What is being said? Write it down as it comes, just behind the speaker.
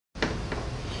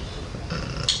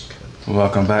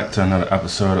Welcome back to another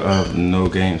episode of No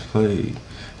Games Played,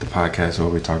 the podcast where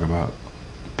we talk about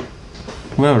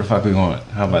whatever the fuck we want.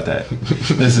 How about that?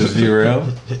 This is V-Real.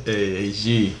 Hey,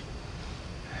 G.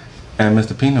 And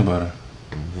Mr. Peanut Butter.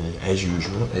 As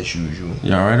usual.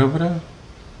 You alright over there?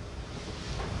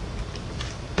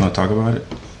 Want to talk about it?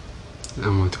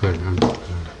 I'm on Twitter.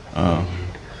 Oh.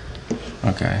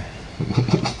 Okay.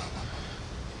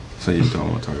 So you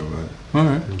don't want to talk about it?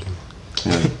 Alright.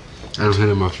 Yeah. I don't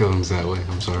handle my feelings that way.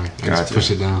 I'm sorry. I just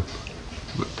push it down.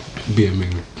 Be a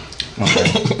man. Okay.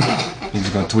 You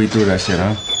just gonna tweet through that shit,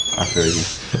 huh? I feel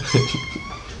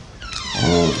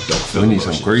you. We need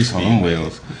some grease on them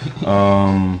wheels.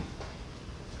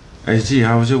 HG,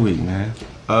 how was your week, man?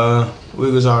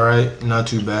 Week was alright, not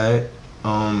too bad.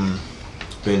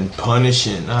 Been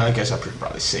punishing. I guess I could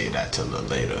probably say that till a little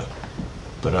later.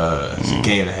 But it's a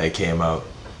game that had came out.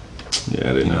 Yeah,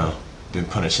 I didn't know. Been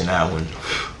punishing that one.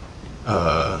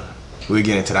 We'll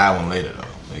get into that one later, though.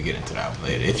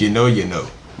 If you know, you know.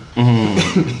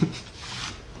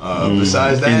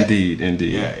 Besides that, indeed.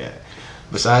 Yeah.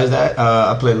 Besides that,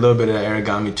 I played a little bit of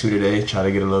Origami 2 today. Try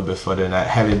to get a little bit further than that.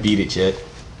 Haven't beat it yet.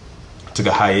 Took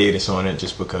a hiatus on it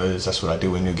just because that's what I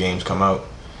do when new games come out.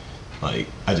 Like,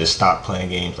 I just stopped playing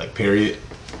games, like, period.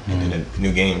 And then a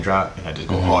new game dropped, and I just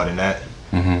go hard in that.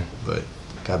 But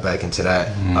got back into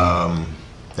that.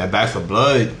 That Back 4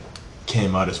 Blood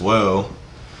came out as well.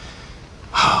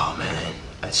 Oh, man.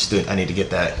 I need to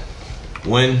get that.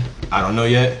 When? I don't know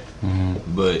yet.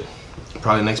 But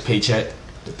probably next paycheck,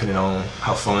 depending on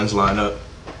how funds line up.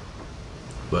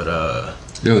 But,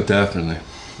 Yo, definitely.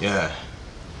 Yeah.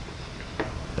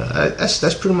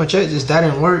 That's pretty much it. Just that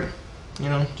and work. You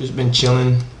know, just been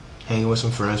chilling, hanging with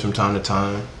some friends from time to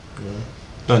time. You know,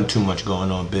 nothing too much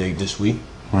going on big this week.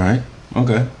 Right.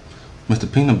 Okay.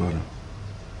 Mr. Peanut Butter.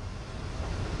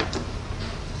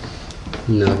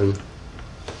 Nothing.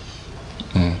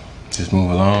 Just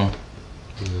move along.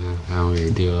 Yeah, I don't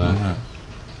really deal with that.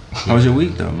 How was your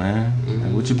week, though, man?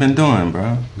 Like, what you been doing,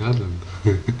 bro? Nothing.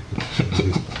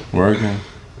 Working?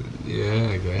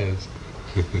 Yeah, I guess.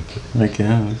 I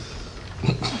guess.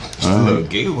 A little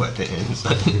giggle at the end.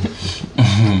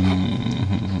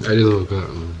 I just woke up,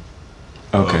 man.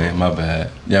 Okay, my bad.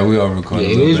 Yeah, we all recording.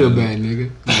 Yeah, it is your bad, nigga.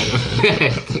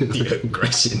 The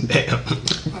aggression, damn.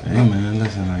 Hey, man,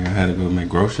 listen, like, I had to go make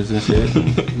groceries and shit.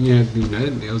 You have to do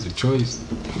that. That was a choice.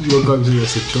 You woke up and said,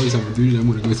 that's a choice. I'm going to do that. I'm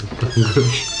going to go some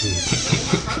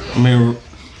groceries. I mean,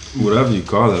 whatever you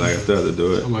call it, like, I still have to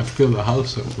do it. I'm going to fill the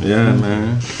house up. Yeah,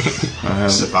 man. I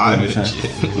have Surviving and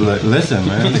shit. Listen,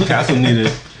 man, the castle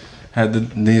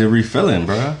needed refilling,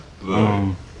 bro.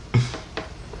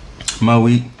 My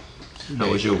week. How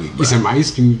was your week, bro? Get some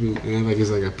ice cream, and like it's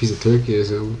like a piece of turkey or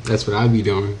something. That's what I be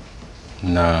doing.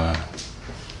 Nah.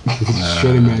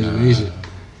 Straight imagination.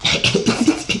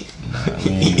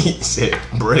 He said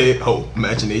bread. Oh,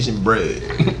 imagination bread.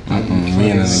 We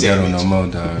ain't in the ghetto no more,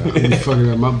 dog. You fucking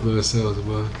up my blood cells,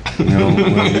 boy. You know, we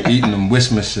don't be eating them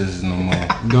Wishmishes no more.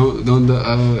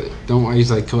 Don't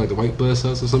ice like kill like the white blood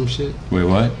cells or some shit? Wait,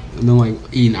 what? Don't like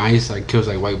eating ice like kills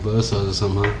like white blood cells or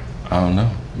something, huh? I don't know.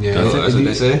 Yeah, That's what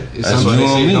they say. It's That's What what they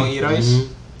say. me. Don't eat ice.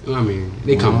 I mean,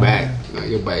 they come back. Like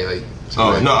your body, like.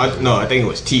 Oh no, I think it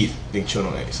was teeth. I think chewing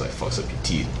on ice like fucks up your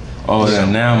teeth. Oh, that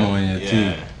enamel in your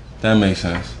Yeah. teeth. That makes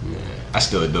sense. Yeah. I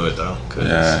still do it though, cause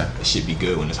it should be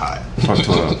good when it's hot. Fuck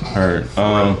 12. Heard.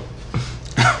 I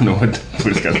don't know what the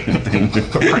fuck's got anything to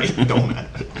do. Right, don't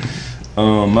matter.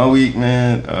 My week,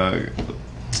 man,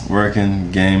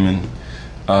 working, gaming,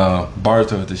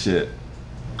 Barto with the shit.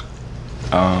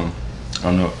 I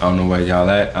don't know where y'all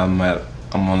at. I'm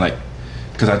on like,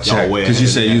 cause I checked, cause you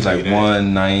said you was like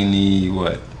 190,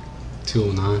 what?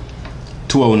 209.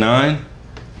 209.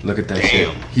 Look at that shit.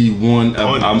 He won.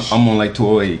 I'm on like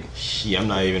 208. Shit, I'm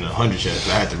not even 100 yet.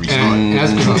 I had to restart. And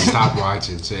that's because I stopped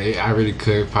watching. So I really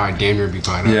could probably damn near be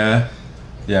caught up.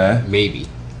 Yeah. Maybe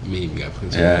I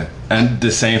put Yeah. And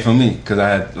the same for me, cause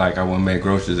I went and made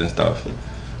groceries and stuff. You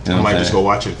know I might just go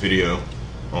watch a video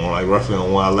on like roughly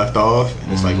on where I left off,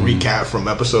 and it's like recap from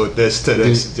episode this to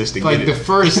this, just to like get it. The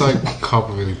first like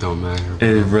couple really don't matter.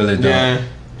 It really don't.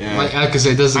 Yeah. Like I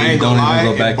said, it doesn't. I ain't don't gonna lie,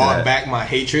 even go back it to brought that. back my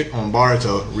hatred on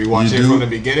Baruto. Rewatching it from the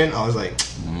beginning, I was like,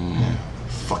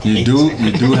 fucking hate this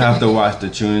You do have to watch the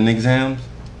tuning exams.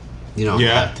 You don't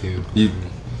have to.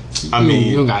 I mean,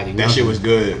 you don't gotta do that shit was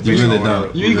good. You really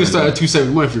don't. You can start at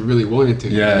 271 if you really wanted to.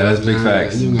 Yeah, that's big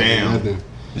facts. You don't gotta do Damn. nothing.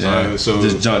 Yeah. So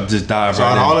just dive So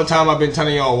right all in. the time I've been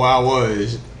telling y'all where I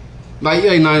was, Like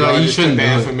y'all you just took shouldn't the do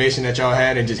it. information that y'all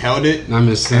had and just held it. I'm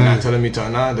just And saying. not telling me till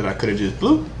now that I could have just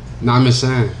blew. No, I'm just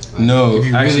saying. Like, No, if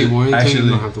you actually- really wanted to, actually- you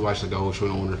don't have to watch like the whole show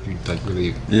in order if you like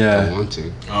really Yeah. don't want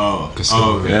to. Oh,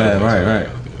 okay. Yeah, right.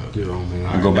 You're wrong, man.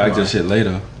 I'll go back to shit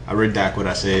later. I read back what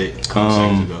I said a couple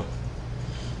seconds ago.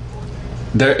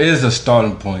 There is a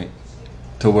starting point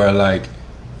to where like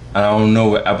I don't know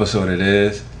what episode it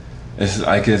is. It's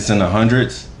like it's in the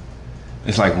hundreds.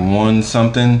 It's like one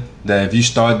something that if you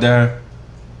start there,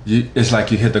 it's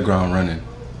like you hit the ground running.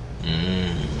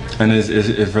 And it's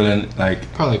really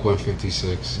like Probably like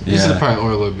 156. Yeah. This is probably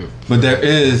or a little bit. But there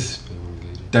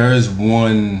is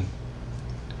one,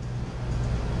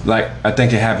 like I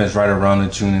think it happens right around the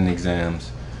tuning exams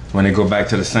when they go back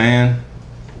to the sand,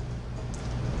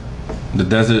 the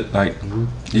desert. Like,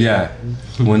 yeah,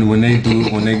 when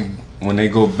they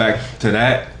go back to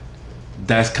that,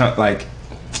 that's kind of like,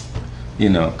 you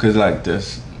know, cause like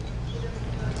this,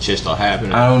 Shit start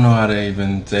happening. I don't know how to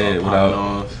even say it Start without.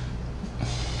 popping off.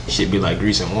 Shit be like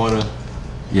grease and water.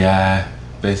 Yeah,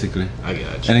 basically. I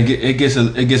got you. And it gets a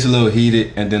little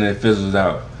heated, and then it fizzles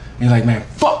out. And you're like, man,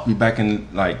 fuck! You back in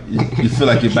like you feel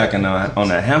like you're back in on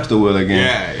that hamster wheel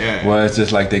again. Yeah. Well, it's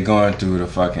just like they going through the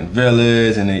fucking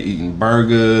village and they eating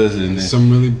burgers and then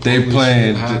Some really they pointless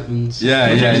playing. shit happens. Yeah.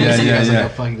 It's like a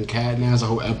fucking cat now. It's a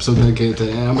whole episode dedicated to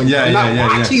that. I'm like, I'm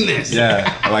not watching this.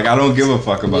 Yeah, like I don't give a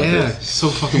fuck about Yeah, this. it's so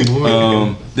fucking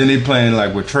boring. Then they playing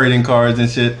like with trading cards and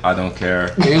shit. I don't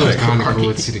care. It was kind of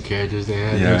cool to see the characters they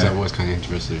had. Yeah. I was kind of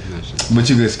interested in that shit. But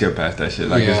you could skip past that shit.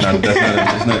 Like Yeah.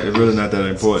 it's really not that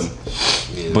important.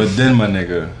 Yeah. But then my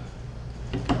nigga,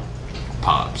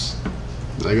 Pops.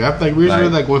 Like after we were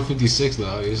Like- like 156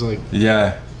 though. It's like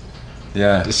yeah.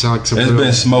 it sounds like some. It's real-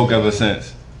 been smoke ever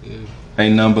since. Yeah.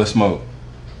 Ain't nothing but smoke.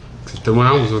 The one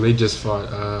I was on, they just fought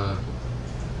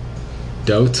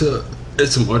Delta and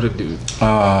some other dude.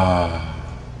 Ah.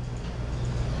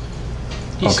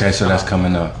 Okay, so that's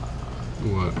coming up.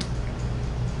 What?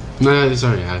 Nah, it's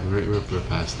already happened. We're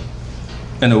past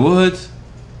that. In the woods?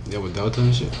 Yeah, with Delta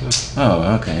and shit. Yeah.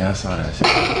 Oh, okay. Yeah, I saw that shit.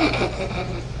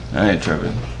 I ain't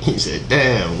tripping. He said,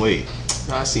 "Damn, wait,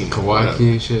 I seen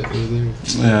Kawaki and shit. Was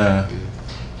there. Yeah.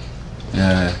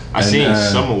 Yeah. I And, seen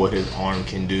some of what his arm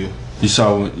can do. You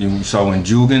saw when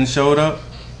Jugan showed up?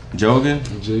 Jogan?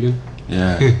 Jiggin?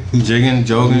 Yeah. Jiggin,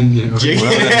 Jogan. Yeah.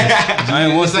 Whatever that- I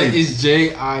ain't want It's to like say. it's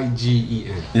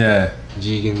Jigen. Yeah.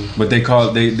 Jigen. But they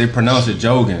pronounce it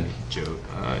Jogan. Joke.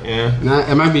 Yeah. Nah,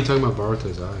 it might be talking about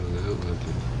Baruto's eye on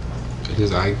that.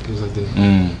 His eye is like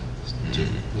that.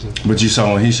 But you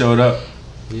saw when he showed up?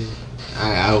 Yeah.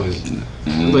 I was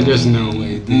like, there's no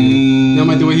way, dude. You know,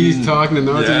 like the way he's talking to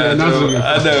Naruto. Yeah, I know.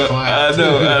 I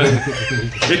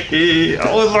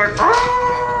was like,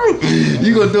 oh,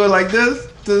 you gonna do it like this?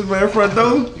 To my front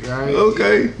door? Right.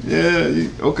 Okay. Yeah. You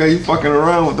fucking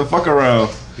around with the fuck around.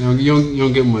 You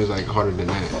don't get much like harder than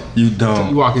that. You You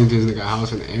don't. walk into this nigga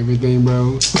house and everything,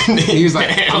 bro. He was like,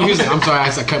 I'm sorry,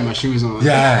 I cut my shoes on.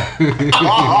 Yeah.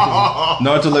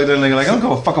 Naruto looked at that nigga like, I don't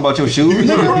give a fuck about your shoes.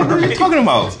 Nigga, what are you talking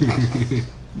about?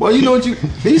 Boy, you know what you...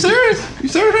 Are you serious? You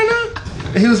serious right now?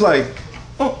 And he was like,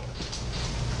 oh,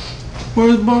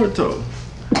 where's Baruto?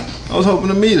 I was hoping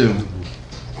to meet him.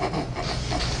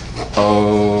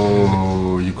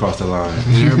 Oh, you crossed the line.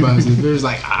 And everybody's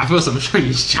like, I feel some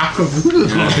strange chocolate voodoo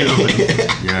going on.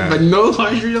 Yeah. But no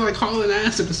luxury, you're like hauling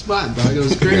ass at the spot, dog. It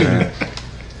was crazy. Yeah.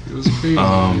 It was crazy.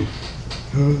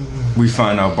 We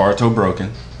find out Barto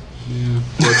broken. Yeah.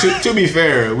 Well, to be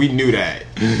fair, we knew that.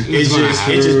 It's just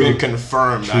been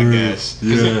confirmed, I guess.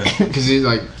 Yeah. Because it's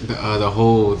like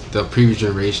the previous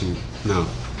generation, no,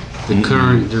 the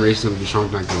current generation of the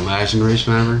strong, like the last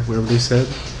generation ever, whatever they said.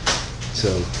 So,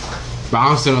 but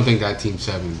I still don't think that Team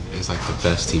 7 is like the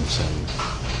best Team 7.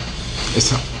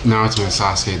 It's Naruto and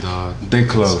Sasuke, dog. They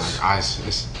close.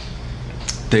 It's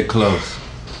They close.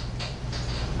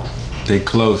 They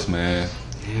close, man.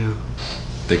 yeah.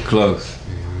 They close.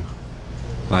 Yeah.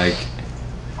 Like,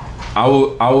 I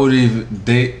would even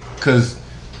cause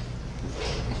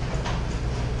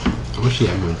I wish he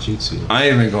had more jutsu. I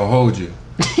ain't even gonna hold you.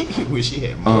 Wish he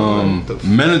had more.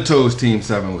 Minato's Team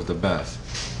 7 was the best.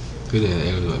 Good at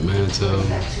it was like Minato,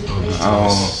 Obito,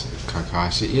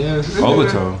 Kakashi. Yeah.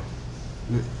 Obito.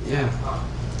 Yeah.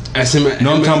 SM,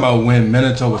 No, I'm talking about when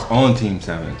Minato was on Team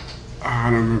 7. I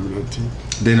don't remember that team.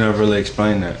 They never really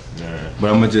explained that. Yeah.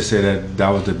 But I'm gonna just say that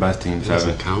was the best Team 7.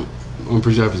 Doesn't count. I'm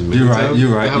pretty sure it was Minato.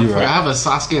 You're right. I have a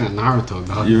Sasuke and a Naruto,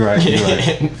 dog. You're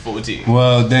right. 14.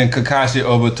 Well, then Kakashi,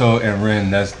 Obito, and Rin,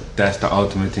 that's the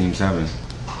ultimate Team 7.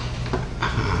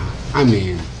 I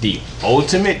mean, The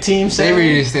ultimate team they 7?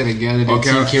 really didn't stay together. Their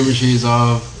Okay. team chemistry is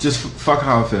off. Just fuck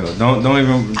how I feel. Don't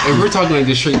even. If we're talking like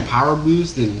the straight power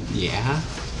boost, then yeah.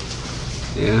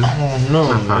 I don't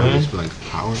know, Not power man. boost, but like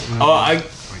power. Oh,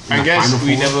 I guess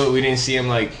Final we didn't see him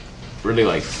like really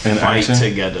like In fight action?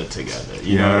 together.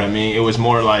 You know Yeah. what I mean? It was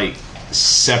more like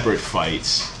separate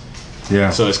fights. Yeah.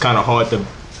 So it's kind of hard to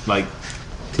like.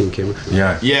 Team chemistry.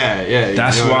 yeah. Yeah.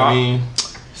 That's you know why. What I mean?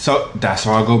 So that's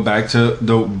why I go back to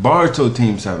the Baruto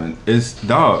Team 7. It's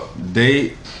dog.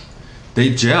 They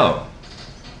gel.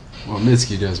 Well,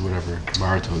 Mitsuki does whatever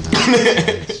Naruto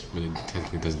does. Really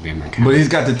technically doesn't damn near count. But he's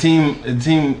got the team. And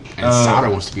Sada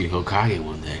wants to be the Hokage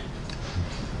one day.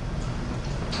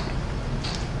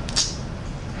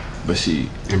 But she,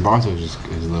 And Barto is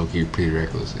low key pretty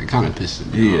reckless. It kind of pisses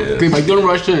me He off. is. He's like, don't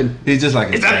rush in. he's just like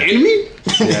his Is that an daddy. enemy?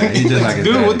 Yeah, he's just like his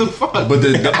Dude, daddy. what the fuck? But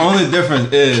the only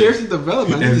difference is Character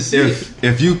development. I need to see it.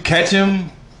 if you catch him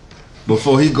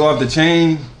before he go off the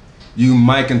chain, you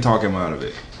might can talk him out of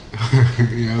it.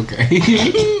 Yeah, okay.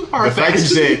 Hard The fact that you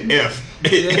facts. said if,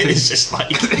 it's just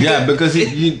like Yeah, because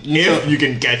you know, if you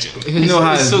can catch him. you know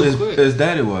how It's so quick. his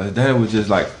daddy was. His daddy was just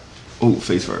like, oh,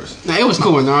 face first. Now, it was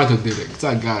cool when Naruto did it, because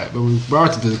I got it. But when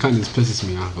Naruto did it, it kind of just pisses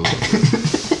me off a little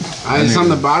bit. I just on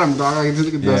the bottom, dog. I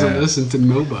just doesn't Yeah. listen to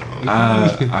nobody.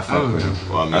 I fuck don't with know. him.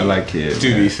 Well, I mean, I like kids. To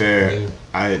man. be fair,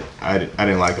 Yeah. I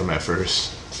didn't like him at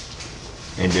first,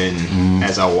 and then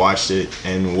as I watched it,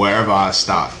 and wherever I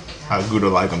stopped, I grew to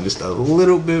like him just a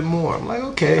little bit more. I'm like,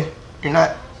 okay, you're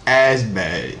not as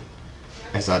bad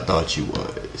as I thought you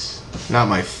was. Not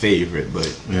my favorite,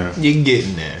 but Yeah. you're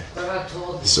getting there.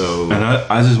 So And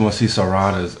I just want to see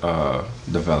Sarada's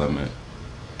development.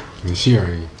 And she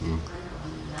already.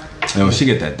 And when she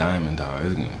get that diamond, dog,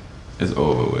 it's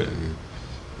over with.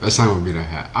 That's not gonna be that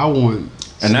hot. I want.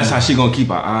 And that's how she gonna keep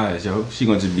her eyes, yo. She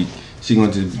going to You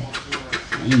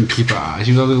can keep her eyes.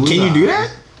 She can can you do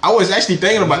that? I was actually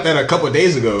thinking about that a couple of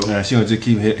days ago. yeah, she gonna just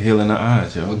keep healing her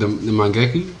eyes, yo. With the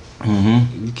Mangeki?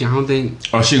 Mm-hmm. You can, I don't think.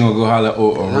 Or she gonna go holler at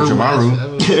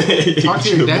Orochimaru. Talk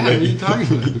to your dad. What are you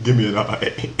talking about? Give me an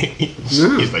eye.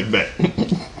 Yeah. He's like that.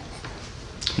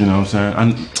 You know what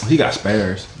I'm saying? He got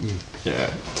spares.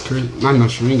 Yeah. Not no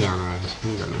Sharingan eyes. He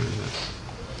ain't got none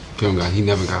of that. He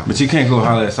never got. But you can't go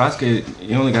holler at Sasuke.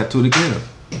 You only got 2 to kill.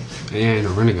 And ain't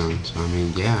no Rinnegan. So I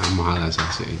mean, yeah, I'm gonna holler at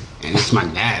Sasuke. And it's my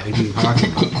dad. What are you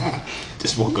talking about?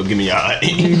 Just walk up, give me an eye.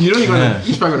 You know he's Yeah.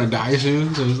 he's probably gonna die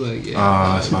soon. So it's like, yeah.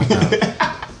 Oh, that's fucked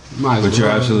up. Might as But you're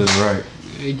well. absolutely right.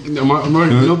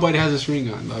 Nobody has a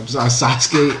Sharingan though, besides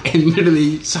Sasuke and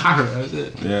literally Sakura. That's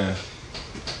it. Yeah.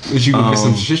 But you can get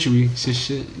some Um, shit. You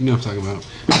know what I'm talking about.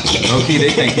 Okay, they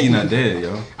think he's not dead,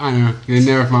 yo. I know. They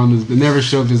never found his. They never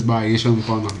showed his body. They showed him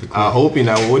falling off the cliff. I hope he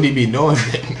not. What would he be knowing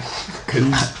then?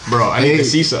 Cause, bro, I need to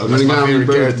see something. That's Rinnegan my favorite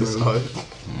rebirth, character. bro.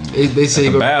 So. They say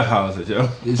The go. bathhouses, yo.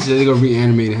 They say they gonna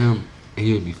reanimate him, and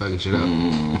he would be fucking shit up. I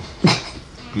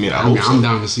mean, I I hope mean, so. I'm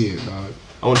down to see it, dog.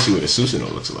 I want to see what a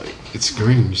Susanoo looks like. It's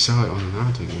green. You saw it on the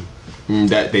Naruto game.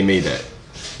 That they made that.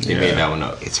 They Yeah. made that one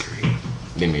up. It's green.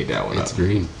 They made that one It's up.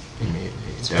 green. They made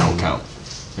it. That don't count.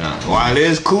 Nah. While it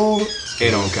is cool,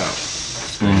 it don't count.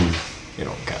 It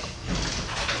don't count.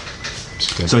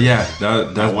 So yeah, that's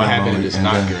Now, what been happened my if it's week.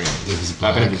 not And then- green? If it's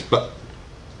What happened if black, it's black?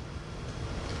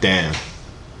 Damn.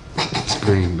 it's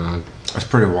green, dog. That's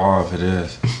pretty wild if it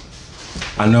is.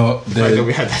 I know Like that we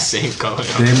they had that same color.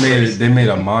 they made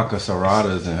a mock of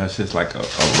Sarada's and her shit's like a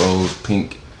rose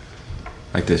pink,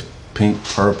 like this pink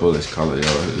purplish color,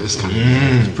 yo. It's kind of.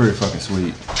 It's pretty fucking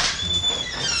sweet.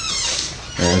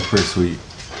 Yeah, it's pretty sweet.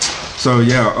 So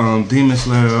yeah, Demon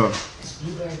Slayer.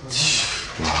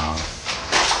 Wow,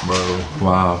 Bro.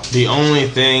 wow. The only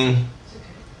thing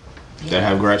that I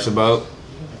have gripes about,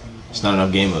 it's not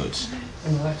enough game modes.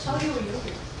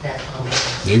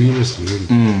 Maybe you're just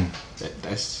weird.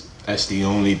 That's the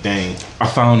only thing. I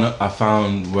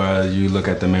found where you look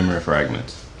at the memory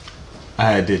fragments.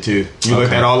 I did too. You looked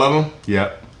Okay. at all of them?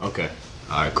 Yep. Okay.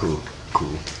 All right. Cool.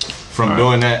 From All right.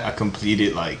 doing that, I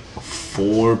completed like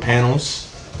 4 panels.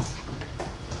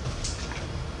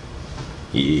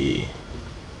 Yeah.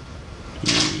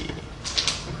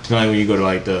 It's not like when you go to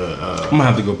like the. I'm gonna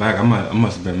have to go back. I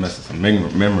must have been missing some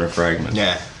memory fragments.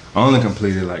 Yeah. I only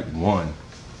completed like 1.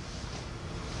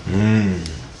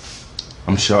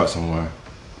 I'm short somewhere.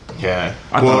 Yeah.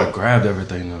 I thought I grabbed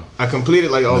everything though. I completed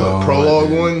like all No, the prologue I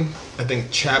didn't. one. I think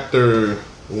chapter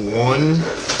 1,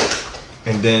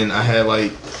 and then I had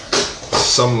like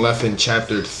some left in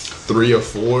chapter 3 or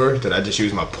 4 that I just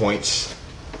used my points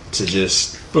to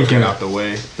just get out the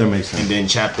way. That makes sense. And then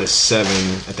chapter 7,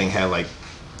 I think had like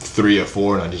 3 or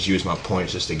 4, and I just used my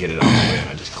points just to get it out the way, and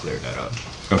I just cleared that up.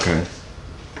 Okay.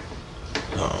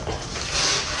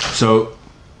 So,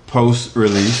 post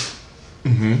release,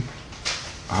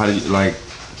 how do you like?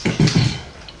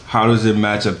 How does it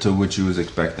match up to what you was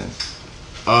expecting?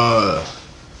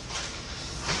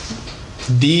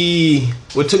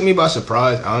 What took me by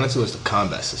surprise, honestly, was the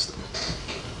combat system.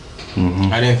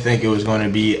 I didn't think it was going to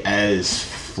be as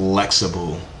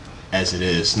flexible as it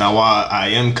is. Now, while I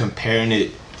am comparing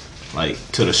it like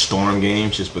to the Storm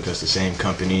games, just because the same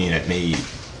company that made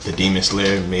the Demon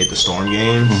Slayer made the Storm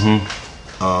games.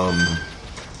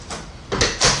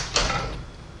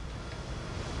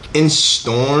 In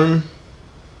Storm,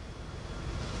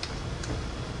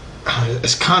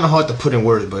 it's kind of hard to put in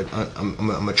words, but I'm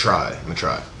gonna try.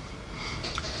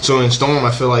 So in Storm,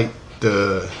 I feel like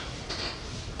the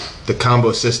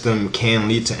combo system can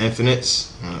lead to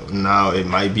infinites. Now it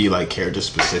might be like character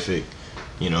specific,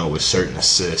 with certain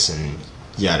assists and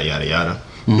yada yada yada.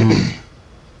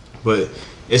 But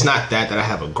it's not that I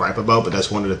have a gripe about. But that's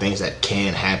one of the things that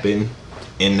can happen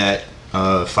in that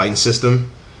fighting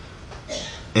system.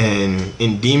 And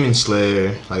in Demon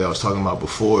Slayer, like I was talking about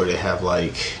before, they have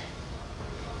like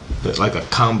a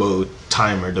combo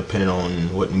timer depending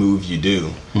on what move you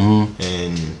do.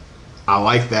 And I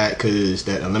like that because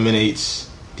that eliminates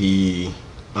the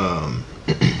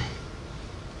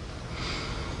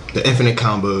infinite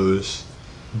combos,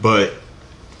 but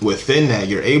within that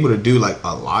you're able to do like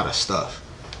a lot of stuff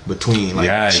between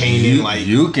like chaining, you can like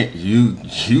you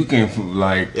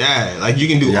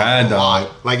can do a lot.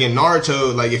 Like in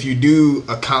Naruto, like if you do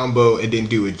a combo and then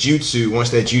do a jutsu, once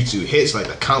that jutsu hits, like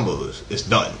the combos, it's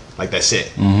done. Like that's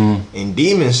it. In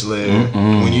Demon Slayer,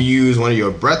 when you use one of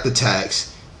your breath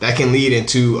attacks, that can lead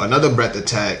into another breath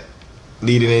attack,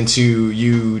 leading into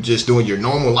you just doing your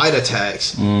normal light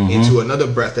attacks into another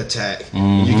breath attack.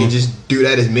 You can just do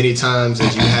that as many times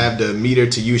as you have the meter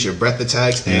to use your breath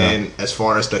attacks, and as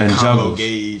far as the combo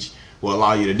gauge will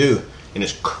allow you to do. And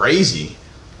it's crazy.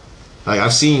 Like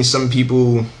I've seen some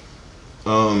people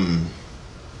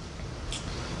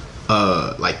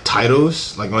like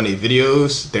titles, like on their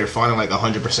videos, they're finding like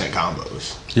 100%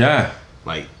 combos. Yeah.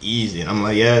 Like easy. And I'm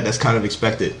like, yeah, that's kind of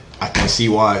expected. I can see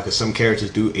why, because some characters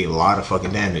do a lot of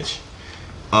fucking damage.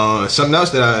 Something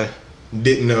else that I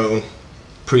didn't know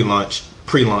pre-launch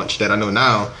that I know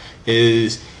now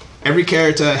is every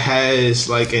character has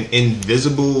like an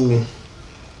invisible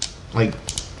like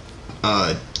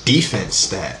defense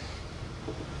stat.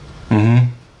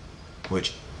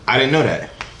 Which I didn't know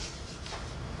that.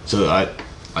 So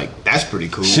that's pretty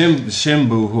cool.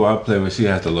 Shimbu, who I play with, she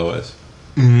has the lowest.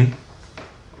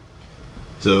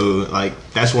 So like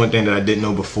that's one thing that I didn't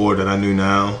know before that I knew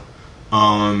now.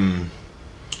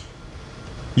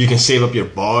 You can save up your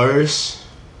bars.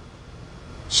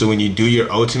 So when you do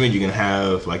your ultimate, you can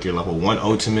have like your level 1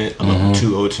 ultimate, a level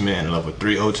 2 ultimate, and a level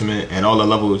 3 ultimate, and all the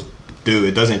levels do.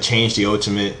 It doesn't change the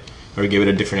ultimate or give it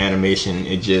a different animation.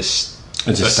 It just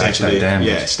stacks that damage.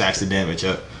 Yeah, it stacks the damage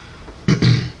up.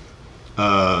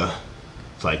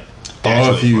 It's like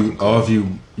all of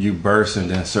you burst and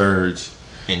then surge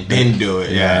and then do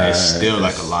it. Yeah, it's still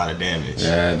like a lot of damage.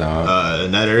 Yeah,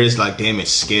 dog. Now there is like damage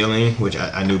scaling, which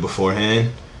I knew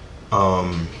beforehand.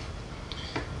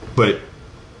 But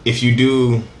if you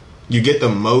do, you get the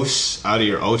most out of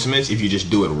your ultimates if you just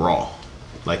do it raw.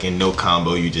 Like in no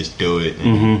combo, you just do it.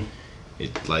 And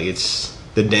it's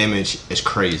the damage is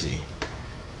crazy.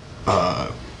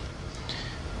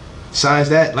 Besides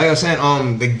that, like I was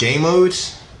saying, the game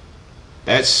modes,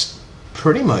 that's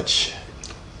pretty much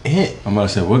it. I'm about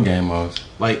to say, what game modes?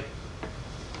 Like,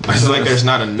 I feel like there's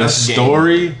not enough the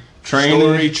story,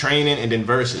 training, and then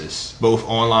versus, both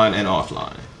online and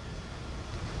offline.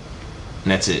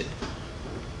 And that's it.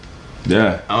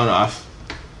 Yeah. I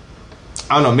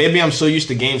don't know. Maybe I'm so used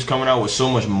to games coming out with so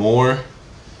much more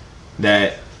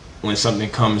that when something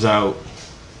comes out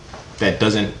that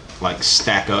doesn't like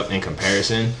stack up in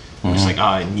comparison, it's like,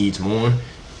 it needs more.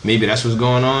 Maybe that's what's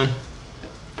going on.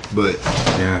 But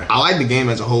yeah, I like the game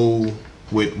as a whole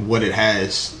with what it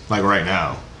has like right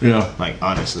now. Yeah. Like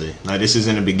honestly, like this is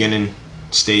in the beginning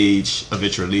stage of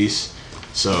its release,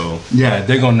 so yeah,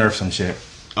 they're gonna nerf some shit.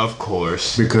 Of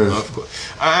course. Because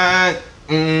I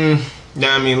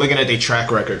mean, looking at their track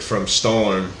record from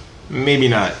Storm, maybe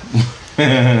not.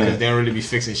 Because they don't really be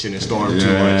fixing shit in Storm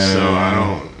too much, so I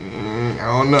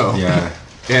don't know. Yeah.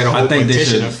 They had a whole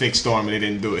petition to fix Storm and they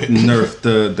didn't do it. Nerf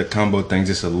the combo thing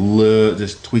just a little,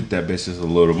 just tweak that bitch just a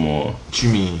little more. What you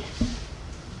mean?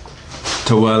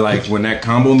 To where like when that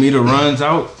combo meter runs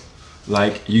out,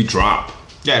 like you drop.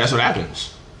 Yeah, that's what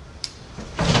happens.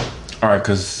 Alright,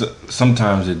 because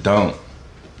sometimes it don't.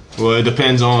 Well, it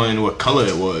depends on what color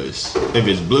it was. If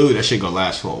it's blue, that shit gonna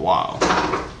last for a while.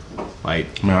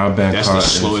 Like, man, I've been that's the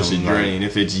slowest to drain.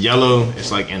 If it's yellow, it's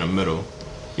like in the middle.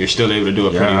 You're still able to do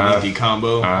a pretty lengthy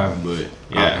combo. But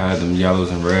yeah, I've had them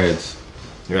yellows and reds.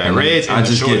 Yeah, reds. I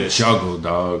just get juggled,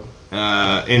 dog.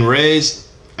 In reds,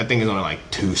 I think it's only like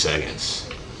 2 seconds,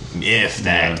 if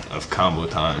that, of combo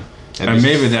time. And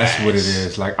maybe that's what it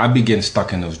is. Like, I be getting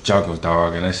stuck in those juggles,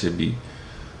 dog, and that should be...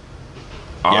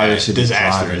 that should be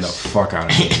driving the fuck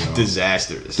out of me. You know?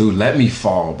 Disastrous. Dude, let me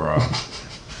fall, bro.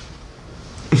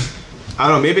 I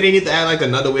don't know, maybe they need to add like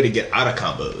another way to get out of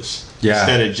combos. Yeah.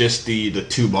 Instead of just the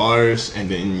 2 bars and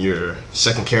then your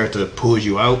second character pulls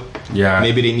you out. Yeah.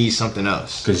 Maybe they need something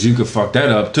else. Because you could fuck that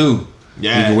up, too.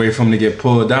 Yeah. You can wait for him to get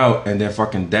pulled out and then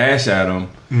fucking dash at him.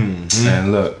 Mm-hmm.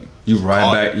 And look, you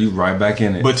right back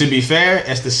in it. But to be fair,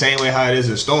 it's the same way how it is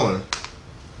in Storm.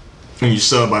 When you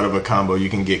sub out of a combo, you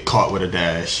can get caught with a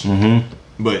dash. Mm-hmm.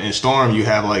 But in Storm, you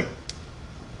have like,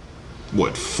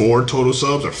 what, 4 total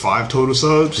subs or 5 total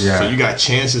subs? Yeah. So you got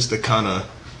chances to kind of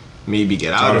maybe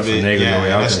get out of it.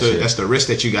 Yeah, that's the risk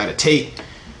that you got to take.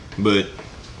 But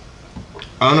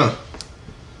I don't know.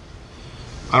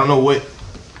 I don't know what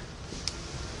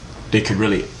they could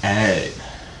really add.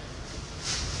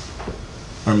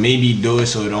 Or maybe do it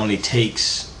so it only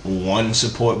takes 1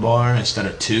 support bar instead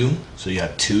of 2. So you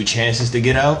have 2 chances to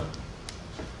get out.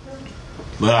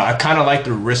 But I kind of like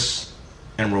the risk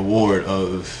and reward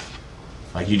of,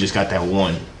 like, you just got that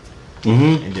 1.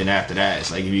 Mm-hmm. And then after that,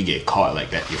 it's like if you get caught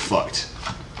like that, you're fucked.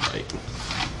 Like,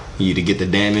 you either get the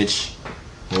damage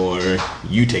or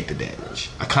you take the damage.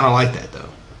 I kind of like that, though.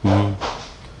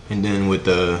 Mm-hmm. And then with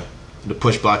the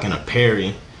push block and a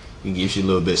parry, it gives you a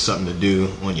little bit something to do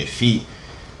on your feet.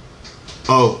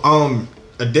 Oh,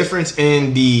 a difference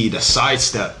in the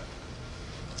sidestep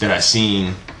that I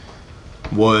seen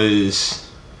was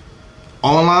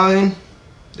online.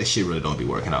 That shit really don't be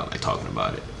working out, like talking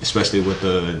about it, especially with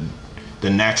the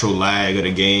natural lag of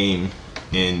the game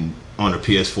and on the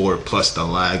PS4 plus the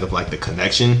lag of like the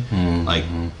connection. Mm-hmm. Like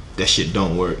that shit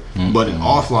don't work. Mm-hmm. But in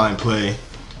offline play,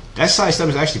 that sidestep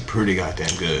is actually pretty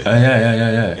goddamn good.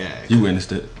 Yeah. You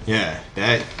witnessed it. Yeah,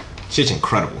 that shit's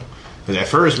incredible. Because at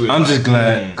first I'm just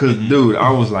glad, because dude,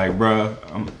 I was like, bro,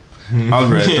 I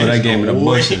was ready to throw that game in the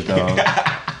bushes, dog.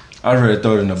 I was ready to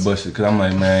throw it in the bushes because I'm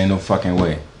like, man, ain't no fucking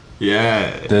way.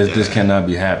 Yeah. This cannot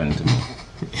be happening to me.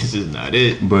 This is not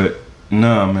it. But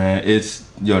no, man,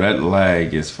 that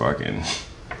lag is fucking.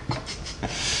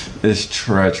 It's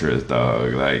treacherous,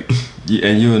 dog. Like,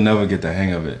 and you'll never get the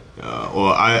hang of it.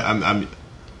 Well, I'm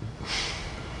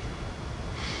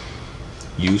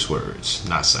use words,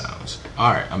 not sounds.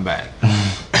 All right, I'm back.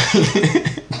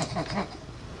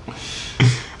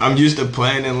 I'm used to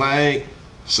playing in lag,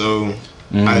 so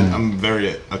I'm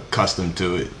very accustomed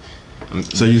to it.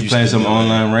 So you playing some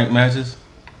online ranked matches?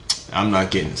 I'm not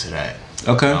getting to that.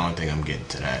 Okay. I don't think I'm getting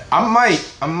to that. I might.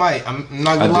 I'm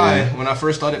not gonna lie. When I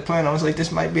first started playing, I was like,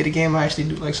 this might be the game I actually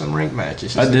do like some ranked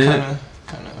matches. Just to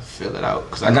kind of fill it out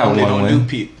because I normally don't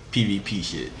do PvP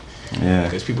shit. Yeah.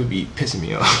 Because people be pissing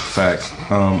me off. Facts.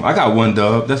 I got 1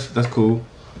 dub. That's cool.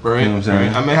 Right. You know what I'm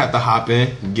saying? Right. I may have to hop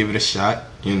in, give it a shot.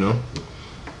 You know.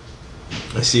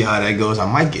 Let's see how that goes. I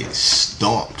might get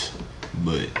stomped,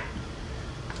 but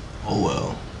oh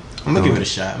well. I'm gonna give it a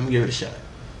shot.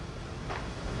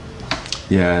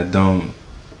 Yeah, don't.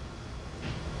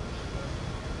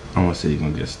 I want to say you're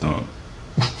gonna get stomped.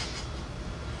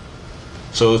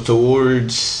 So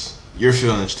towards your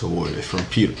feelings toward it, from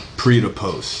pre to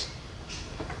post,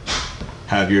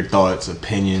 have your thoughts,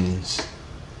 opinions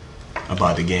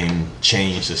about the game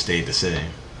changed or stayed the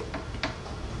same?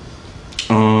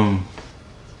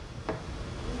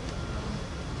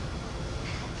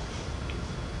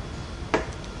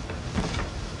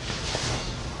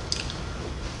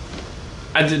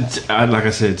 Like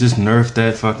I said, just nerf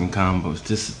that fucking combos.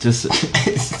 Just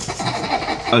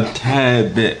a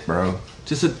tad bit, bro.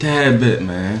 Just a tad bit,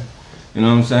 man. You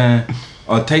know what I'm saying?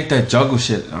 Or take that juggle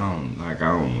shit. I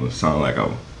don't sound like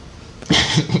I'm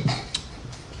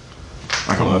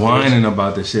whining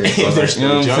about this shit. But there's you know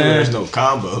no what I'm juggle, saying? there's no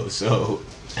combo, so.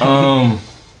 I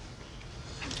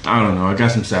don't know. I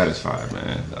got some satisfied,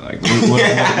 man. Like, what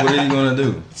are you gonna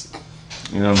do?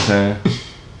 You know what I'm saying?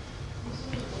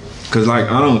 Cause like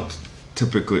I don't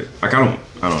typically I don't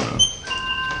know.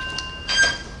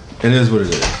 It is what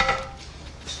it is.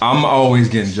 I'm always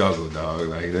getting juggled, dog.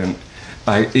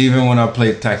 Like even when I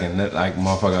play Tekken, that like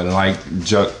motherfucker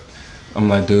jug. I'm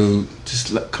like, dude,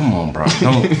 come on, bro.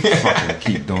 Don't fucking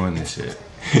keep doing this shit.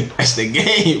 That's the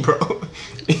game, bro.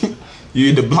 You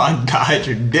either block, dodge,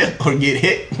 or dip, or get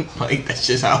hit. Like that's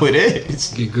just how it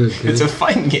is. Get good, kid. It's a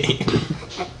fighting game.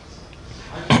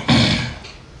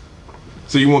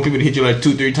 So you want people to hit you like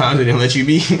 2-3 times and then let you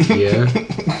be?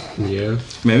 Yeah.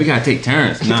 Man, we gotta take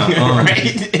turns. Nah,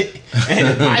 right? And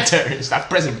it's my turn. Stop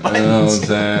pressing buttons. You know what I'm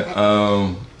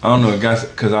saying? I don't know, guys,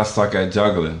 because I suck at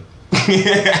juggling.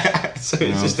 So You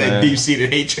know it's just what I'm that saying? deep seated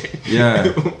hatred.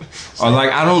 Yeah. Or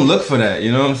like I don't look for that.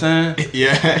 You know what I'm saying?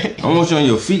 Yeah. I want you on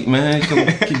your feet, man.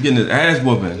 Keep getting his ass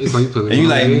whooping. It's like you playing And you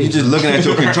like video you just games. looking at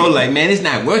your controller like, man, it's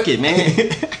not working,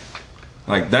 man.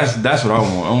 Like that's what I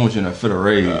want. I want you in a fit of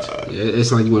rage. Yeah,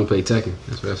 it's like you want to play Tekken.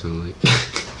 That's what that sounds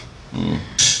like.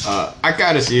 I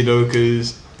gotta see it though,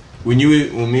 cause when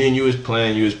me and you was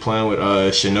playing with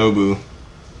Shinobu.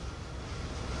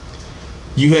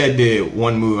 You had did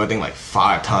one move, I think like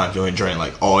 5 times during drain,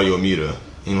 like all your meter,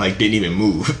 and like didn't even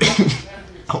move.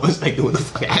 I was like, what the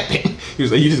fuck happened? He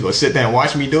was like, you just gonna sit there and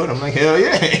watch me do it? I'm like, hell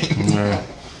yeah. Yeah.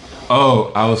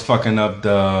 Oh, I was fucking up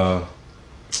the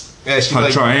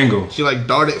She triangle. She like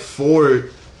darted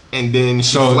forward and then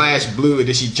she flashed blue and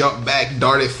then she jumped back,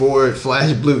 darted forward,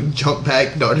 flashed blue, jumped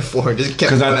back, darted forward. Just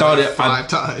kept Because I thought like it 5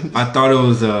 times. I thought it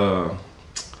was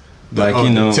like you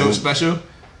know the tilt special.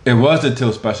 it was the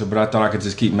tilt special, but I thought I could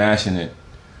just keep mashing it.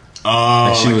 Oh,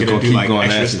 And she like was it'll gonna do keep like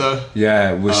going extra at stuff. you.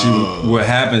 Yeah, what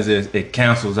happens is it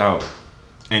cancels out.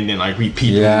 And then like repeat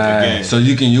the move Yeah, again. so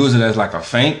you can use it as like a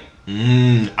feint.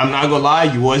 I'm not gonna lie,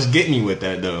 you was getting me with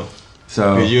that though.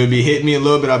 So Cause you'll be hitting me a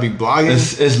little bit, I'll be blocking.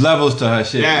 it's levels to her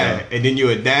shit. Yeah, yo. and then you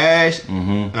would dash,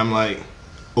 and I'm like,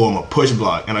 oh, I'm a push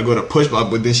block, and I go to push block,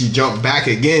 but then she jumped back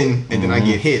again, and then I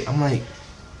get hit. I'm like,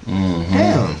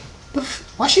 damn,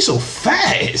 why she so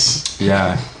fast?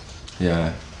 Yeah,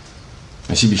 yeah.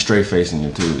 And she be straight facing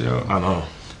you too, yo. I know,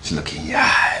 She look in your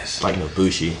eyes. like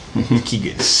Nobushi, keep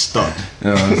getting stuck. You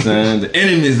know what I'm saying? The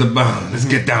enemy's abound. Let's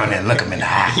get down there and look them in the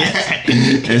eyes.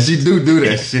 And she do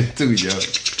that shit too, yo.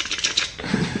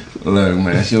 Look,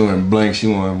 man, she want to blink. She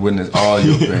want to witness all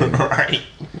your pain.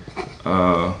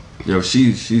 Right, Yo,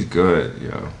 she's good,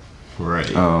 yo.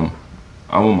 right.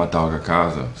 I want my dog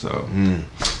Akaza, so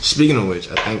Speaking of which,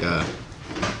 I think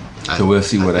so we'll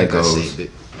see where that think I goes. saved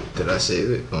it. Did I save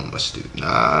it? Oh, must do.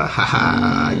 Nah,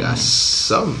 haha. I got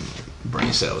some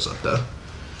brain cells up there.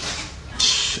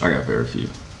 I got very few.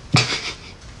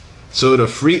 So the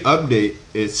free update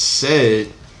is said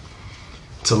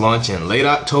to launch in late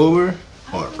October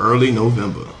or early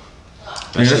November.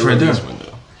 That's right there.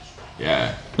 Window.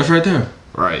 Yeah, That's right there.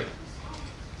 right.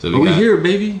 So We here,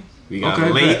 baby. We got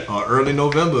Okay, late bet. or early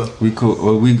November. We cool.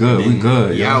 Well, we good. We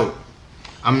good. We yo. out.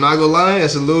 I'm not gonna lie,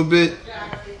 that's a little bit.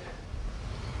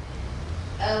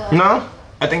 No,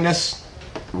 I think that's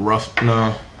rough.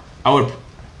 No, I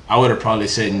would have probably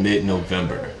said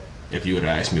mid-November if you would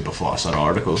have asked me before I saw the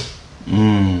article.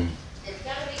 I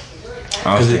was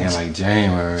 'Cause thinking it's- like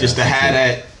January. Just to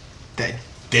have that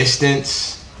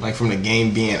distance, like from the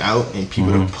game being out and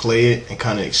people to play it and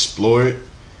kind of explore it,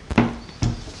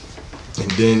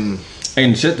 and then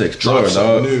Ain't shit to explore, drop dog.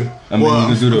 something new. I mean, you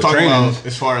can do I'm those talking trainings. about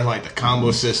as far as like the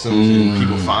combo systems and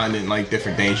people finding like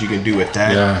different things you can do with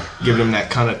that. Yeah. Give them that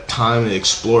kind of time to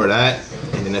explore that,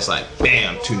 and then it's like,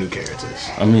 bam, 2 new characters.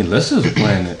 I mean, Lissa's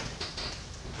playing it.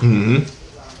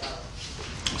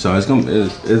 So it's gonna.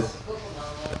 It's.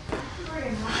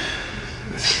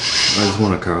 I just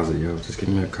want a Kaza, yo. Just give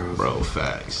me a Kaza. Bro,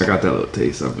 facts. I got that little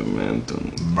taste of it, man.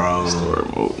 Bro. Story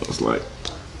mode. I was like,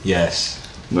 Yes.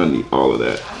 I need all of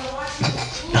that.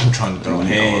 I'm trying to throw I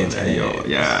need all of hands, that, yo.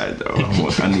 Yeah,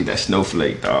 dog. I need that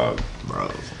snowflake, dog.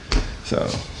 bro. So,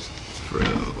 For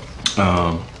real.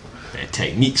 That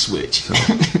technique switch.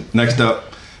 next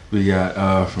up, we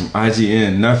got from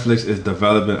IGN. Netflix is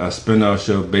developing a spin-off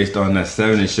show based on that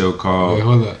 70s show Wait, called.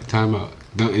 hold up. Time out.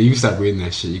 Don't, you can stop reading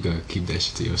that shit. You gotta keep that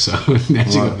shit to yourself. that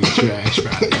shit gonna be trash,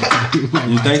 probably.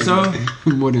 You think so?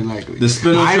 More than likely. The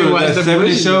spin-off I show, didn't watch that the 70s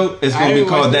first- show, is I gonna be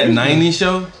didn't watch called the that first 90s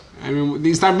show. I mean,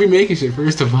 they stop remaking shit.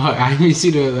 First of all, I didn't see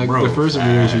the Bro, the first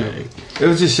iteration of it. It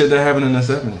was just shit that happened in the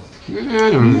 70s. I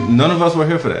don't know. None of us were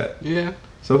here for that. Yeah,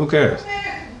 So who cares?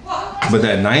 But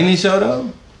that 90s show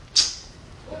though?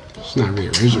 it's not really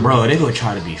original. Bro, they gonna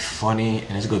try to be funny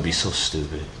and it's gonna be so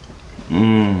stupid.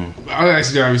 I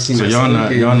actually already seen So that.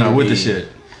 y'all not with the shit.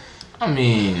 I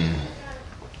mean,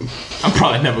 I'm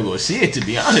probably never gonna see it, to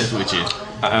be honest with you.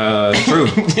 True.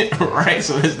 Right?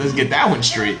 So let's get that one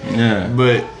straight. Yeah.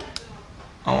 But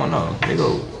I don't know. They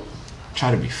go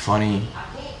try to be funny.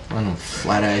 One of them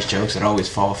flat ass jokes that always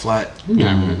fall flat. Yeah,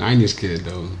 I'm a 90s kid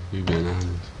though. You been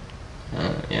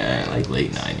 90s. Yeah, like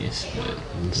late 90s.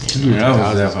 But Yeah, I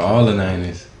was there for all the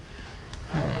 90s.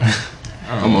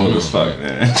 I'm old as fuck,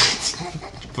 man.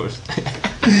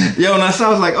 Yo, when I saw, I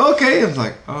was like, okay. I was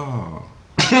like, oh.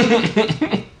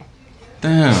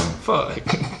 Damn. fuck.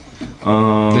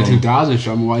 The 2000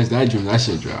 show, I'm gonna watch that joint. That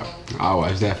shit drop. I'll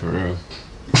watch that for real.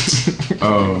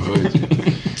 Oh.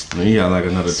 You got like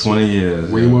another 20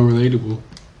 years. Way yeah. more relatable.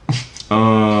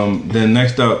 Then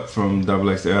next up from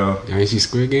XXL, You ain't see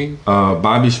Squid Game?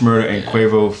 Bobby Shmurda and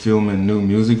Quavo filming new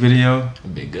music video.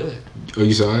 It'd be good. Oh,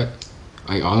 you saw it?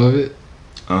 Like all of it?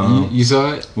 You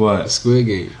saw it? What? Squid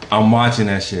Game. I'm watching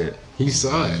that shit. He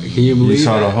saw it. Can you believe You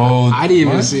saw that? the whole. I didn't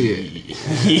even what? see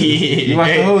it. You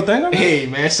watched the whole thing of it? Hey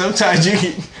man, sometimes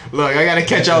look. I gotta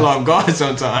catch y'all off guard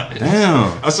sometimes.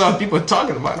 Damn. I saw people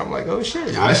talking about it. I'm like, oh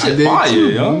shit. I That shit did fire,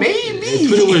 too. yo. Maybe.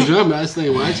 Twitter was jumping. I still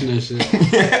ain't watching that shit.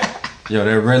 Yo,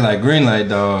 that red light, green light,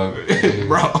 dog.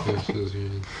 Bro.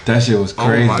 That shit was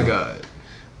crazy. Oh my god.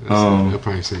 I'll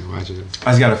probably still watch it. I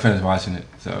just gotta finish watching it,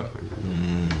 so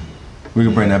we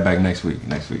can bring that back next week.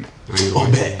 I ain't Oh,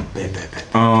 watch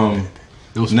bet.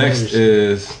 No Next spoilers.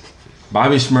 is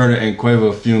Bobby Shmurda and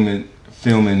Quavo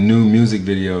filming new music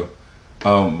video.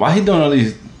 Why he doing all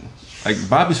these? Like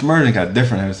Bobby Shmurda got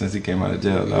different ever since he came out of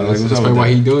jail. Dog. Like, That's what's up probably with why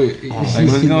that? he do it.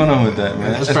 Like, what's going on with that,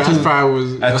 man? That's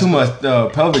probably Too much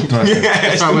pelvic thrusting.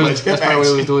 That's probably what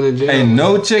he was doing in jail. Ain't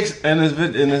no chicks in this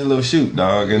little shoot,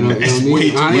 dog. And You know way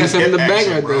me. too I got much something in the back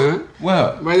action, right bro. there, huh?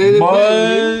 well, Right in the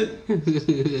but back.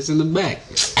 It's in the back.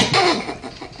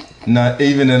 not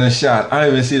even in a shot. I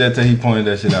didn't even see that till he pointed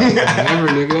that shit out. Whatever,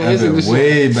 nigga. That's It's in the been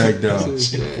way shit. back though.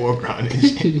 It's in the shit. Foreground and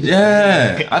shit.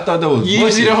 Yeah, I thought that was. You see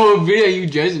bullshit. the whole video, you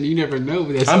judging, you never know.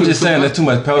 But that's I'm just saying that's too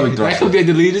much pelvic That could thrusting. be a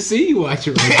deleted scene you watch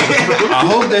it right I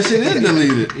hope that shit is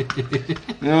deleted.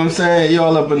 You know what I'm saying? You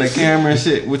all up in the camera and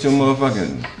shit with your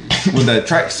motherfucking with that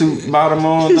tracksuit bottom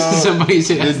on, now. dog. Somebody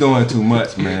said You're doing too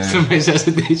much, man. Somebody says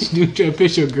that they should do try to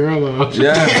piss your girl off.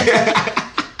 Yeah.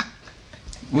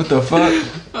 What the fuck?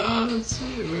 Oh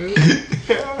shit,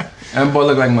 man. That boy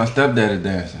look like my stepdaddy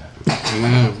dancing.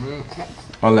 Yeah, bro.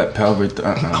 All that pelvic.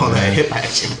 All that hip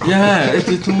action, bro. Yeah, it's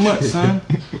just too much, son.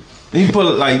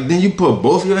 Then you put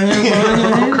both your hands on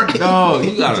your head? Dog,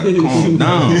 you gotta calm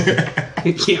down.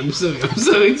 Yeah, I'm so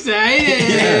excited.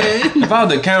 Yeah. If I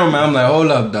was the cameraman, I'm like, hold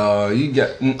up, dog. You got.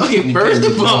 Okay, you first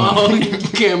can't of be all, doing-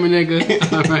 camera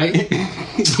nigga, all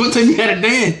right. One time you gotta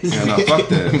dance. Yeah, no, fuck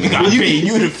that. Man. I paid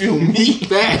you to film me.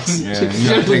 Facts. Yeah, You you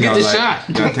gotta gotta take get out the like, shot.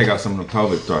 you gotta take out some of the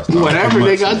pelvic thrust. dog. Whatever, Too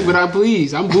much, nigga, I do man. what I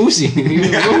please. I'm Boosie.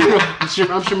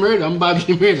 I'm Shmurda. I'm Bobby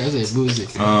Shmurda. I said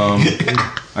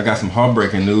Boosie. I got some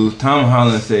heartbreaking news. Tom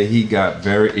Holland said he got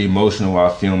very emotional while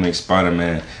filming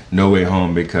Spider-Man No Way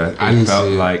Home because I it didn't felt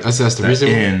see it. like That's the the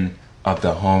recent one? end of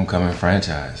the Homecoming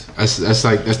franchise. That's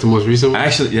the most recent one.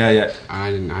 Actually, yeah.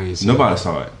 I didn't see Nobody it.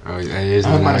 saw it. Oh, that is.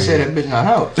 I was about to say that bitch not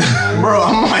out. Bro,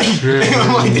 I'm like,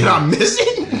 did I miss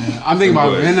it? I'm thinking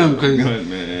about Good. Venom because Good,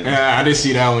 man. Yeah, I didn't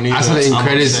see that one either. I saw the end I'm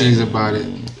credit upset. scenes about it.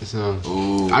 So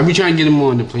Ooh. I be trying to get them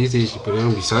on the PlayStation, but they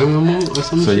don't be selling them on or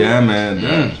something. So yeah, man.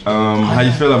 How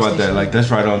you feel about that? Like that's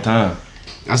right on time.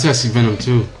 I still gotta see Venom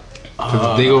too.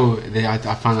 'Cause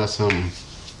I found out something,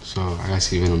 so I gotta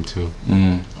see Venom too.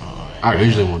 I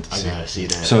usually want to I see. gotta see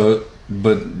that. So,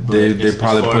 but they it's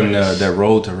probably as far putting as- that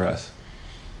role to rest.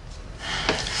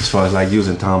 As far as like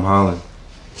using Tom Holland,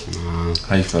 Nah,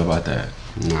 how you feel about that?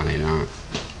 nah, they don't.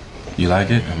 You like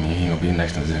it? I mean, he gonna be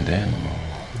next to Zendaya no more.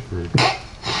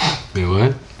 Wait,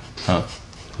 what? Huh?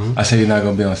 I said you're not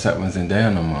gonna be on set with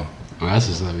Zendaya no more. Oh, that's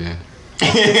what's up, yeah.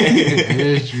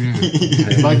 That's true.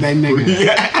 Fuck that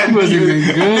nigga. He wasn't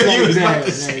even good like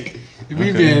that. Like, if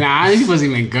we been honest, he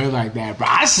wasn't even good like that, bro.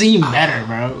 I seen better,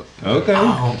 bro. Okay.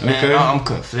 Oh man, okay. I'm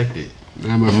conflicted.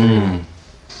 Nah, my friend.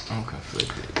 I'm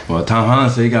conflicted. Well, Tom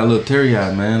Holland said he got a little teary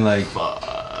eyed, man. Like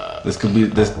this could be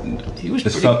this. He was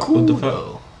This pretty felt- cool what the fuck?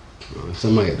 though.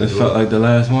 Somebody. This felt like the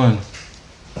last one.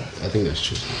 I think that's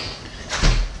true.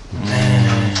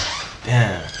 Man,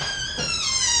 damn.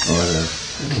 Or the-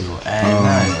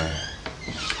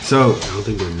 So I don't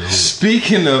think they know.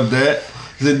 speaking of that,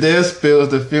 Zendaya spills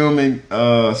the filming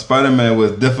Spider-Man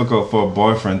was difficult for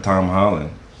boyfriend Tom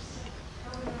Holland.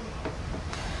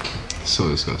 So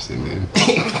disgusting, man.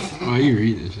 Why you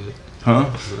read this shit? Huh?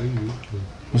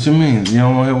 What you mean? You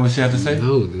don't want to hear what she have to say?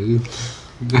 No, dude.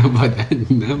 Not about that.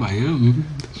 Not about him.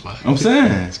 Fuck. I'm saying.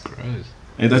 That's gross.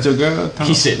 Ain't that your girl? Tom?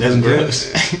 He said that's Zendaya?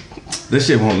 gross. This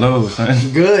shit won't load,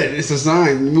 son. Good. It's a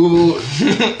sign. Move on.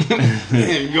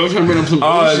 Damn, go try to bring up some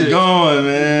Oh, bullshit. it's gone,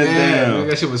 man. Damn. Damn.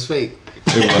 That shit was fake.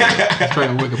 It was. It's probably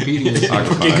on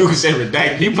Wikipedia. Okay, Google said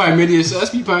redacted. He probably made it sus.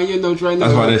 He probably in your notes right now.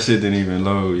 That's why that shit didn't even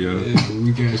load, yo. Yeah,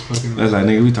 we guys fucking. That's like,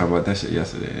 nigga, we talked about that shit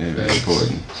yesterday. It ain't really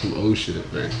important. Some old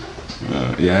shit, man.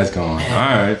 Yeah, it's gone.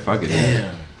 Alright, fuck it.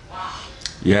 Damn.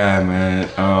 Yeah, man.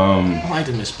 I like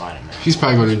the Miss Spider-Man. He's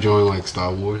probably gonna join like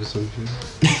Star Wars or some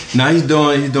shit. Now he's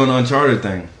doing the Uncharted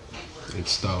thing. Like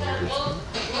Star Wars.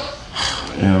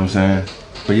 You know what I'm saying?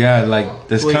 But yeah, like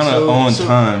that's Wait, kind of so- on so-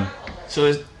 time. So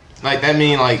it's like that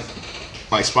mean like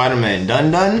Spider-Man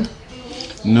done?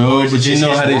 No, Or is it but you just know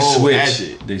his how they role as switch.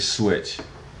 it? They switch.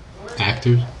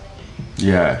 Actors?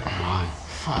 Yeah, Why?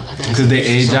 Fuck, because they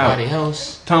age out. somebody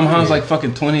else. Tom Holland's like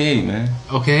fucking 28, man.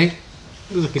 Okay.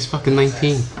 Looks like he's fucking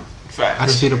 19. I don't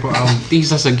Facts. see the problem. He's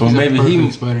just like, Well, he's maybe maybe he-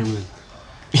 he Spider-Man.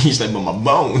 He's like, but my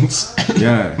bones,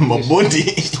 Yeah. my body.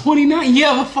 29?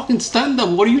 Yeah, I'm a fucking stand up.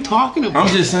 What are you talking about?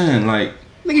 I'm just saying, like,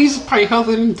 Nigga, he's probably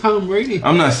healthier than Tom Brady.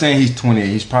 I'm not saying he's 28.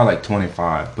 He's probably like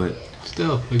 25, but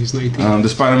Still, like he's 19. the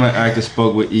Spider-Man actor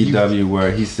spoke with EW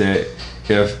where he said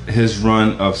if his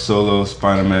run of solo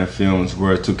Spider-Man films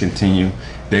were to continue,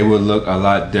 they would look a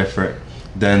lot different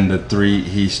than the 3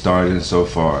 he starred in so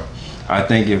far. I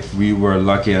think if we were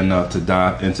lucky enough to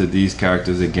dive into these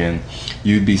characters again,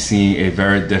 you'd be seeing a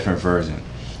very different version.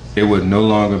 It would no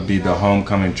longer be the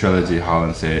Homecoming trilogy,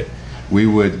 Holland said. We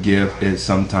would give it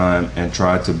some time and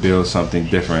try to build something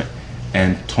different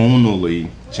and tonally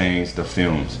change the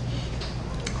films.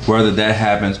 Whether that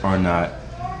happens or not,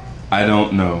 I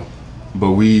don't know.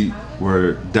 But we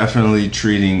were definitely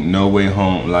treating No Way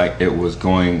Home like it was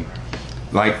coming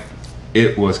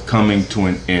to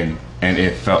an end, and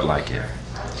it felt like it.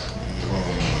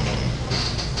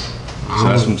 So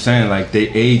that's what I'm saying. Like, they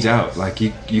age out. Like,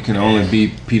 you can only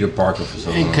be Peter Parker for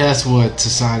so And long. that's what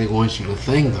society wants you to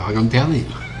think, dog. I'm telling you.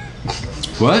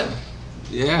 What?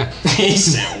 Yeah. He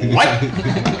said,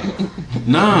 what?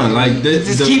 Nah, like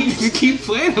Just keep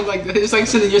playing them like that. It's like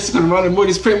saying you're just gonna run more,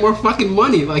 just print more fucking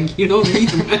money. Like you don't need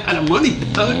to run out of money,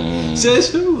 dog.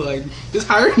 Says who? Like just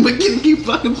hire him again and keep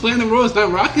fucking playing the role. It's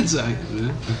not rocket science,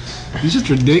 man. It's just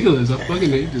ridiculous. I fucking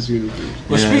hate this universe.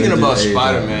 Well, Yeah, speaking it about did age out.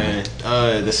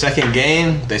 Spider-Man, the second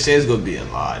game, they say it's gonna be a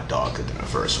lot darker than the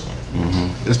first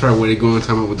one. That's probably where they're going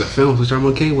talking about with the films, which I'm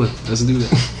okay with. Let's do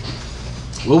that.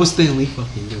 What was Stan Lee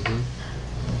fucking do, bro?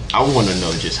 I want to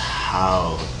know just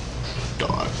how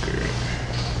darker.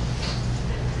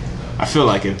 I feel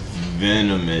like if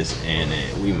Venom is in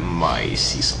it, we might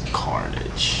see some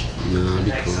carnage, Nah, it'd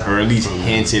be cool. or at least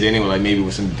hinted anyway, like maybe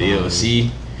with some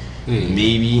DLC, Hey,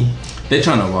 maybe. they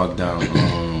trying to walk down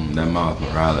that Miles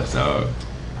Morales, dog.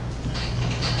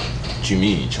 What you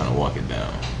mean trying to walk it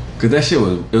down? Cause that shit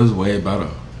was way better.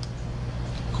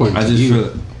 according I to just you. feel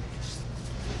it.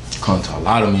 Come to a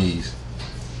lot of me's.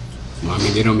 Well, I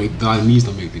mean, they don't make a lot of me's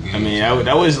don't make the game. I mean,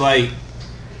 that was like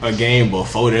a game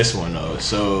before this one though.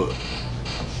 So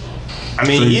I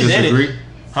mean, So you he's in disagree? it,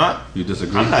 huh? You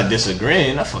disagree? I'm not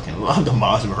disagreeing. I fucking love the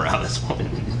Miles Morales one,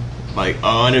 like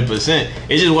 100%.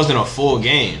 It just wasn't a full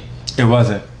game, It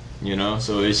wasn't. you know.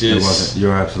 So it's It just wasn't.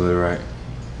 You're absolutely right.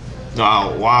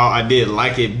 while I did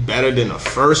like it better than the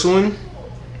first one,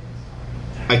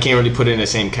 I can't really put it in the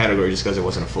same category just because it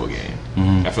wasn't a full game.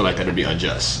 Mm-hmm. I feel like that'd be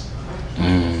unjust.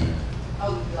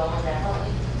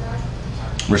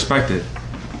 Respect it.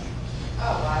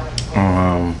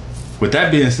 With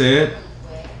that being said,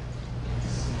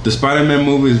 the Spider-Man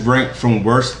movie is ranked from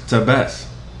worst to best.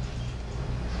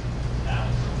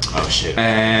 Oh shit!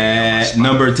 At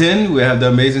number 10, we have The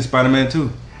Amazing Spider-Man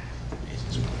 2.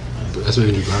 That's what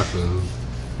Andrew Garfield.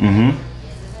 Mm-hmm.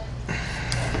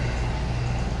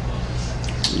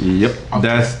 Yep.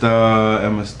 That's the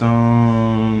Emma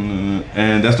Stone,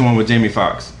 and that's the one with Jamie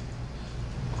Foxx.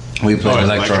 We played it's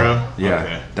Electro. Electro? Yeah,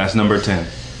 Okay. that's number 10.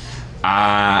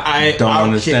 I don't okay.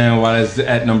 understand why it's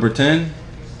at number 10.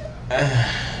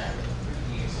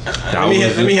 Let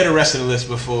me hear the rest of the list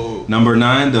before. Number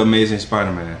 9, The Amazing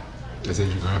Spider-Man. That's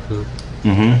Andrew Garfield.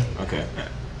 Mm-hmm. Okay.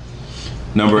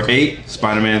 Number 8,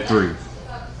 Spider-Man 3. No,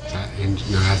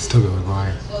 that's Tobey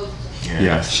Maguire.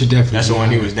 Yes. Should definitely. That's the be one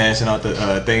he higher. was dancing out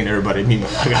the thing and everybody mean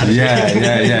I got it.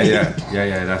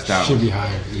 Yeah. That's that Should one. be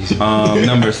higher. Easy.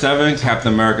 Number 7,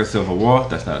 Captain America: Civil War.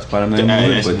 That's not a Spider-Man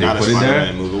movie, That's but they not a put it Spider-Man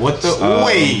there. movie. What the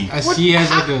wait? I see he has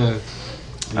like a.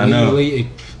 I know. Late,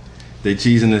 They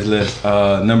cheesing this list.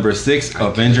 Number 6,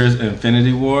 Avengers: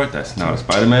 Infinity War. That's not a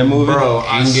Spider-Man movie. Bro,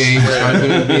 I Endgame swear. probably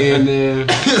gonna be in there.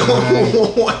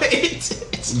 What?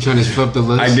 You trying to flip the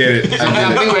list? I get it.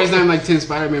 I think there's not like 10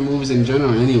 Spider-Man movies in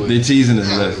general anyway. They cheesing this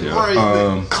list, yo. Right,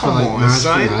 come Like, on, nah, it's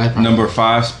son. not- I probably- Number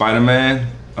 5, Spider-Man.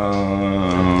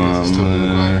 It's Tobey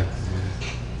Maguire.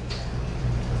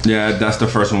 Yeah, that's the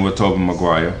first one with Tobey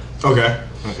Maguire. Okay.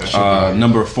 Okay.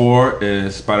 Number 4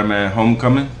 is Spider-Man: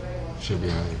 Homecoming. Should be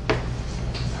higher.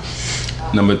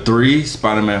 Number 3,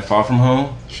 Spider-Man: Far From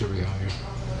Home. Should be higher.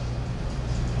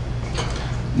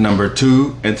 Number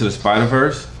 2, Into the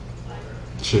Spider-Verse.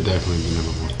 Should definitely be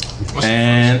number 1.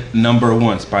 And number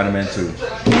 1, Spider-Man 2.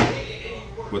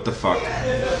 What the fuck?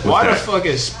 Why the fuck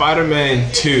is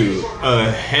Spider-Man 2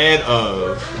 ahead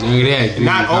of, Look at that.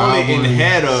 not only in Goblin,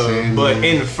 head of, Sandman. but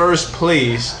in first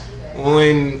place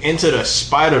when Into the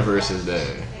Spider-Verse is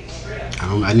there?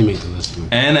 I didn't make the list. Man.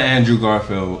 And Andrew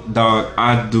Garfield. Dog,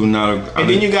 I do not agree. And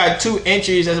then you got 2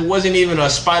 entries that wasn't even a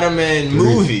Spider-Man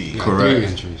movie. Correct. 3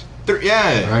 entries.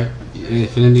 Yeah. Right?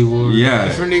 Infinity War. Yeah.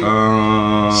 Infinity-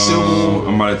 Civil War.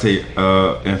 I'm about to take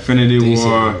Infinity DC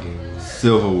War, Endgame.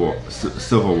 Civil War.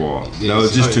 Civil War. Yeah, That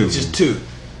was just 2. Just 2.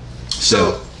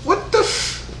 So, what the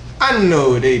I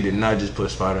know they did not just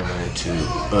put Spider-Man 2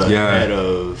 ahead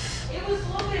of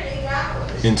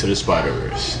Into the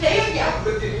Spider-Verse.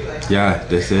 Yeah,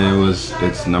 they said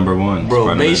it's number 1. Bro,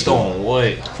 Spider-Man based 2. on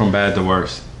what? From bad to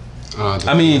worse. The-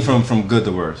 I mean, from good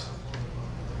to worse.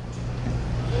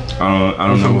 I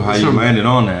don't know how you landed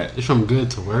on that. It's from good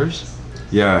to worse.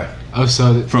 Yeah, Oh,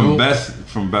 so from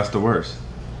best to worst.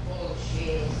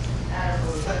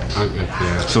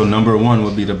 Yeah. So number 1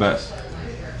 would be the best.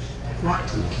 What?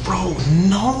 Bro,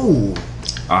 no.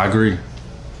 I agree.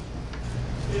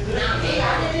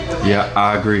 Yeah,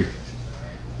 I agree.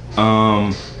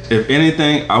 If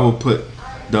anything, I would put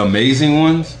the Amazing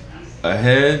Ones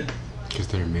ahead. Because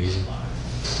they're amazing.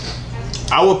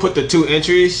 I would put the 2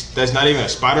 entries that's not even a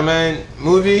Spider-Man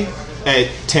movie at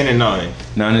 10 and 9.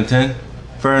 9 and 10.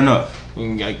 Fair enough. You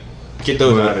can like, get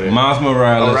those out of there. Miles I'd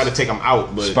Morales, rather take them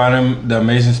out, but the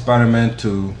Amazing Spider-Man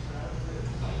 2.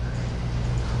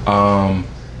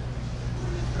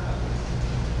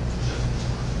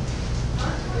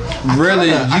 Really,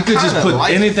 you could just put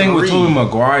like anything with 3. Tobey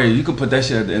Maguire. You could put that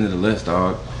shit at the end of the list,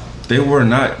 dog. They were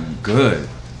not good.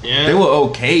 yeah, They were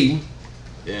okay.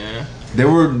 yeah. They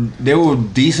were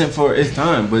decent for its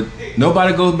time, but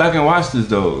nobody goes back and watches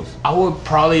those. I would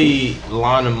probably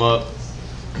line them up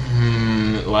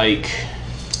like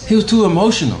He was too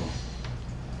emotional.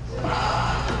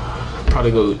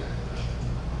 probably go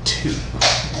 2.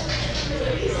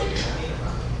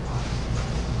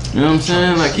 You know what I'm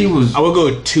saying? Like he was I would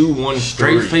go 2, 1,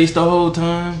 straight 3. faced the whole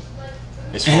time.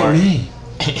 As far And me.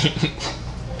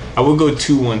 I would go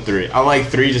 2, 1, 3. I like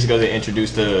 3 just because they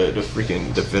introduced the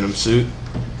Venom suit,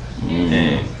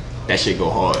 and that shit go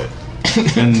hard.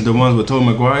 And the ones with Tobey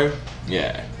Maguire.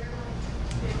 Yeah,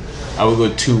 I would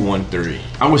go 2, 1, 3.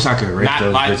 I wish I could rate Not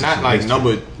those. like bitches not in like history.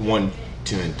 number 1,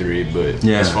 2, and 3, but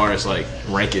Yeah. as far as like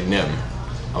ranking them,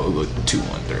 I would go 2,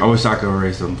 1, 3. I wish I could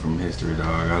erase them from history,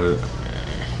 dog.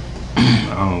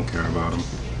 I don't care about them.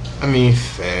 I mean,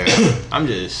 fair.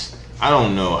 I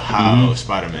don't know how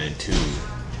Spider-Man 2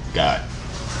 got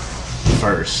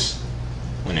first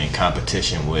when in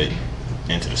competition with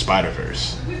Into the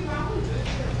Spider-Verse.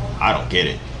 I don't get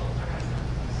it.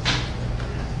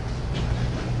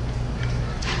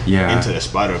 Yeah. Into the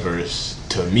Spider-Verse,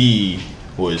 to me,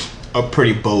 was a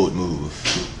pretty bold move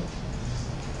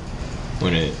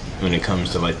when it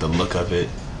comes to like the look of it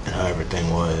and how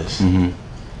everything was.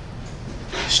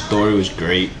 Story was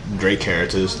great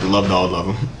characters, loved all of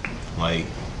them. Like,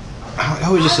 that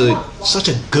was just such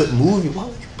a good movie. Why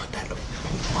would you put that up?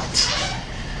 What?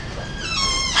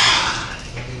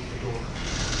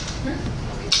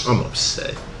 I'm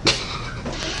upset.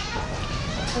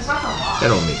 That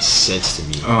don't make sense to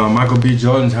me. Michael B.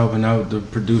 Jordan's helping out to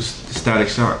produce Static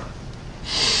Shock,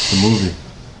 the movie.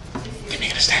 They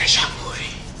making a Static Shock movie.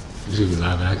 It's gonna be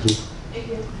live action.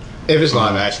 If it's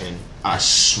live action, I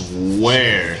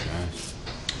swear. I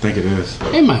think it is.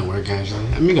 It might work actually.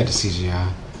 I mean, you got the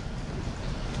CGI.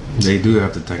 They do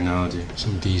have the technology.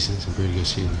 Some pretty good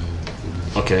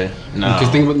CGI. Okay, no. Because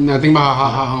think about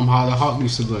how the Hawk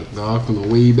used to look, dog, from the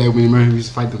way back when he used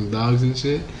to fight them dogs and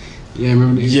shit. Yeah,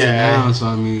 remember they used to down, so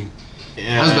I mean,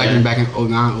 Yeah. I was back in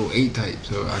 09, 08 type,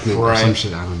 so I think Right. some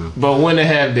shit, I don't know. But when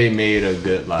have they made a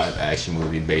good live action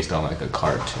movie based on like a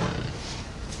cartoon?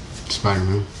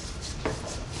 Spider-Man.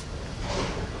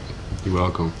 You're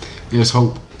welcome. There's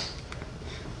hope.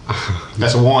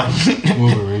 That's one.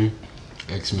 Wolverine.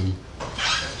 X-Men.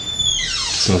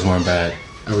 Those weren't bad.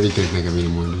 I really can't think of any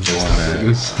more. They weren't bad.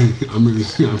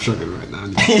 I'm struggling right now.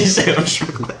 He said I'm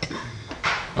struggling.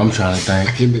 I'm trying to I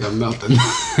think. can't think of nothing.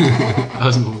 I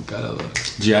was more God, I love.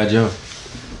 G.I. Joe.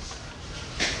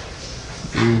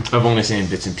 I've only seen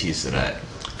bits and pieces of that.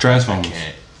 Transformers.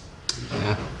 Can't.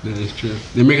 Yeah, that is true.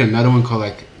 They're making another one called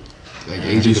like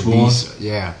Age of Beast the Wars? Beast.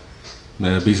 Yeah,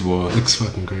 The Beast Boys. looks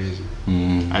fucking crazy. I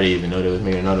didn't even know they was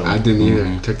making another one. I didn't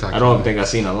either. TikTok. I don't think I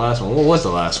seen the last one. What was the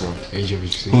last one? Age of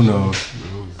Extinction. Who knows?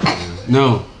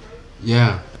 No.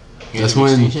 Yeah. That's Age of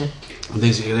when Extinction?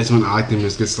 that's when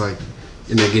Optimus gets like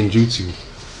in the Genjutsu.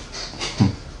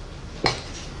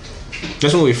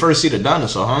 That's when we first see the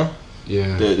dinosaur, huh?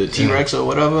 Yeah. The T-Rex or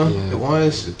whatever Yeah. it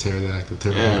was. The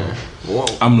pterodactyl. Yeah. Well,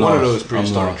 I'm one of lost. those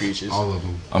prehistoric I'm lost. creatures. All of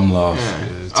them. I'm lost. Yeah.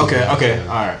 it's Okay, all- okay.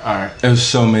 yeah. All right. There's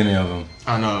so many of them.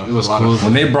 I know. It was a lot cool. of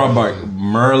When they brought back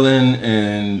Merlin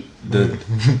and the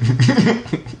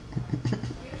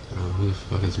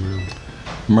Fuck is Merlin?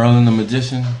 Merlin the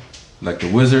Magician, like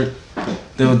the wizard.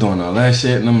 They were doing all that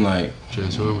shit, and I'm like,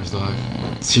 Transformers, dog.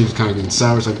 She was kind of getting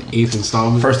sour. It's like the 8th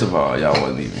installment. first of all, y'all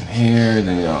wasn't even here.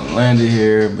 Then y'all landed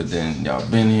here, but then y'all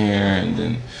been here, and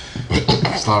then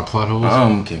It's a lot of plot holes.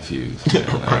 I'm confused. Man.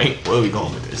 Like, Right? Where are we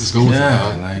going with It's this? going with yeah,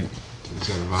 it, dog. like It's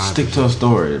got a vibe. stick to a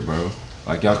story, bro.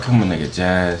 Like y'all come with nigga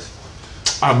Jazz.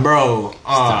 Bro,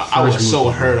 I was first so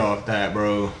movie. hurt off that,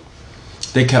 bro.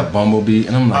 They kept Bumblebee,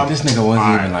 and I'm like, this nigga wasn't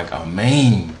alright. even like a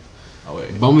main. Oh,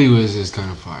 wait. Bumblebee was just kind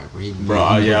of fire.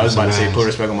 Bro, yeah, I was about to say, put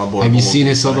respect on my boy. Have you Bumblebee, seen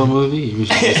his son. solo movie? You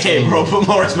should just Hey, bro, put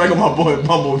more respect on my boy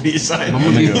Bumblebee, son.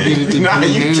 Bumblebee Nigga. did Nah,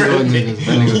 you tripping. That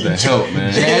nigga's the help,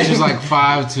 man. Jazz was like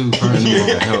 5'2" That nigga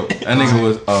the help. That nigga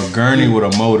was a gurney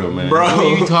with a motor, man. Bro, What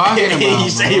are you talking about, you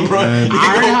say, bro, man? you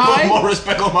gotta Ironhide? put more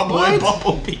respect on my boy What?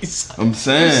 Bumblebee, son. I'm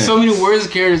saying. So many worse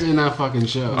characters in that fucking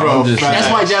show. Bro, I'm just facts.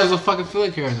 That's why Jazz was a fucking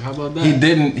filler character. How about that? He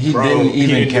didn't Bro, he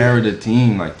even didn't carry the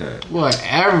team like that.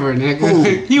 Whatever, nigga. Who?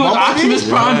 He was Bumblebee? Optimus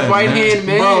Prime's Yeah, right hand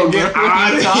man. Bro, get What are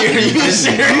out you of talking here. You about?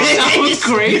 serious? That was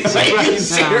crazy Are you right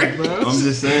serious? now, bro. I'm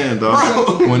just saying,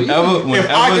 dog. Bro. Whenever If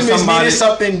Optimus somebody needed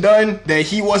something done that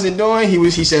he wasn't doing,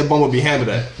 he said Bumblebee handle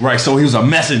that. right, so he was a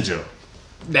messenger.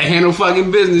 That handle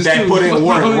fucking business That too. put in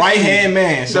work. Fuck. Right hand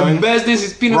man, The son. best dish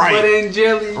is peanut Right. butter and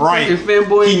jelly. Right. fucking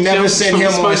Fanboy He and never jelly sent from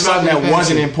him on SpongeBob something that and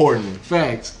wasn't Patrick. important.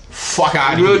 Facts. Fuck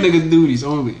out of Real here. niggas duties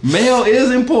only. Mail is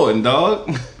important,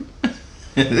 dog.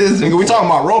 It is Nigga, we talking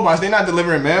about robots. They not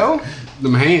delivering mail.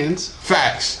 Them hands.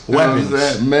 Facts. weapons.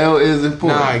 Weapons. Mail is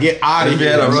important. Nah, get out of If you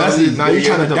here. had a bro. message, Now you you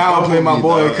trying to get the downplay my Bumblebee,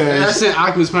 boy dog. I because said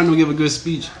Optimus Prime will give a good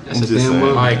speech. That's I'm a just damn saying.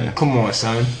 well. like, come on,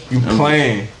 son. You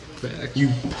playing. Facts. You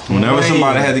Whenever playing.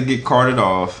 somebody had to get carted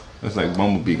off, it's like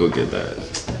Bumblebee go get that.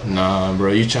 Nah,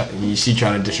 bro. You trying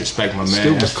to disrespect my man.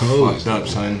 Still was That's cold. fucked up,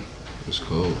 son. It was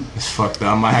cool. It's fucked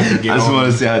up. I might have to I get just on.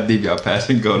 want to see how deep y'all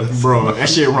passion go. Bro, that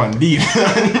shit run deep.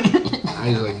 I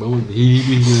was like, Bumblebee,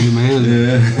 he be doing my hands.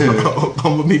 Yeah.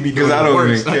 Bumblebee be doing Because I the don't work,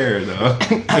 even son. care, though.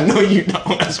 I know you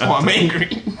don't. That's why I'm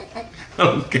angry. I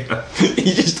don't care.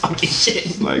 You just talking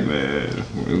shit. Like, man,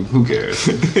 who cares?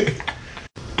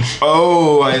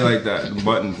 Oh, I ain't like that. The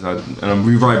buttons, and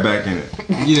I'm right back in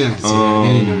it. You didn't have to see that.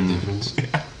 They didn't know the difference.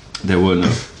 There wasn't a.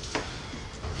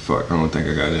 Fuck, I don't think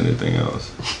I got anything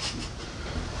else.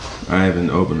 I haven't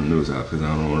opened the news app because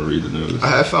I don't want to read the news.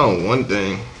 I found one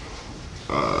thing.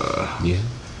 Yeah.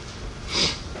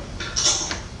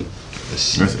 Let's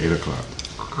see. It's 8 o'clock.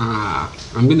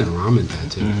 I'm getting a ramen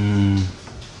tattoo. Mm.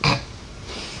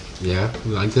 Yeah,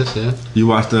 you like this? Yeah. You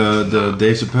watched the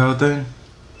Dave Chappelle thing?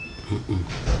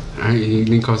 Alright, he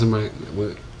didn't call somebody.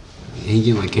 What? He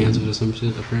getting like canceled or some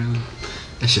shit. Apparently,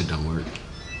 that shit don't work.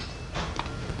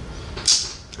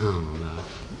 I don't know.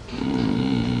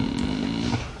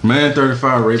 Man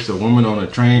 35 rapes a woman on a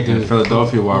train in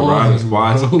Philadelphia while riding his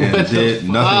watch What and the did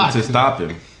nothing to fuck? stop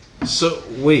him. So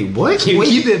wait, what? Can you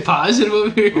keep it positive over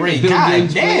here? Wait, Bill god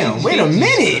James damn, Wayne, wait a Jesus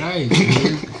minute. Christ,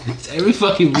 man. It's every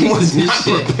fucking week was with not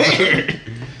this shit. prepared.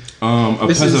 A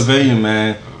This is- Pennsylvania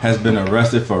man has been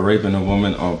arrested for raping a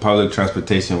woman on public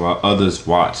transportation while others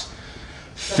watch.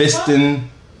 Fiston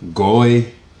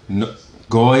Goy,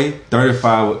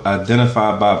 35,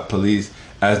 identified by police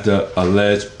as the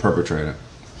alleged perpetrator.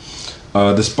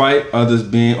 Despite others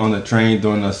being on the train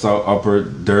during the assault, Upper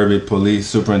Derby Police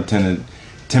Superintendent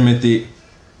Timothy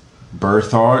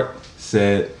Berthard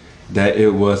said that it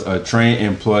was a train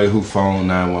employee who phoned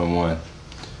 911.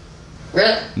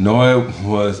 Noy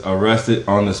was arrested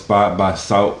on the spot by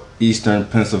Southeastern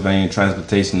Pennsylvania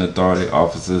Transportation Authority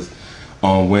officers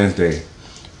on Wednesday.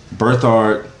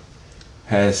 Berthard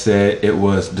has said it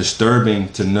was disturbing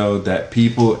to know that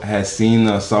people had seen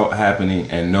the assault happening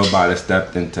and nobody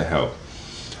stepped in to help.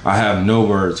 I have no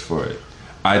words for it.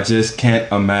 I just can't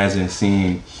imagine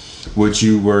seeing what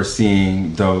you were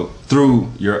seeing though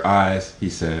through your eyes, he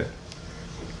said.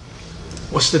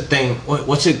 What's the thing?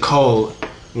 What's it called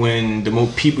when the more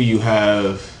people you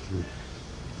have,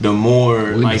 the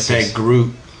more like Witnesses. that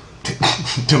group,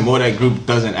 the more that group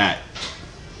doesn't act.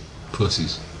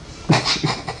 Pussies.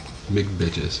 Big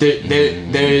bitches.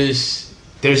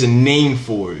 There's a name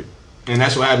for it, and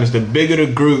that's what happens. The bigger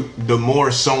the group, the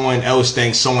more someone else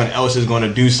thinks someone else is going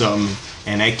to do something,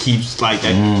 and that keeps like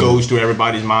that goes through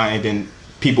everybody's mind, and then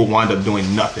people wind up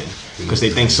doing nothing because they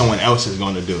think someone else is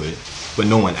going to do it, but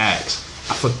no one acts.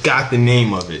 I forgot the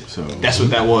name of it. So- That's what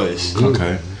that was.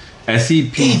 Okay.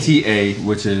 SCPTA,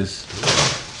 which is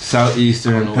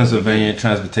Southeastern Pennsylvania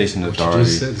Transportation Authority,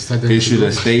 just said. It's like that issued a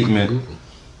Google. statement Google.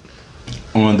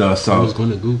 on the I was assault.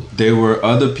 going to Google. There were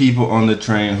other people on the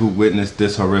train who witnessed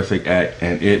this horrific act,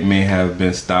 and it may have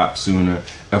been stopped sooner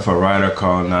if a rider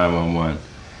called 911,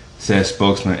 said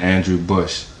spokesman Andrew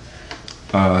Bush.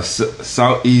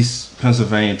 Southeast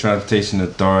Pennsylvania Transportation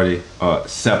Authority,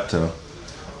 SEPTA,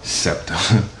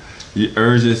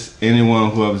 urges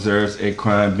anyone who observes a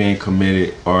crime being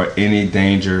committed or any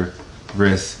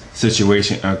dangerous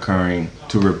situation occurring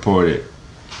to report it.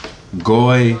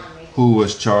 Goy, who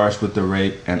was charged with the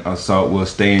rape and assault, will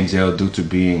stay in jail due to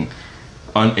being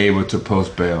unable to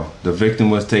post bail. The victim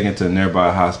was taken to a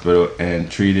nearby hospital and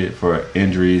treated for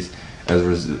injuries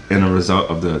in a result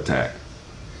of the attack.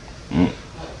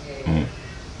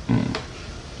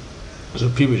 So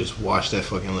people just watch that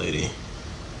fucking lady.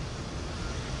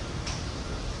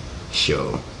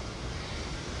 Show.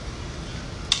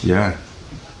 Yeah.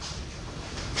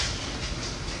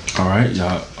 All right,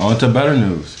 y'all. On to better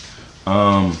news.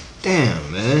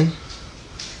 Damn, man.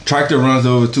 Tractor runs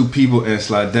over 2 people in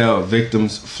Slidell.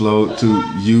 Victims flowed to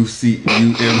UMC.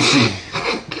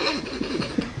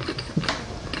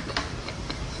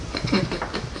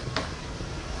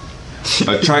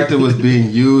 A tractor was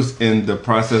being used in the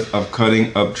process of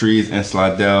cutting up trees in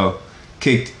Slidell,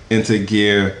 kicked into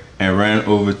gear and ran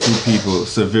over 2 people,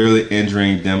 severely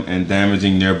injuring them and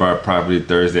damaging nearby property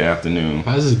Thursday afternoon.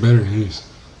 How is this better news?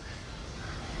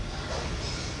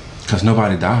 Because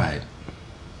nobody died.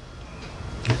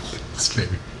 It's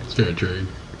fair trade.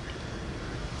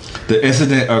 The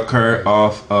incident occurred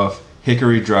off of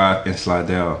Hickory Drive in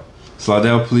Slidell.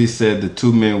 Slidell police said the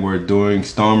 2 men were doing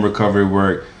storm recovery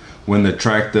work when the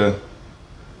tractor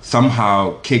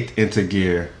somehow kicked into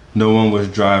gear. No one was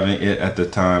driving it at the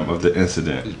time of the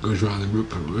incident. It goes around the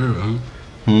whip for real, huh?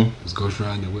 It goes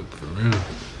around the whip for real.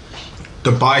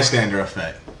 The bystander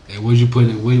effect. Hey, what'd you put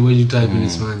in? What'd you type in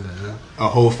this find that, huh? A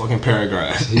whole fucking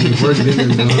paragraph. It works bigger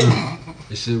than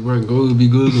it should work. Google be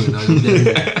Googling.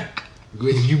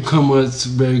 If you come up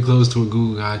very close to a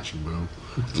Google, got you, bro.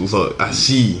 Look, I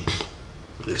see.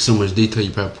 There's so much detail you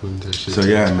probably put into that shit. So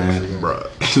yeah, man. Bro.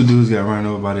 2 dudes got run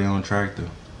over by their own tractor.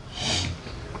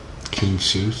 Can you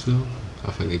sue still?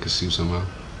 I think they could sue somehow.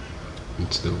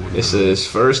 It says,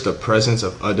 first, the presence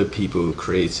of other people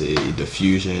creates a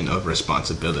diffusion of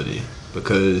responsibility.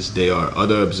 Because they are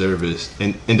other observers,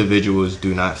 and individuals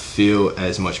do not feel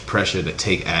as much pressure to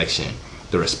take action.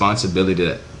 The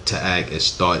responsibility to act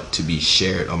is thought to be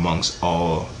shared amongst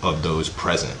all of those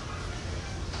present.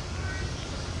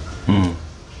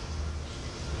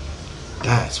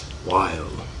 That's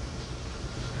wild.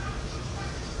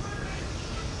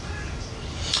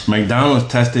 McDonald's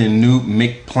testing new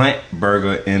McPlant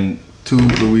burger in 2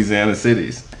 Louisiana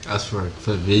cities. That's for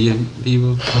vegan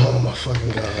people. Oh my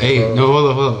fucking god. Hey, no,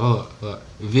 hold up.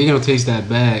 Vegan will taste that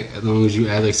bad as long as you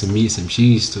add like some meat, some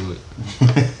cheese to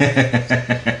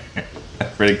it.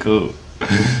 Pretty cool.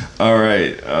 All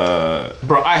right.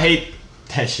 Bro, I hate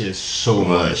that shit so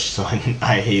much. So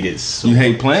I hate it so You much.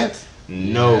 hate plants?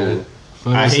 No.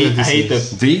 I hate the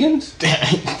Vegans?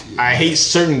 I hate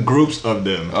certain groups of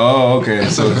them. Oh, okay.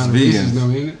 So it's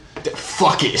vegans.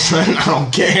 Fuck it, son. I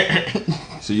don't care.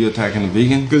 So you attacking the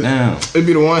vegan? Damn. It'd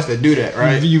be the ones that do that,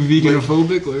 right? You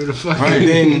veganophobic or the fuck? Right.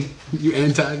 Then you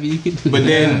anti-vegan? But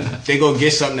then they go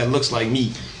get something that looks like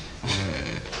meat.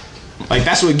 Like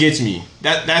that's what gets me.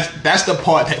 That's the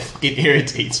part that fucking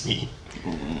irritates me.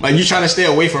 Like you trying to stay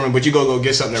away from it, but you go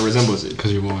get something that resembles it.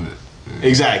 Because you want it. Yeah.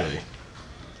 Exactly.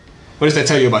 What does that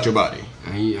tell you about your body?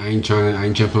 I ain't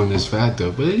jumping on this fat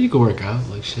though, but you can work out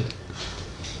like shit.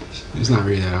 It's not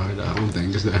really that hard. I don't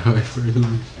think it's that hard for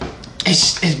you.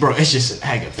 It's just an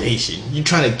aggravation. You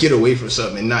trying to get away from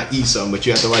something and not eat something, but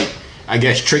you have to I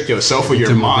guess trick yourself or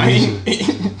your mind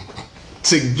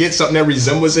to get something that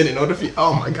resembles it in order for you.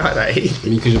 Oh my god, I hate it. I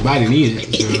mean, because your body needs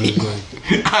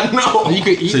it. I know. You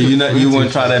could eat. So you want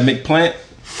to try that McPlant?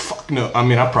 Fuck no. I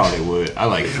mean, I probably would. I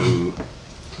like food,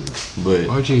 but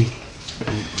RG,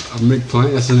 a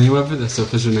McPlant. That's the name of it. That's the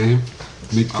official name.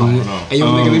 McPlant. I don't know. Hey,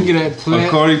 let me get that plant.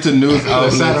 According to news side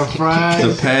of outlets, fries.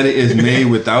 the patty is made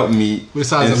without meat, With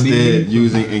size of instead leaf.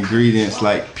 using ingredients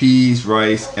like peas,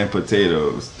 rice, and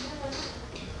potatoes.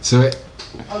 So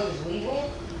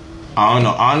I don't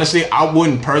know. Honestly, I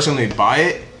wouldn't personally buy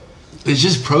it. it's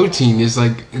just protein. It's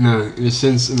like in a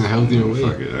sense in a healthier way.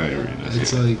 Fuck it, I ain't reading that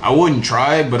It's shit. like I wouldn't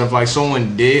try it, but if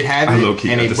someone did have I it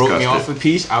low-key and got they broke me disgusted. off a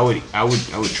piece, I would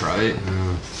try it.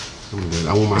 I'm good.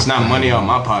 I want my. It's not money out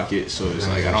my pocket, so it's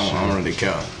like I don't really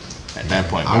care at that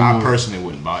point. But I personally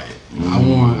wouldn't buy it. I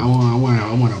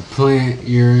want a plant.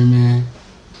 You know what I mean?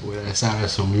 With a side of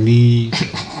some leaves.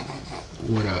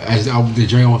 With the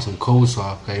drink, I want some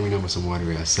coleslaw. I even know with some water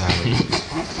in that salad.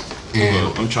 And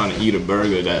Well, I'm trying to eat a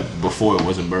burger that before it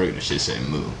was a burger, the shit said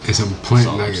moo. and some plant That's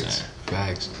all I'm nuggets. saying.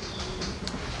 Facts.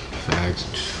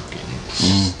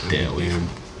 Stay away from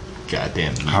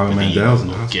goddamn meat. Howie but then you Mandel's in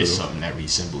go the get hospital. something that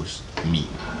resembles meat.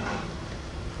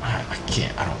 I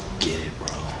can't. I don't get it, bro.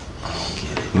 I don't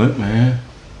get it. Look, man,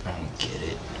 I don't get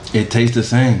it. it tastes the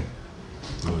same.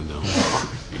 Oh no.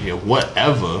 Yeah,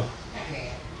 whatever.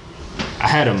 I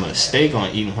had a mistake on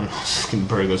eating one of those fucking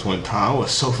burgers one time. I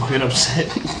was so fucking upset.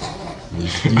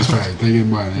 You was probably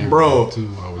thinking about it, Bro. too.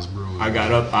 I was brewing. I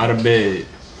got up out of bed.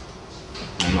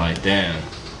 I'm like, damn,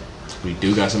 we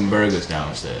do got some burgers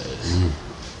downstairs.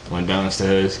 Went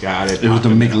downstairs, got it. It was popped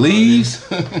the in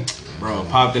McLeaves. Bro,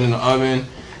 popped it in the oven.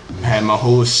 Had my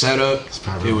whole setup.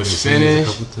 probably It what was they said a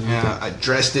finished. couple times. Yeah, I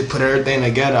dressed it, put everything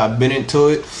together. I bit into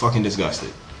it. Fucking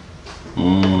disgusted.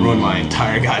 Ruined my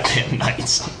entire goddamn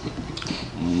night.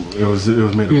 It was made He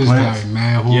of was plants. probably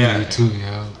mad hungry Yeah. too,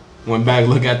 yo. Went back,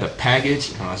 look at the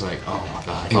package, and I was like, oh my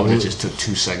god. If I would have was- just took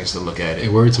 2 seconds to look at Hey,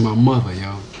 it. word to my mother,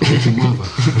 yo. Word to mother.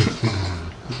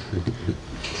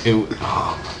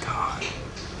 Oh my god.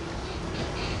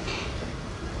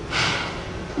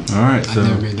 All right, so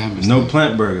never made that mistake. no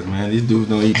plant burgers, man. These dudes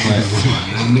don't eat plants.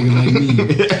 That nigga like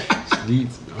me.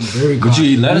 I'm very But you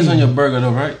eat lettuce on clean. your burger,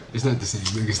 though, right? It's not the same,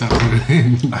 nigga. Stop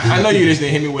playing. I know you just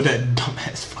didn't hit me with that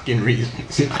dumbass fucking reason.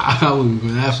 I wouldn't go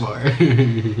that far.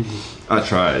 I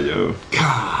tried, yo.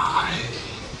 God.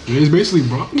 It's basically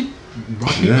broccoli.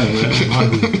 Broccoli. Yeah,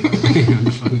 man.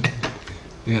 Broccoli.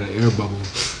 They had an air bubble.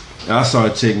 I saw a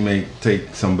chick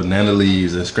take some banana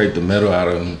leaves and scrape the metal out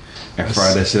of them and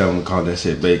fry that shit up and call that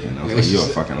shit bacon. I was like, you a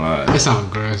fucking liar. That sounds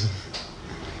gross.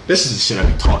 This is the shit I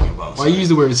be talking about. Why you use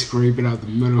the word scrape it out the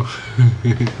middle?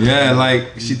 Yeah,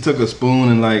 like she took a spoon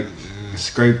and like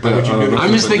scraped the. What you do?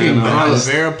 I'm just thinking An aloe gross.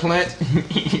 vera plant?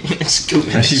 Scoop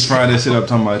And she fried that shit up,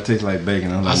 talking about it tastes like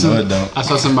bacon. I was like, no, it don't. I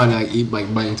saw somebody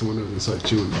like bite into one of them and start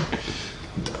chewing it.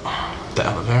 The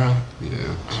aloe vera?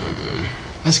 Yeah, so good.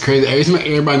 That's crazy.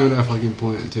 Everybody know that fucking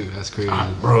point too. That's crazy.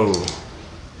 Bro.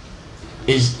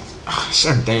 It's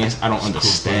certain things I don't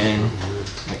understand.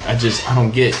 Like, I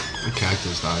don't get. The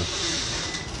cactus died.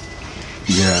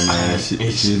 Yeah, man.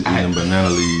 She's eating banana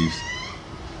leaves.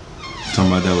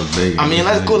 Talking about that was bacon. I mean,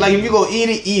 that's cool. Like, if you go eat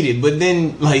it. But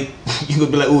then, like, you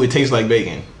could be like, ooh, it tastes like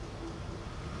bacon.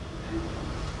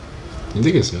 You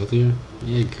think it's healthier?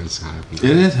 Yeah, because happy. It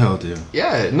is healthier.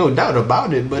 Yeah, no doubt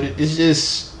about it. But it's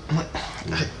just,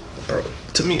 bro.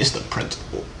 To me, it's the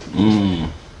principle.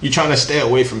 You're trying to stay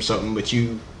away from something, but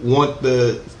you want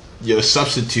your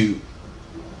substitute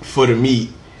for the meat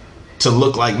to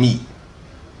look like meat.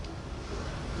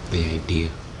 The idea.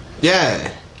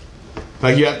 Yeah.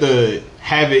 Like, you have to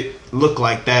have it look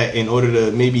like that in order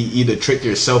to maybe either trick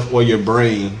yourself or your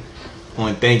brain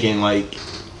on thinking, like,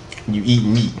 you eat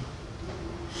meat.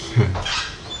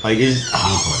 Like, it's...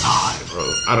 Oh, God,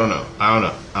 bro. I don't know.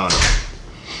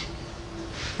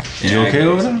 You okay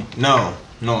over there? No,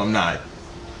 I'm not.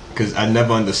 Because I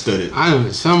never understood it. I don't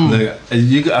know. Some. Like,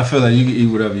 I feel like you can eat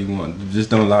whatever you want. Just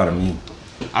don't lie to me.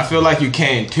 I feel like you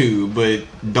can, too, but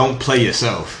don't play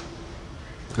yourself.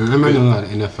 I might know a lot of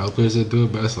NFL players that do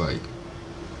it, but it's like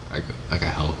a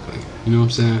health thing. You know what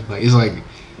I'm saying? Like it's like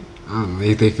I don't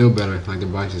know. They feel better. Like their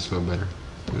bodies just feel better.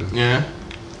 Yeah.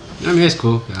 I mean, it's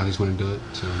cool. I just want to do it.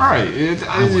 So. Right.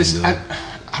 I wouldn't do it.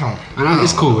 I don't.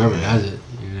 It's cool. Whoever does it,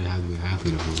 you don't have to be an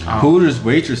athlete. Hooters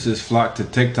waitresses flocked to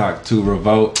TikTok to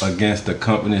revolt against the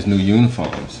company's new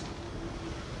uniforms.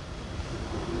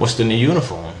 What's the new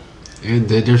uniform? And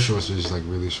their shorts are just like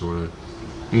really shorter.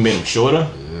 You made them shorter?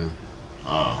 Yeah.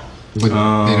 Oh. But they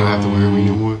don't have to wear them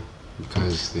anymore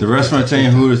because The restaurant chain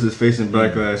Hooters is facing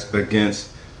backlash against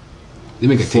they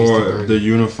make a tasty for burger. the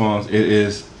uniforms it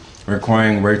is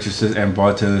requiring waitresses and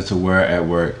bartenders to wear at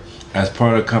work. As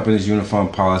part of the company's uniform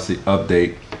policy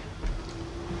update,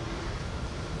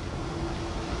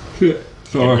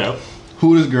 so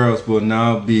Hooters girls will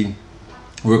now be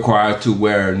required to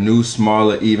wear new,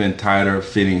 smaller, even tighter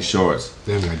fitting shorts.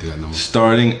 They don't gotta do that no more.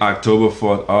 Starting October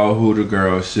 4th, all Hooter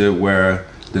girls should wear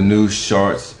the new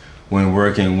shorts when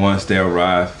working once they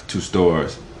arrive to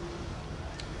stores.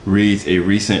 Reads a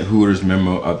recent Hooters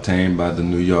memo obtained by the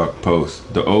New York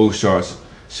Post. The old shorts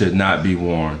should not be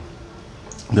worn.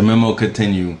 The memo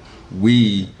continued,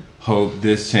 we hope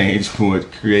this change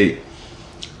would create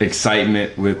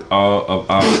excitement with all of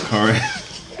our current...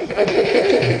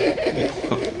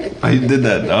 How you did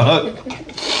that, dog?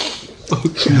 Let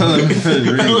me finish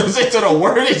reading. Listen to the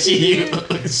word that you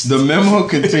use. The memo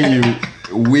continued,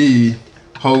 we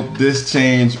hope this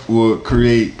change will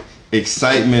create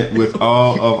excitement with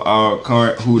all of our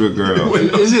current Hooter girls.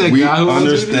 Is it a We guy who wants to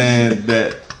do this? understand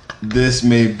that this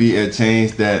may be a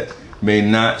change that may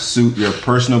not suit your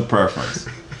personal preference.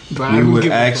 But I We don't would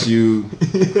give a ask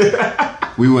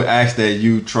that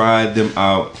you try them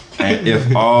out, and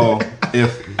if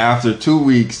after 2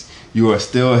 weeks you are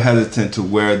still hesitant to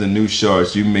wear the new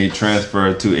shorts, you may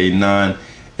transfer to a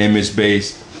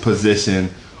non-image-based position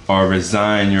or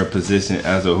resign your position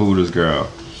as a Hooters girl.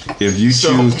 If you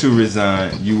choose to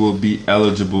resign, you will be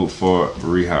eligible for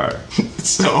rehire.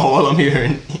 So all I'm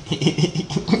hearing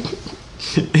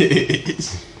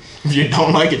is, if you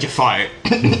don't like it, you're fired.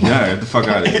 Yeah, get the fuck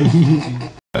out of here.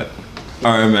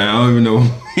 Alright, man, I don't even know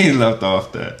where he left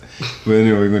off that. But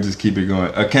anyway, we're going to just keep it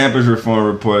going. A campus reform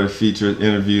report featured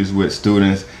interviews with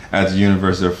students at the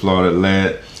University of Florida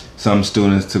led some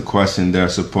students to question their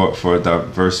support for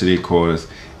diversity quotas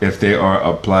if they are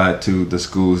applied to the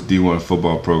school's D1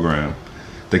 football program.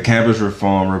 The campus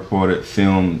reform report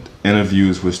filmed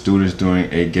interviews with students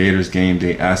during a Gators game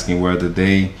day asking whether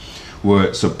they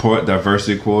would support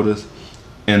diversity quotas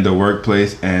in the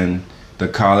workplace and the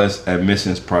college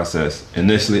admissions process.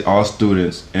 Initially, all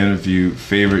students interviewed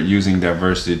favored using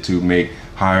diversity to make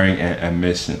hiring and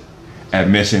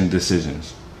admission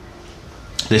decisions.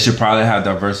 They should probably have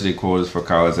diversity quotas for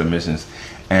college admissions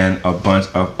and a bunch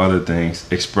of other things,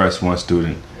 expressed one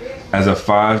student. As a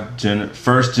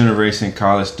first generation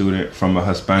college student from a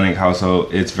Hispanic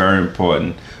household, it's very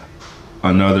important,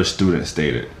 another student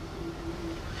stated.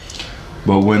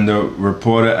 But when the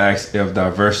reporter asked if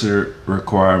diversity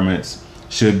requirements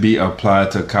should be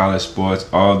applied to college sports,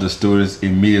 all of the students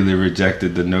immediately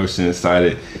rejected the notion,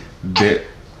 cited that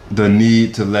the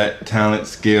need to let talent,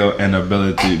 skill, and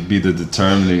ability be the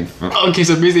determining factor. Okay,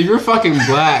 so basically, if you're fucking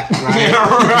black, right?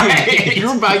 Right.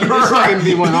 You're black, you just fucking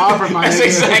be one offer, my That's nigga.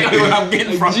 exactly what I'm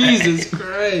getting from Jesus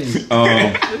Christ. What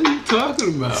are you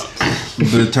talking about?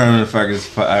 The determining factors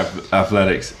for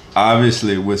athletics.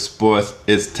 Obviously, with sports,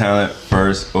 it's talent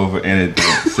first over anything,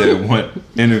 said one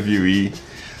interviewee.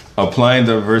 Applying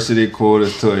diversity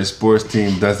quotas to a sports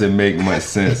team doesn't make much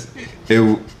sense.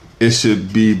 It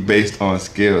should be based on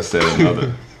skill, said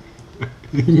another.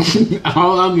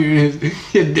 All I'm hearing is,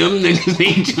 if them niggas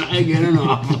ain't trying to get an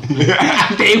offer,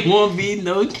 they won't be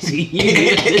no team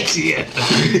this year.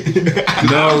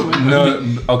 No.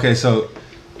 Okay, so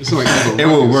It's like it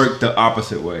will work the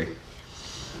opposite way.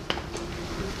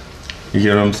 You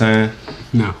get what I'm saying?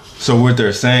 No. So what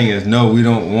they're saying is, no, we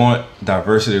don't want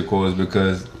diversity quotas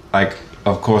because, like,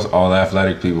 of course, all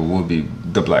athletic people will be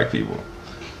the black people.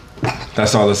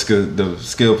 That's all the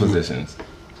skill positions.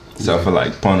 So for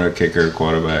like punter, kicker,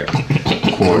 quarterback,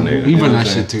 coordinator. We you know run what I'm that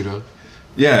saying? shit too, though.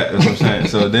 Yeah, that's what I'm saying.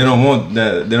 So they don't want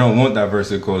that. They don't want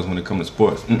diversity quotas when it comes to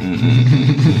sports. No. Don't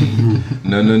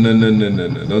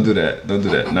do that. Don't do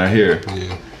that. Not here.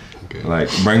 Yeah. Okay. Like,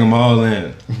 bring them all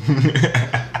in. You know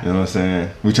what I'm saying?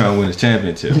 We trying to win the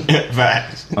championship.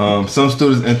 Facts. Some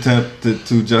students attempted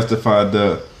to justify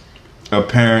the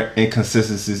apparent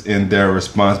inconsistencies in their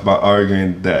response by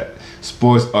arguing that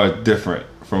sports are different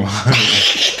from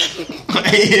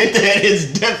That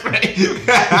is different.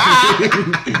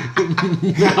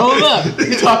 Hold up.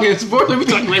 You talking sports or we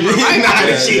talking labor? Nah,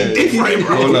 that shit different,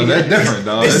 bro. Hold on, that's different,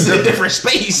 dog. This That's is a different. different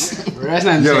space. That's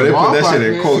not Yo, they put that ballpark, shit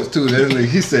in man. quotes too.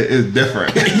 He said it's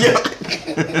different.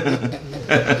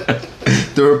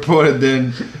 The reporter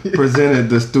then presented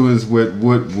the students with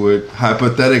what would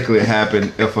hypothetically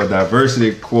happen if a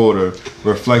diversity quota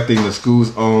reflecting the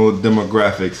school's own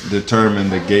demographics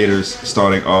determined the Gators'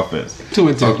 starting offense. 2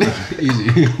 and 2.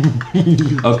 Easy.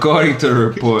 According to the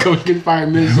report, Coach get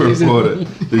fired mid-season. reported,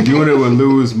 the unit would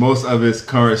lose most of its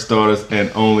current starters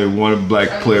and only one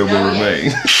black player will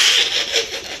remain.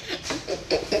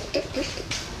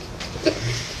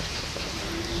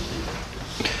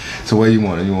 So what you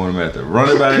want? You want him at the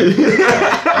running back, or you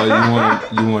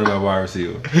want him at wide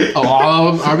receiver? Oh, all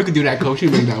of them. Or we could do that, coach. You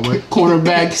make that work.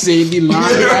 Cornerback, safety,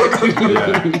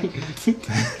 linebacker.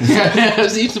 Yeah.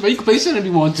 See, so you can play center if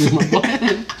you want to, my boy.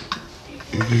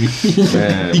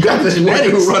 Man, You got this man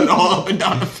who run all up and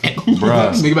down the field.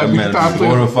 bruh, Nigga about to be man, the top player.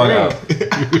 blow the fuck out.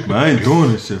 Man, I ain't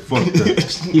doing this shit. Fuck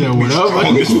that. Yeah, whatever.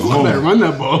 I better run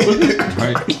that ball.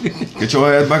 Right? Get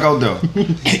your ass back out there.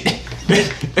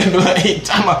 And like,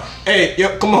 time out. Hey,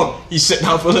 yo, come on. You sit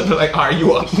down for a little bit, like, are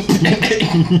you up?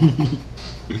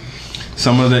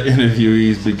 Some of the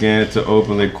interviewees began to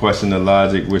openly question the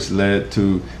logic which led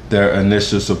to their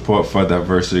initial support for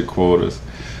diversity quotas.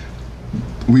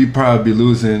 We'd probably be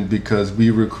losing because we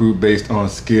recruit based on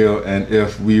skill, and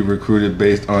if we recruited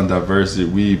based on diversity,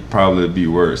 we'd probably be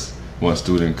worse, one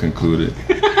student concluded.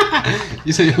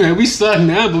 You say, man, we suck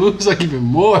now, but we suck even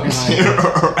more. Like,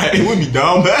 Right, we be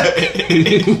down bad.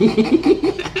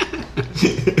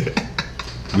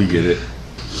 We get it.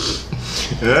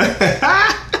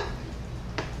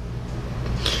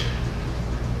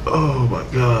 Oh my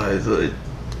god. It's like,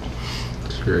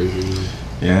 it's crazy.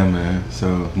 Yeah, man.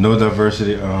 So no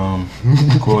diversity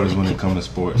quotas when it comes to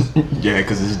sports. Yeah,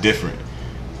 because it's different.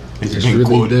 It's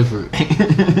really different.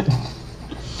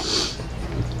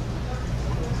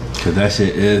 Cause that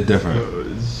shit is different.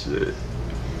 Oh shit.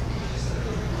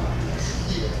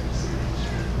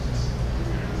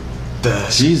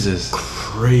 That's Jesus,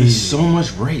 crazy. there's so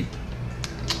much rape.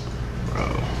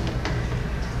 Bro.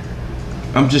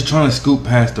 I'm just trying to scoop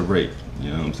past the rape.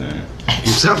 You know what I'm saying?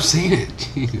 Stop saying it.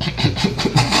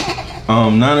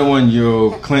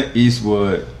 91-year-old Clint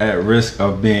Eastwood at risk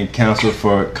of being canceled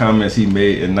for comments he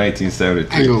made in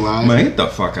 1972. I ain't gonna lie. Man, get the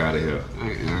fuck out of here.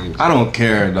 I I don't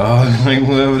care, dog. Like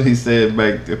whatever he said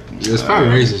back there. it's probably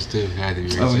racist too. Had to be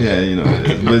racist. Oh yeah, you know.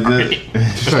 But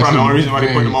That's probably the only reason why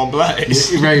they put them on blast. It's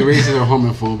very racist or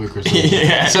homophobic or something.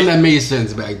 Yeah. Something that made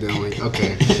sense back then. Like,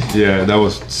 okay. yeah, that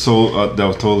was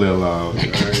totally allowed.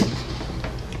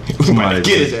 Somebody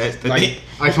get his ass.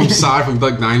 Like from Side from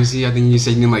Duck Dynasty, I think you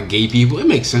said you didn't like gay people. It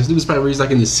makes sense. Dude was probably raised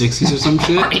like in the 60s or some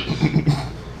shit.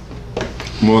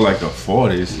 More like the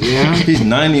 40s. Yeah. He's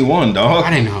 91, dog.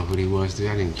 I didn't know who he was, dude.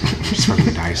 I didn't care. Just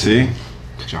fucking die. See?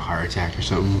 Catch a heart attack or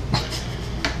something.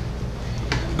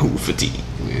 Ooh, fatigue.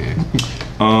 Yeah.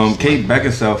 Kate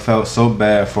Beckinsale felt so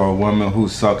bad for a woman who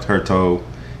sucked her toe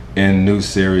in new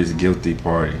series Guilty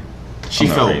Party. She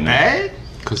felt reading bad?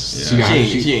 Cause Yeah.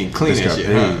 She ain't clean Just that got shit,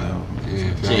 paid, huh? though.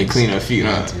 Yeah, She ain't clean her feet,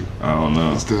 huh? I don't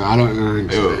know. Still, I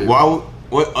don't.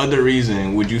 What other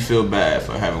reason would you feel bad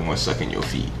for having one sucking your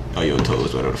feet or your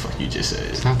toes, whatever the fuck you just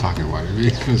said? Stop talking about it.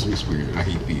 It feels weird. I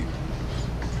hate feet.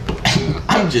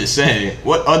 I'm just saying,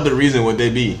 what other reason would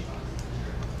there be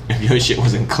if your shit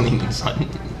wasn't clean, son?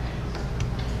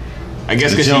 I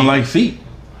guess But because you don't like feet.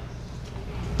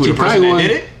 who, She the person probably that won-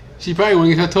 did it? She probably want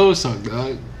to get her toes sucked,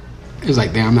 dog. It was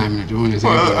like, damn, I'm not even enjoying this.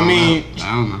 Well, I mean-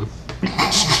 I don't know.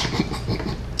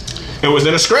 It was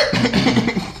in a script.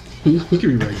 You can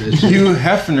rewrite that shit. Hugh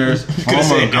Hefner's former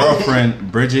said no.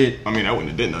 girlfriend, Bridget I mean, I wouldn't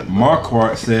have did nothing.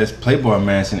 Marquardt, says Playboy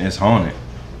Mansion is haunted.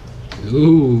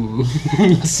 Ooh,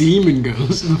 semen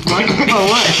goes. Fuck oh,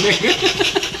 what, nigga?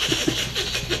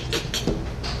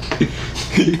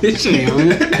 This shit ain't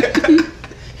on it.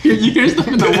 You hear stuff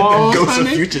in the walls, Ghosts of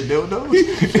honey? future dildos.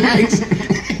 Thanks.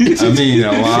 I mean,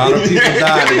 a lot of people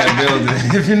died in that building,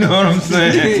 if you know what I'm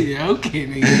saying. Yeah, okay,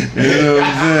 nigga. You know what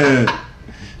I'm saying?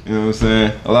 You know what I'm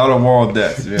saying? A lot of wall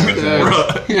deaths, you know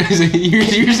what I'm saying?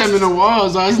 You're something in the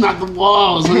walls. Oh, it's not the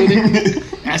walls.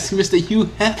 Nigga. That's Mr. Hugh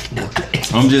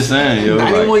Hefner. I'm just saying, yo,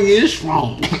 91 like years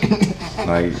strong.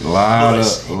 a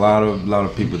lot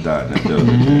of people died in that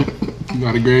building. You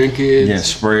got a grandkids. Getting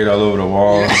sprayed all over the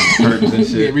walls, and curtains and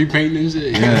Yeah, shit. repainting and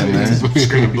shit. Yeah, man.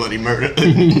 Screaming bloody murder.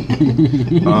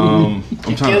 I'm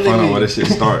trying to find out where this shit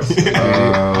starts.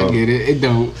 I get it. It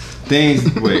don't. Things.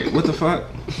 Wait, what the fuck?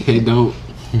 It don't.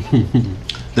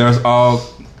 There's all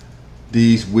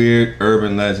these weird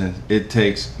urban legends. It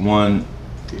takes one.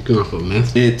 Going off a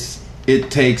myth. It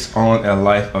takes on a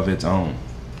life of its own.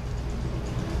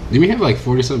 Did we have like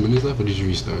 40-something minutes left, or did you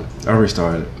restart? I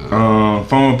restarted.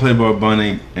 Former Playboy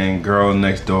Bunny and Girl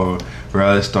Next Door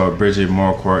reality star Bridget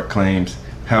Marquardt claims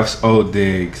Hef's old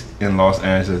digs in Los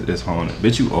Angeles is haunted.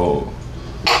 Bitch, you old.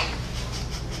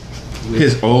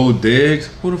 His old digs?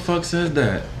 Who the fuck says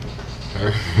that?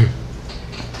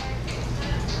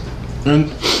 And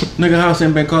nigga house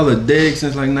ain't been called a dig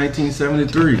since like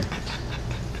 1973.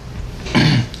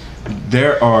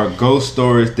 There are ghost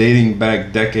stories dating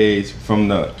back decades from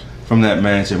that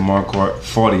mansion Marquardt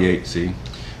 48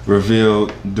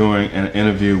 revealed during an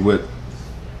interview with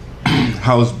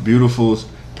House Beautiful's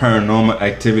Paranormal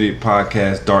Activity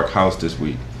podcast Dark House this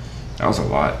week. That was a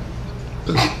lot.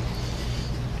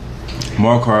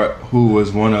 Marquardt, who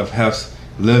was one of Hef's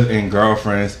live-in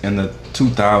girlfriends in the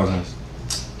 2000s.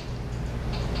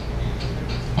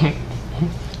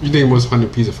 You think it was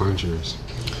 100 piece of furniture? Let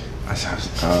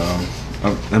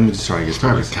me just try to get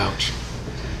Probably a this. couch.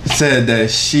 Said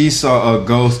that she saw a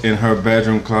ghost in her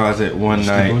bedroom closet one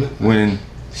night when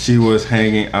she was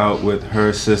hanging out with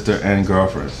her sister and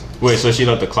girlfriends. Wait, so she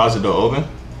left the closet door open?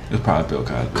 It's probably Bill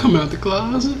Cosby. Come out the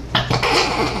closet.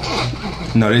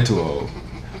 No, they too old.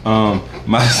 My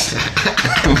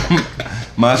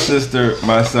my sister,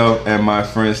 myself, and my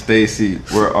friend Stacy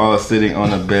were all sitting on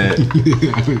the bed.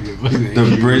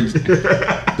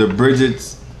 The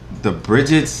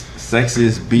Bridget's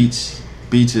sexiest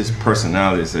beaches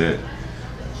personality said,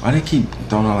 "Why they keep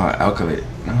throwing all our accolade?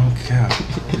 I don't care.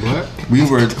 What?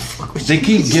 They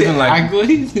keep giving like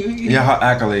Accolades? her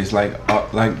accolades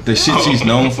like the shit she's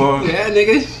known for. Yeah,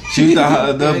 nigga. She was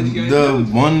the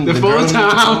one. The girl full in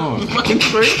time the fucking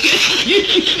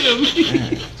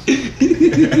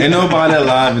Ain't nobody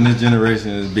alive in this generation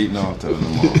is beating off to her no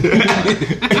more.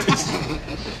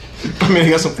 I mean, they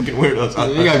got some fucking weirdos.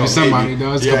 It gotta be somebody,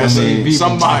 though. It's Yeah, couple I mean, people.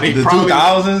 somebody. The Probably,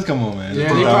 2000s, come on, man.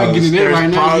 Yeah, they probably getting it right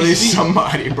now. Probably You see?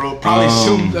 somebody, bro. Probably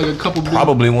some. Like a couple.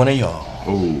 Probably one of y'all.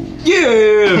 Oh,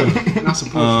 Yeah. Not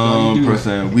support you, dog. You do.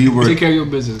 percent. We were Take care of your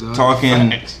business, dog.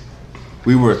 talking.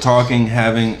 We were talking,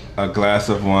 having a glass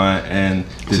of wine, and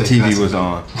the Said TV glass was of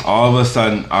on. All of a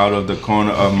sudden, out of the corner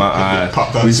of my eyes,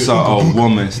 Popped out we too. saw a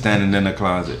woman standing in the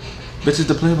closet. Bitches,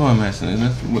 the Playboy Mansion.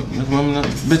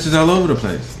 Bitches all over the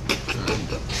place.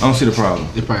 I don't see the problem.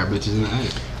 They probably got bitches in the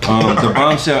attic. The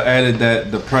bombshell added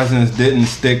that the presidents didn't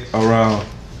stick around.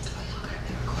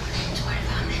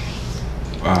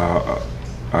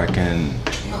 I can.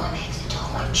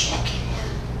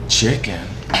 Chicken.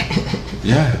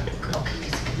 Yeah.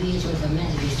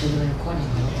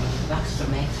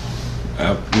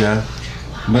 Yeah.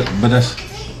 But that's.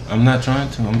 I'm not trying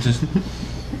to. I'm just.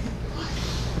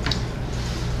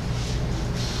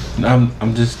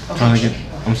 I'm just trying to get.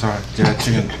 I'm sorry. Yeah,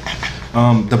 chicken.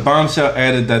 The bombshell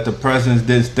added that the presidents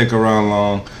didn't stick around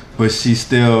long, but she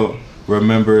still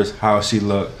remembers how she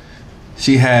looked.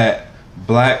 She had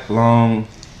black, long,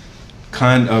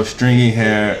 kind of stringy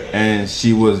hair, and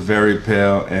she was very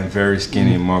pale and very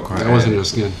skinny. Marco That wasn't her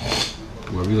skin.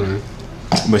 What we learned.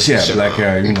 but she had black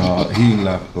hair. You know, he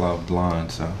loved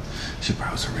blonde, so she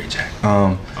probably was a reject.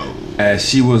 As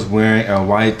she was wearing a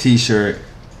white T-shirt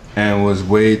and was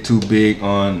way too big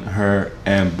on her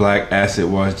and black acid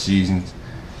wash jeans,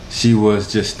 she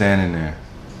was just standing there.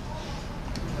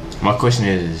 My question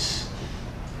is,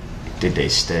 did they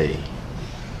stay?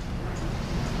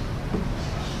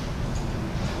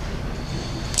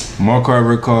 Marquardt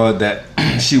recalled that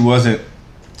she wasn't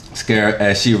scared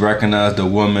as she recognized the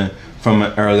woman from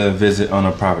an earlier visit on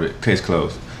her property. Case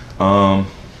closed.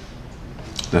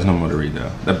 There's no more to read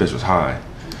though. That bitch was high.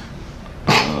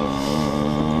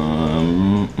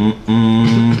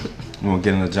 You want to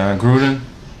get into John Gruden?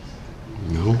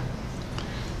 No.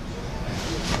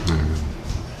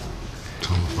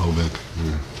 Homophobic.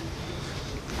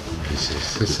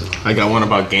 I got one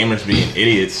about gamers being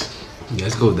idiots. Yeah,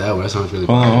 let's go with that one. That sounds really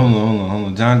Hold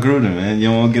on. John Gruden, man. You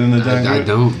don't want to get into John Gruden? I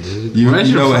don't, dude. You Unless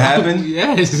know you're what fucking- happened?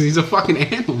 Yes, he's a fucking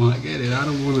animal. I get it. I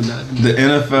don't want to die. The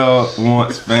NFL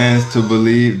wants fans to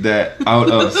believe that out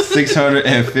of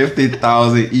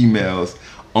 650,000 emails,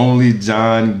 only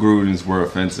John Gruden's were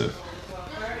offensive.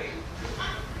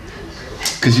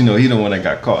 Because, you know, he the one that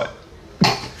got caught.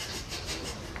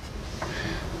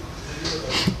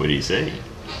 What did he say?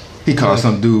 He called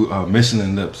some dude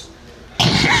Michelin lips.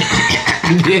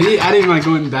 I didn't want to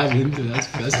go and dive into that.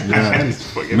 That's Yeah,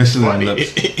 Fucking Michelin funny.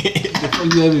 lips. what the fuck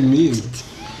does that even mean?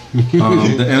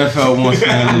 The NFL wants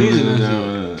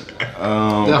fans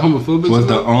That homophobic was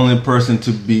the stuff? only person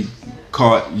to be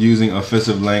caught using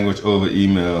offensive language over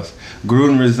emails.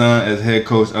 Gruden resigned as head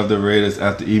coach of the Raiders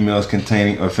after emails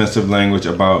containing offensive language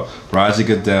about Roger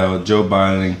Goodell, Joe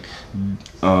Biden,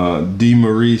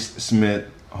 DeMaurice Smith,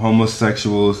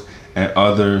 homosexuals, and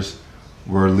others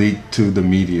were leaked to the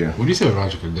media. What do you say,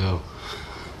 Roger Goodell?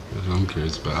 That's what I'm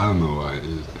curious, but I don't know why it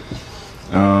is.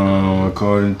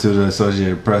 According to the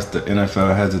Associated Press, the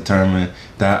NFL has determined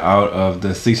that out of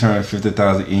the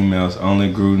 650,000 emails,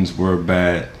 only Gruden's were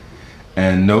bad,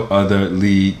 and no other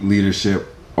league leadership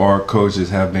or coaches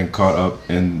have been caught up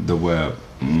in the web.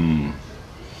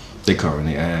 They covering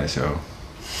the ass, yo.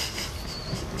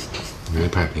 Man, they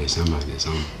probably paid somebody to get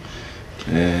something.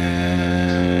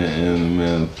 And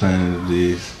the plan of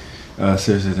these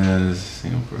seriously that is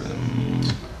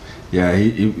yeah,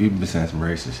 he been saying some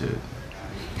racist shit.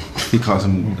 He called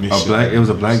him a black. It was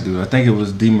a black dude. I think it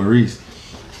was DeMaurice.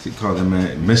 He called him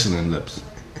man Michelin lips.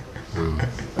 Okay,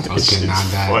 not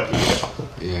that.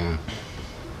 Yeah.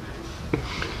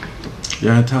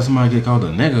 Yeah, until somebody get called a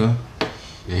nigga.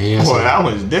 Yeah, he has Boy, some- that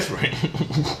one's different.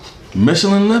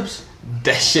 Michelin lips.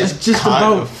 That shit's That's just kind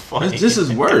about. of funny. That's just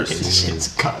as worse. That shit's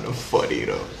kind of funny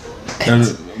though. And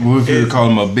what if you call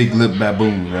him a big lip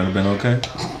baboon? That'd have been okay.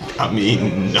 I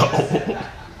mean, no.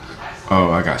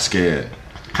 Oh, I got scared.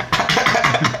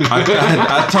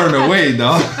 I turned away,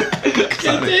 dog.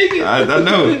 I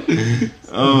know.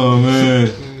 Oh man,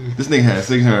 this nigga had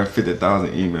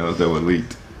 650,000 emails that were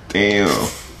leaked. Damn.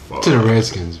 to the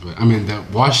Redskins, but I mean the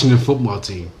Washington football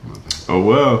team. Oh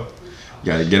well,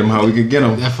 gotta get them how we could get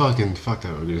them. That fuck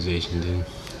that organization, dude.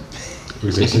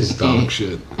 Organization's dog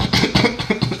shit.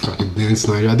 Fucking Dan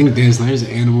Snyder. I think Dan Snyder's an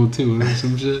animal too, or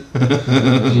some shit.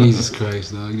 Jesus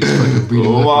Christ, dog. Just fucking breed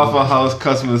him up. Waffle House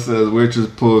customer says waitress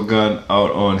pulled gun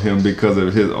out on him because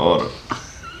of his order. It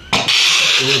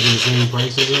was the same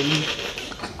price or something.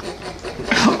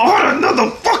 Order another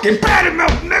fucking patty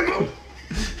melt, nigga.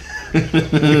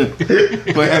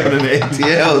 What happened in the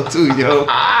ATL too, yo?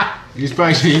 He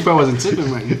probably wasn't tipping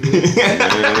right.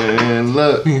 Man,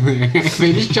 look,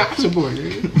 Pay this child support,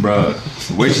 bruh,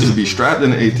 waitresses be strapped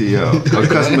in the ATL. A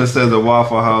customer says a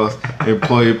Waffle House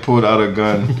employee pulled out a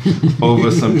gun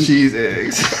over some cheese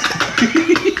eggs.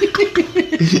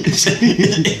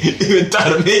 Even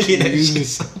thought of making that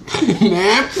shit.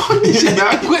 Man, fuck this shit.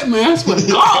 I quit, man. I swear to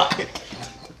God.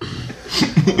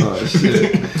 Oh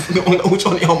shit! Which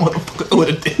one of y'all motherfuckers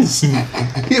ordered this?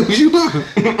 Yeah, what you want?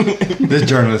 This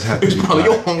journalist has to be Probably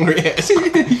your black. hungry ass.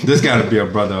 This gotta be a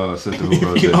brother or sister who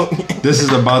wrote this. This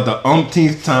is about the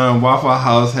umpteenth time Waffle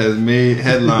House has made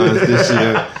headlines this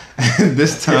year.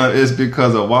 This time it's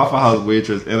because a Waffle House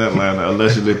waitress in Atlanta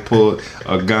allegedly pulled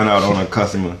a gun out on a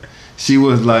customer. She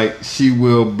was like, "She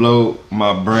will blow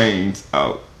my brains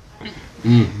out."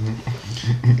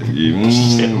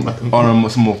 Order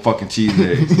some more fucking cheese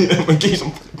eggs. I'm gonna give you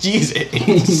some cheese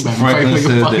eggs. Franklin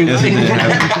says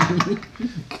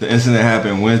the incident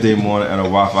happened Wednesday morning at a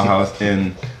Waffle House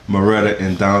in Moretta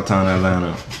in downtown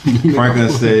Atlanta. Franklin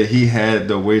said he and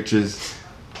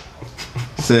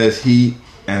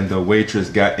the waitress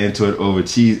got into it over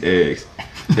cheese eggs.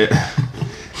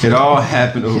 It all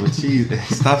happened over cheese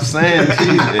eggs. Stop saying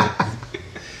cheese eggs.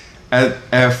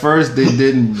 At first they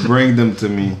didn't bring them to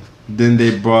me. Then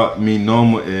they brought me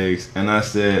normal eggs, and I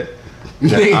said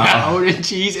Nigga, I ordered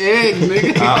cheese eggs,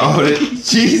 nigga. I ordered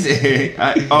cheese egg.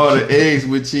 I ordered eggs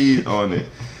with cheese on it.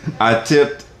 I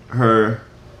tipped her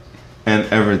and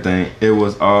everything. It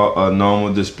was all a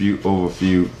normal dispute over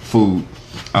food.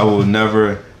 I will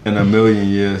never in a million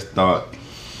years thought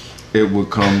it would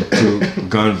come to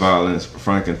gun violence,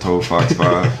 Franklin told Fox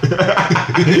 5.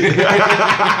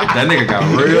 That nigga got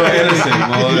real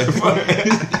innocent, boy.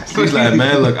 He's like,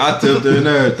 man, look, I tipped her and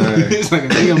everything. It's like a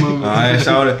nigga moment. I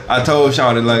told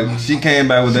Shawty, like, she came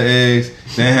back with the eggs,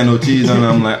 they ain't had no cheese on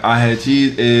them. I'm like, I had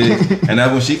cheese eggs, and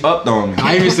that's when she upped on me.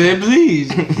 I even said,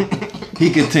 please.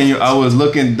 He continued, I was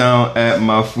looking down at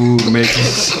my food, making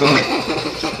sure.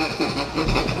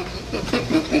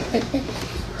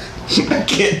 I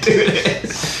can't do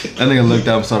this. That nigga looked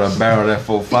up and saw the barrel of that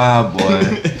 4.5,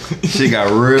 boy. She got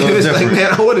real It's like, different.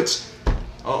 man, I ordered.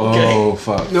 Okay. Oh,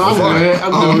 fuck. No, I'm good.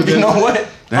 I'm good. You know what? I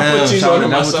Damn, put cheese Shawty, on it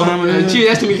that was myself. time, man. Cheese,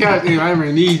 that's to me kind of, I never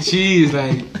need cheese.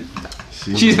 Like,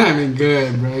 cheese not even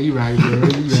good, bro. You right, bro.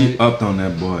 You She right. upped on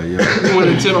that boy, yo. You want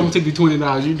to tip? I'm gonna take you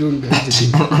 $20. You doing good?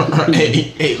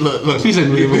 Hey, look. She said,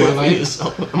 "Leave my life."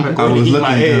 I'm I going was to eat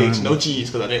my looking eggs, down. no cheese,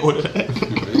 because I didn't order that.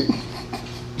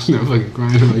 I'm fucking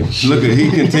crying like shit. Look at, he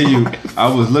continued, I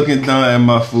was looking down at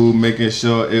my food, making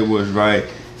sure it was right,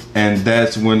 and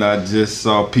that's when I just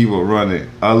saw people running.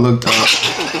 I looked up,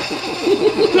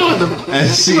 and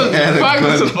she had a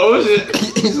gun.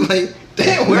 He's like,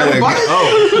 damn, where Yeah,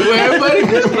 everybody?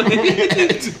 Where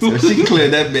everybody? She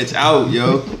cleared that bitch out,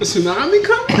 yo. Tsunami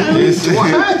coming? Yes. What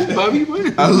happened, Bobby?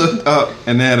 What? I looked up,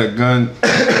 and they had a gun.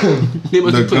 They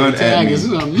must The have put gun a tag at or me.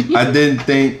 something. I didn't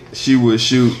think she would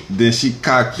shoot. Then she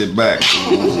cocked it back.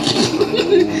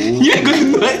 Yeah,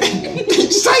 good.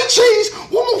 Say cheese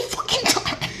one more fucking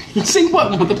time. Say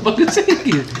what, motherfucker? Say it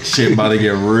again. Shit about to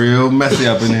get real messy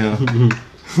up in here.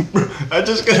 I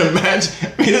just can imagine.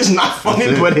 I mean, it's not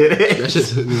funny, but it is. That's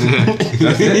just. You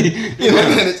know,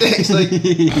 and it's like,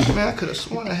 man, I could have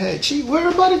sworn I had cheese. Where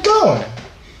everybody going?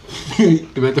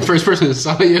 Like the first person that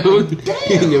saw you,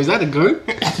 Damn. yo, was that a gun?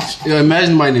 Yo, imagine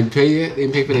somebody didn't pay yet. They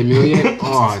didn't pay for their meal yet.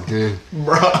 Oh, damn.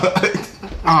 Bro.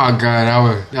 Oh,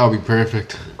 God, that would be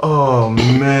perfect. Oh,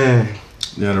 man.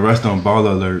 Yeah, the rest on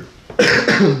Baller Alert.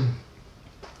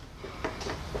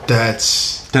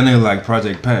 That's. That nigga like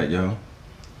Project Pat, yo.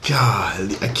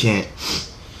 God, I can't.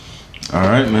 All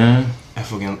right, man.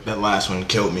 That last one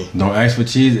killed me. Don't ask for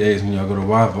cheese eggs when y'all go to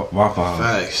Waffle House.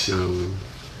 Facts. Um,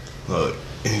 Look,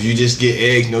 if you just get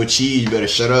eggs, no cheese, you better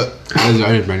shut up. I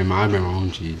just bring my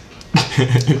own cheese.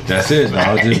 That's it,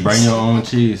 dog. Just bring your own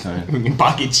cheese, son.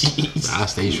 Pocket cheese. I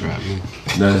stay strapped,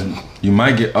 man. You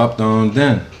might get upped on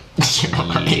then.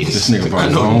 This nigga brought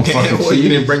his own fucking You cheese.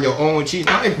 didn't bring your own cheese.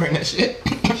 I didn't bring that shit.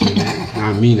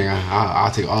 Not me, nigga.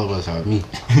 I'll take all of us out of me.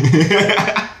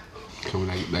 Coming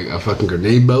like a fucking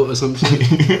grenade boat or some shit.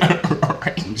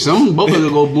 Right. Some boat will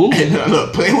go boom. Hey,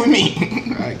 look, play with me.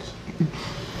 Right.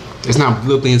 Let's not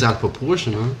blow things out of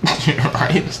proportion, huh?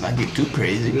 Right? Let's not get too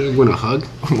crazy. You want a hug?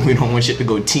 We don't want shit to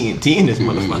go TNT in this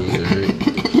motherfucker.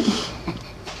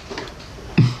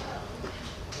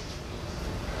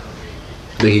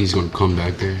 think he's gonna come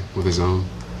back there with his own.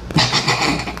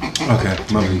 Okay,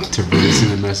 Maybe to really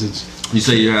send a message. you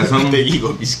say you had I something? think he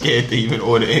gonna be scared to even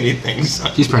order anything,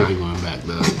 son. He's probably going back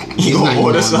though. He He's not gonna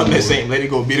order going something that anywhere. same lady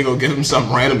gonna be to go give him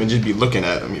something random and just be looking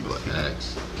at him. He be like,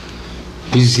 Facts.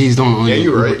 He's doing only Yeah,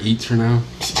 you're Uber right. Eats for now.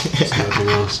 There's nothing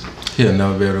else. He'll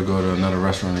never be able to go to another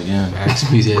restaurant again. Facts.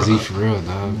 PTSD for real,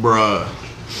 dog. bruh.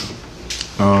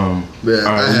 Yeah, All right,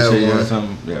 I you have say you one. had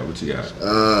something? Yeah, what you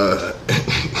got?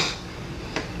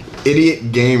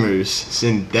 Idiot gamers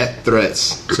send death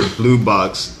threats to Blue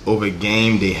Box over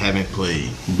game they haven't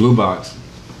played. Blue Box.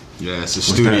 Yeah, it's a What's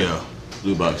studio. that?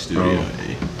 Blue Box Studio.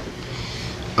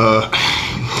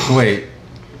 Oh. Wait.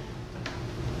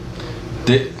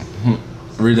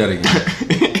 Read that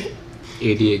again.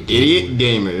 Idiot. Idiot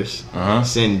gamers Uh-huh.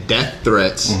 send death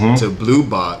threats Mhm. to Blue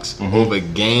Box over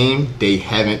game they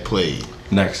haven't played.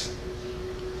 Next.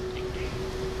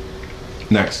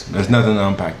 There's nothing to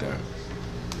unpack there.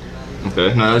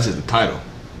 Okay, no, that's just the title.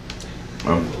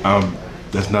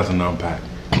 There's nothing to unpack.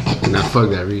 Nah, fuck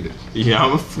that. Read it. Yeah,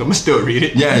 I'm gonna still read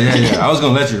it. Yeah. I was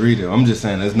gonna let you read it. I'm just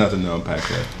saying there's nothing to unpack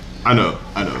there. I know.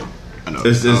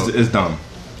 It's dumb.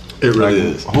 It really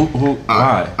Like, is. who,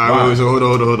 why? Why? Wait, so hold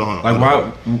on. Like, why?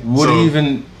 What are you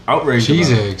even outraged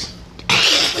Cheese about? eggs.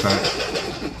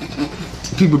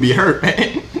 People be hurt,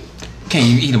 man. Can't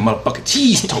you eat a motherfucking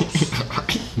cheese toast?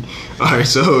 All right,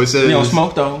 so it says You don't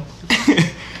smoke though.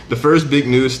 the first big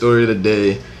news story of the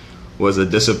day was a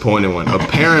disappointing one.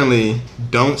 Apparently,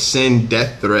 don't send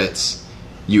death threats,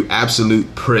 you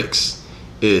absolute pricks,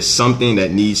 is something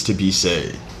that needs to be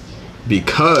said.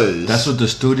 Because That's what the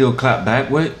studio clapped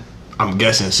back with. I'm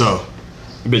guessing so.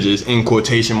 Bitches in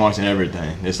quotation marks and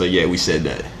everything. It's like, yeah, we said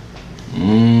that.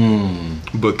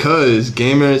 Because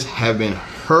gamers have been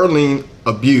hurling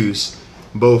abuse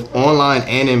both online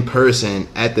and in person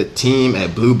at the team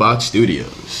at Blue Box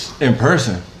Studios. In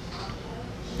person.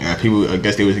 Yeah, people, I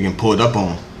guess they was getting pulled up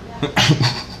on.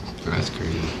 That's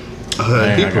crazy. Man,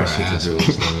 I People- got shit to do.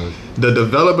 Assholes, The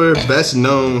developer, best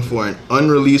known for an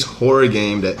unreleased horror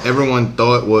game that everyone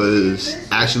thought was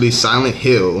actually Silent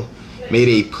Hill, made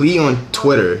a plea on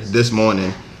Twitter this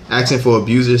morning asking for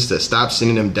abusers to stop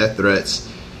sending them death threats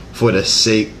for the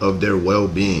sake of their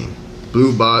well-being.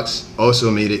 Blue Box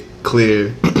also made it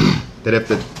clear that if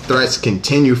the threats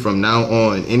continue from now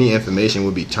on, any information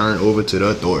will be turned over to the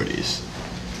authorities.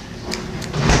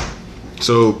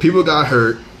 So people got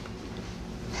hurt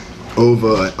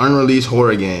over an unreleased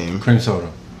horror game Cream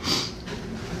soda.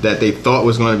 that they thought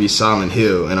was going to be Silent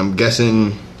Hill, and I'm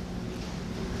guessing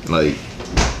like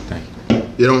Thank you.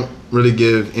 they don't really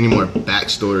give any more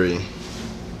backstory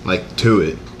like to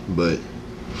it, but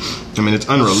I mean it's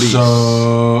unreleased.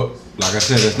 So, like I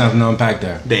said, there's nothing to unpack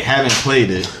there. They haven't played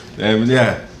it.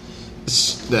 Yeah.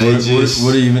 That What, it's just,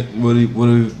 what are you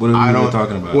even I don't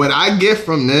talking about? What I get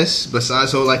from this,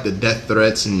 besides all like the death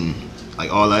threats and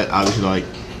like all that, obviously like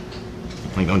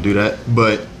don't do that,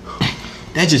 but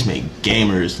that just make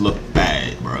gamers look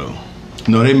bad, bro.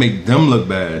 No, they make them look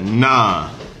bad. Nah,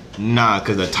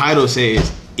 because the title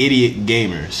says idiot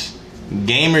gamers.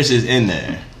 Gamers is in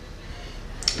there.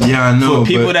 Yeah, I know. For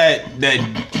people but that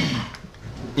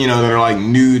you know that are like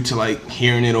new to like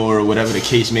hearing it or whatever the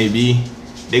case may be,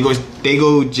 they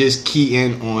go just key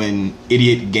in on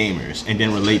idiot gamers and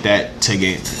then relate that to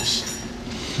gamers.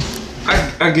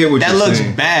 I get what That you're looks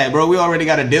saying. bad, bro. We already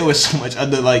got to deal with so much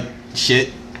other like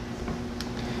shit.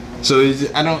 So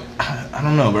I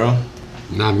don't know, bro.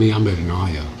 Not me. I'm better than all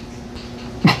y'all.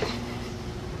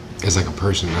 It's like a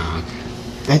person now.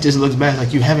 That just looks bad.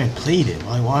 Like you haven't played it.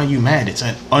 Like why are you mad? It's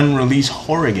an unreleased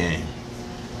horror game.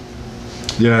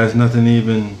 Yeah, it's nothing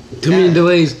even. Too many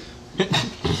delays.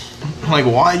 Like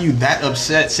why are you that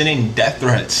upset sending death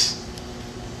threats?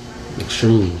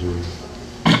 Extremes, man.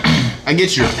 I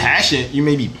get you're passionate. You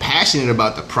may be passionate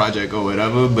about the project or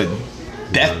whatever, but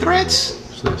death threats?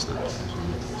 It's not.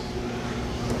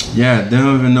 Yeah, they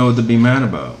don't even know what to be mad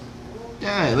about.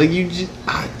 Yeah, like you just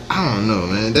I don't know,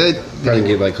 man. That Probably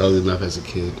get like old enough as a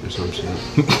kid or some shit.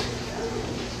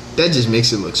 that just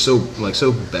makes it look so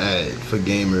bad for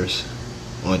gamers.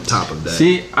 On top of that,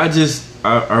 See, I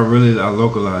really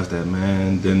localized that,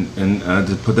 man, and I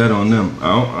just put that on them.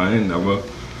 I ain't never.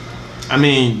 I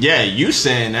mean, yeah, you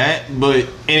saying that, but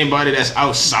anybody that's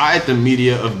outside the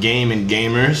media of game and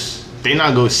gamers, they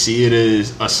not go see it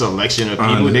as a selection of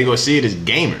people. They go see it as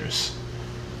gamers.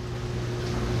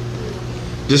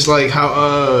 Just like how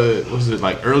was it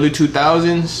like early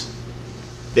 2000s?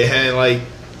 They had like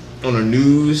on the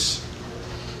news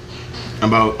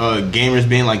about gamers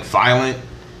being like violent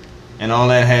and all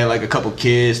that. Had like a couple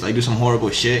kids like do some horrible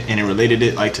shit, and it related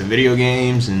it like to video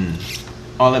games and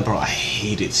all that, bro. I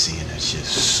hated seeing that shit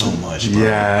so much, bro.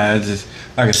 Yeah,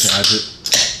 like I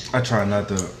said, I try not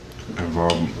to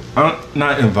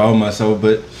not involve myself,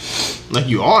 but like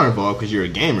you are involved because you're a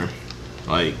gamer.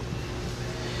 Like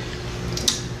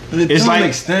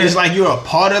it's like you're a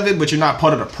part of it, but you're not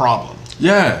part of the problem.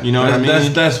 Yeah, you know what I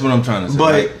mean. That's what I'm trying to say.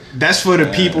 But that's for the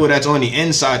people that's on the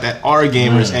inside that are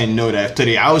gamers and know that. To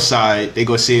the outside, they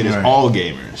go see it as all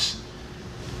gamers.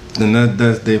 Then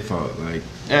that's their fault. Like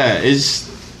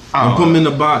it's. Don't put them in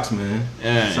the box, man.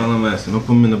 Yeah. That's all I'm asking. Don't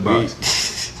put them in the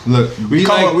box. Look, we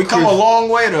come a long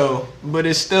way though, but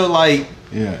it's still like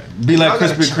be like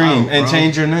Krispy Kreme and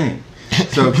change your name.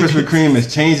 So Krispy Kreme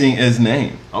is changing its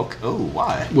name. Okay. Oh,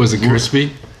 why? Was it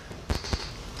crispy?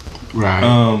 Right.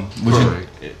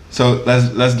 So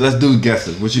let's do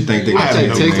guesses. What you think they got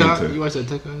that to TikTok? You watch that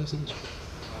TikTok?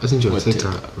 I sent you a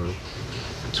TikTok, bro.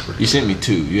 You sent me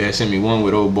two. You had sent me one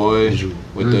with old boy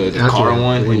with the car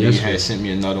one, and you had sent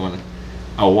me another one.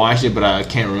 I watched it, but I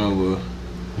can't remember.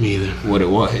 Me either. What it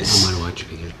was. I might watch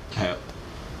it again. How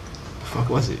the fuck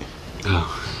was it?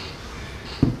 Oh.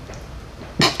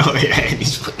 Oh yeah,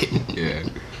 he's fucking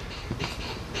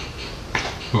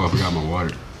Oh, I forgot my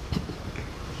water.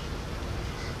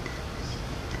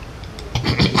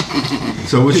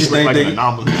 So what you think like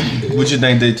they? What you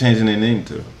think they changing their name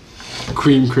to?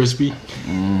 Cream Crispy.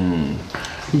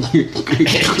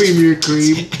 Creamier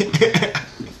cream.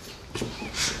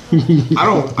 I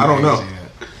don't know.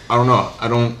 I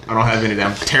don't have any.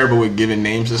 I'm terrible with giving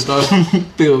names and stuff.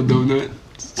 Phil Donut.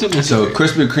 So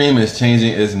Krispy Kreme is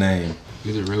changing its name.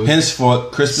 Is it really?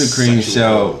 Henceforth, Krispy Kreme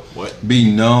shall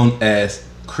be known as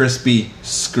Krispy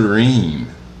Scream.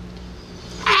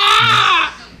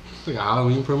 Like a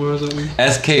Halloween promo or something?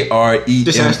 SKREME.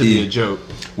 This has to be a joke.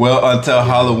 Well, until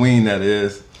Halloween, that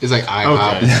is. It's like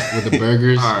IHOP with the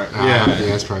burgers. All right, yeah,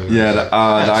 that's probably. Yeah, the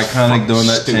iconic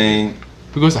donut chain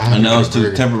Who goes to IHOP? announced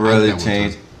to temporarily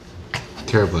change.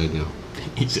 Terrible idea.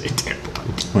 He said terrible.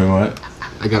 Wait, what?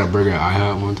 I got a burger at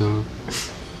IHOP one time.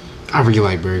 I really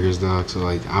like burgers, dog. So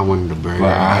like, I wanted a burger.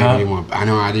 What,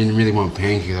 I didn't really want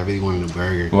pancakes. I really wanted a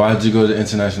burger. Why did you go to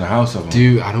International House of them?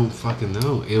 Dude, I don't fucking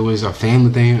know. It was a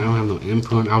family thing. I don't have no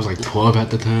input. I was like 12 at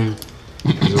the time.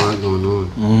 There's a lot going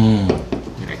on.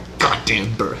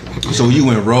 Goddamn burger. So you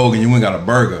went rogue and you went got a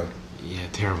burger. Yeah,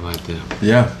 terrible idea.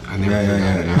 Yeah. I never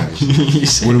Yeah.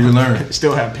 What did we learn?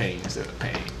 Still have pain instead of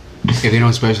pain. If they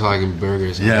don't specialize in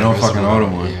burgers, don't fucking order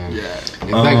one. Yeah.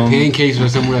 If like pancakes or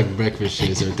something like breakfast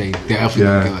shit, so they definitely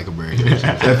don't get like a burger.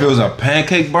 If it was a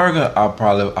pancake burger, I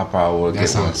probably would That get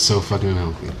sounds one. so fucking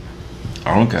unhealthy.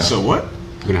 I don't care. So what?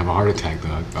 You're gonna have a heart attack,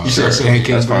 dog. You said pancake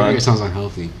that's burger. fine. It sounds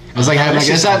unhealthy. It's like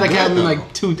having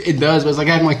like two. It does, but it's like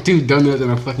having like two donuts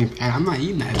and a fucking pan. I'm not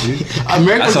eating that, dude.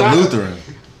 That's a Lutheran.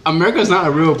 America's not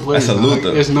a real place. That's a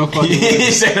Luther. There's no fucking.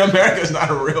 He said America's not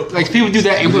a real place. Like people do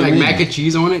that and put like mac and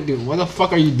cheese on it, dude. What the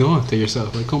fuck are you doing to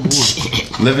yourself? Like, come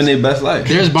on. Living their best life.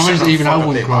 There's boundaries that even I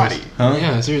wouldn't cross. Huh?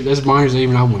 Yeah, there's boundaries that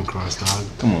even I wouldn't cross, dog.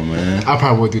 Come on, man. I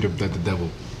probably would do the devil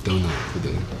donut for the.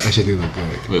 That shit do look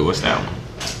good. Wait, what's that one?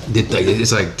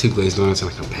 It's like two glazed donuts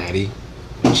and like a patty,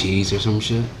 cheese or some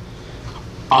shit.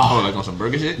 Oh, like on some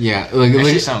burger shit? Yeah, like That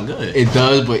shit sound good. It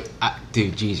does, but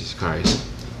dude, Jesus Christ,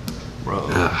 Bro,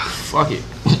 fuck it.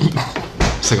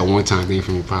 it's like a one-time thing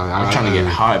for me. Probably. I'm trying to get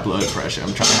high blood pressure.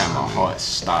 I'm trying to have my heart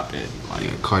stop at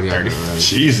like cardiac 30. arrest.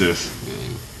 Jesus.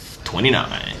 29.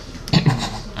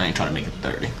 I ain't trying to make it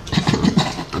 30.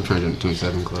 I'm trying to do the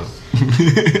 27 club.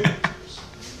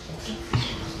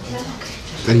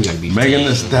 Then you gotta be Megan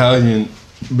Thee Stallion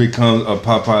becomes a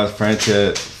Popeyes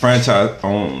franchise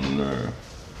owner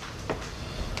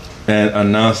and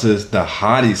announces the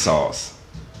hottie sauce.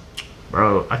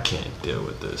 Bro, I can't deal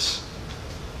with this.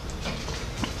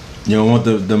 You don't want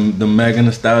the Megan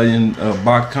Thee Stallion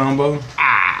box combo?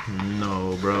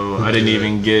 No, bro. I didn't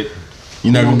even get.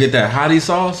 You're not gonna get that hottie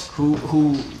sauce?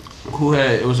 Who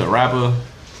had? It was a rapper.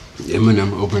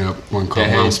 Eminem opened up one called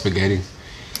That Mom had- Spaghetti.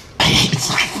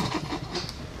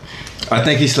 I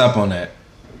think he slept on that.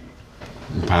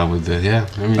 Probably did, yeah.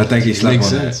 I mean, I think he slept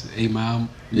makes on sense. 8 Mile.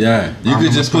 Yeah, you Mom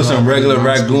could just put some regular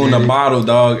ragu in a bottle,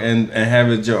 dog, and have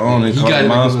it your own and He call got it it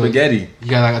Mom like a- Spaghetti. You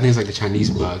got like I think it's like the Chinese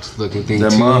box looking thing.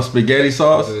 That too. Mom Spaghetti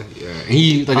sauce. Yeah, and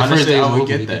he like the first Honestly, day I was would open,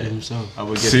 get he did that. it himself. I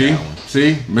would get See, that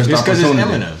one. missed It's because it's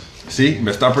opportunity. Eminem. See,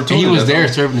 missed And opportunity. he was That's there all.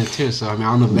 serving it too, so I mean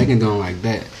I don't know if Megan doing like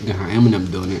that. You know how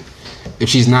Eminem doing it. If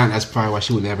she's not, that's probably why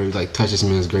she would never like touch this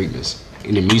man's greatness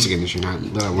in the music industry, not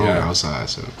let alone outside.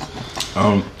 So she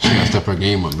got to step her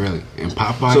game up really. And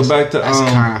Popeyes. So back to, that's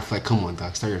kind of like, come on,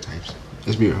 dog, stereotypes.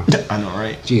 Let's be real. I know,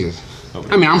 right? Jesus.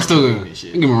 I mean, I'm still gonna. Don't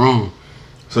get me wrong.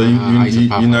 So you're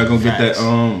not gonna get that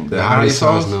The hottie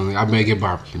sauce? No, I may get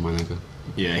barbecue, my nigga.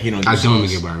 Yeah, he don't. I Do don't even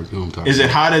sauce. get barbecue. I'm talking Is it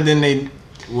about. hotter than they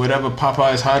whatever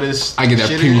Popeye's hottest? I get that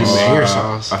shit premium is? mayo I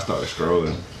sauce. started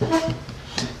scrolling.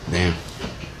 Damn.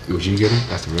 Would you get it?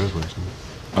 That's the real question.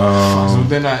 So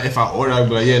then if I order, I'd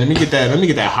be like, yeah, let me get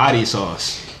that hottie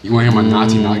sauce. You want to hear my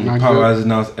Nazi knock knock joke? Popeyes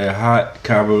announced a hot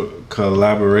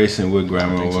collaboration with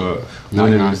Grandma World. Knock,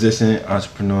 Winning knock. musician,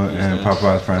 entrepreneur, and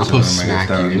Popeyes I'm franchise. supposed to smack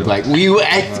you. Like, will you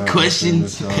ask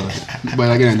questions? But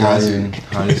I get a Nazi.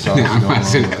 Hottie sauce I'm going not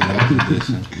saying on with that. the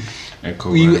edition and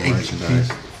Will you co-branded merchandise.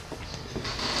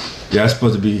 Yeah, it's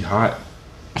supposed to be hot.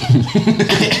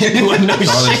 Well, no That's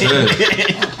all it shit. says.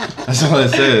 That's all it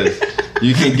says.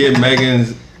 You can get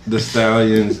Megan's The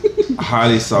Stallion's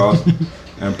hottie sauce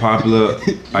and popular What's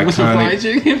the fried iconic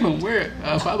chicken from where?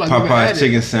 Popeyes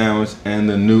chicken sandwich and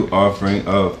the new offering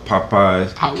of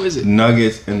Popeyes How is it?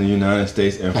 nuggets in the United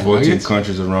States and Like 14 nuggets?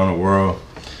 countries around the world.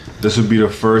 This will be the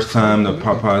first time the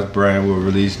Popeyes brand will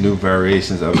release new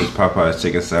variations of its Popeyes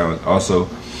chicken sandwich. Also,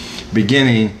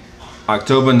 beginning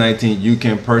October 19th, you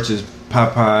can purchase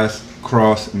Popeyes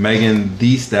Cross Megan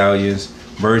Thee Stallion's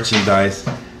merchandise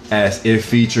as it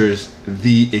features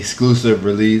the exclusive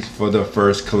release for the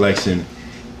first collection,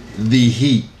 The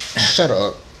Heat. Shut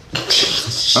up. I'm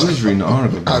just reading the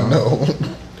article, I dog. know.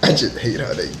 I just hate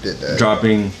how they did that.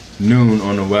 Dropping noon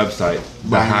on the website,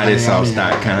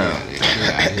 thehottestsauce.com.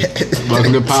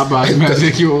 Welcome to Popeyes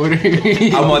Magic you order.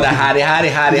 I want the hottie.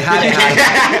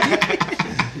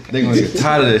 They gonna get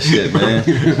tired of this shit, man.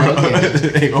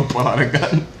 They gonna pull out a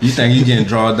gun. You think you getting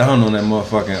drawn down on that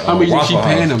motherfucking How much you Waffle keep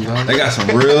paying House. them, dog? They got some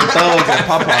real thugs at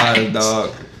Popeyes,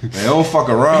 dog. They don't fuck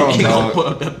around, They gonna dog. pull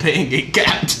up the pay and get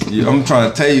capped. I'm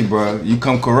trying to tell you, bro. You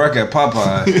come correct at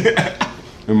Popeyes.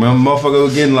 Remember, motherfucker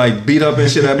was getting like beat up and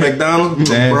shit at McDonald's.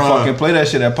 Then Bruh. fucking play that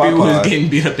shit at People was Popeyes. getting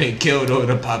beat up and killed over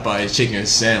the Popeye's chicken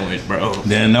sandwich, bro.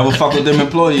 Then never fuck with them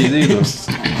employees either.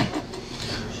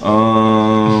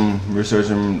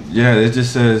 Researching. Yeah, it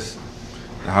just says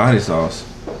the hottie sauce.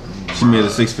 She made a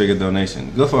 6-figure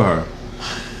donation. Good for her.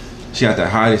 She got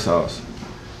that hottie sauce.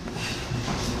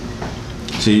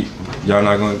 See, y'all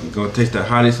not gonna taste that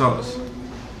hottie sauce?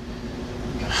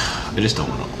 I just don't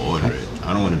want to order it.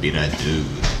 I don't want to be that dude.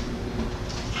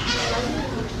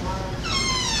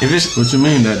 If it's, What you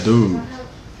mean, that dude?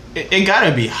 it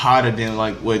gotta be hotter than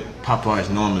like what Popeyes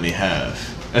normally have.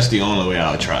 That's the only way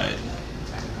I'll try it.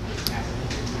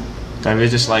 If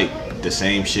it's just like the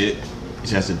same shit, it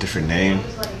just has a different name.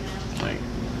 Like,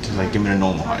 just like give me the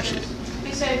normal hot shit.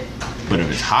 But if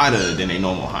it's hotter than a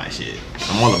normal hot shit,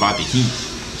 I'm all about the heat.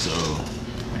 So,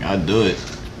 like, I'll do it.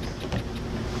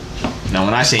 Now,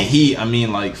 when I say heat, I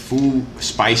mean like food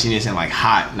spiciness and like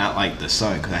hot, not like the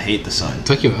sun, because I hate the sun.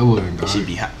 Tuck your elbow in, dog. It should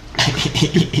be hot.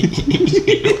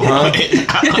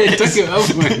 Tuck your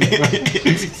elbow in, dog.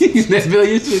 That's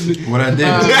Billy, you should. What I did?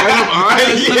 Right up on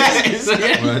Yes. What I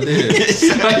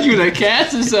did? like you in a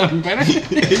cast or something, bro.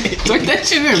 Tuck that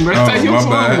shit in, bro. That's Oh, your my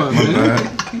phone, bad. man. My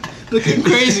bad. Looking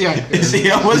crazy out there. See,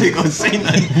 I wasn't gonna say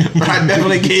nothing, but I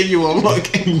definitely gave you a look.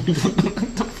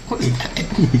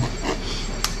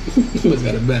 You must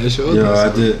got a bad shoulder. Yo, I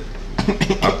did.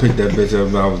 I picked that bitch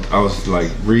up. I was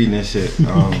like reading this shit.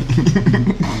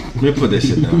 Let me put this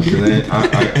shit down. 'Cause I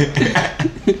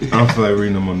don't feel like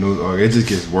reading them on news. It just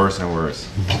gets worse and worse.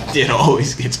 It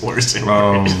always gets worse and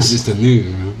It's worse. just the news,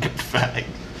 man. Fact.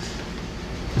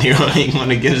 You ain't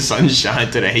gonna get sunshine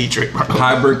to the hatred, bro.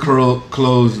 Hybrid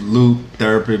closed loop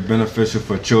therapy beneficial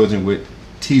for children with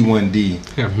T1D.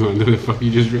 I have no idea what the fuck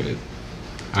you just read.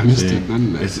 I missed See, it.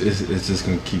 None of that. it's just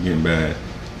gonna keep getting bad.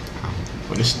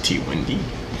 What is T1D?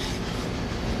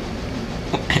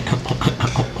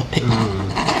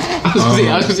 I was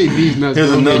gonna say these nuts.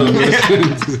 Here's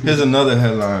another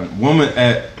headline. Woman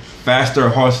at Faster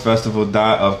Horse Festival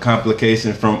died of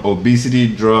complications from obesity,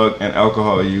 drug, and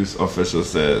alcohol use, official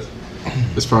says.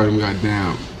 This probably got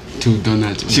down. Two done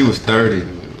that to me. She was 30.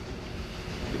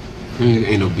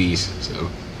 Ain't obese, so.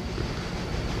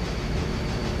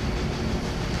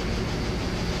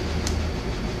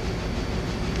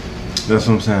 That's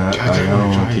what I'm saying. I don't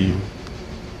want to keep.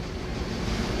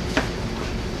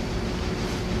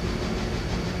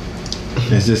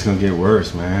 It's just gonna get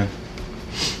worse, man.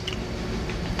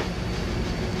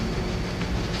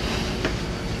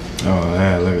 Oh,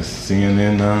 yeah, look at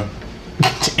CNN now. Yeah,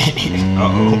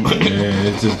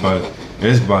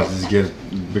 it's about to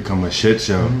become a shit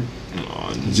show.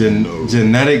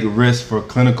 Genetic risk for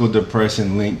clinical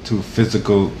depression linked to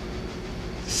physical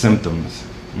symptoms.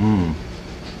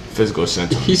 Physical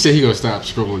symptoms. He said he gonna stop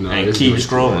scrolling now. And This keep is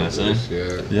scrolling, what- son.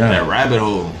 Yeah. Yeah. That rabbit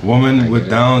hole. Woman with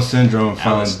Down syndrome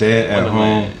found Alice dead at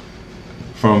Wonderland. home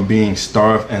from being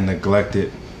starved and neglected.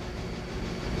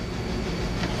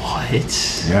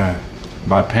 What? Yeah.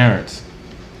 by parents.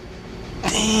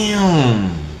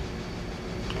 Damn.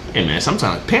 Hey man,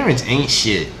 sometimes parents ain't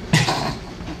shit.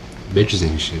 Bitches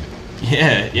ain't shit.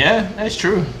 Yeah, that's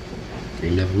true.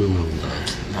 Ain't never been wrong.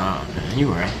 Nah, man,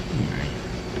 you right.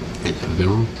 Ain't never been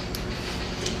wrong.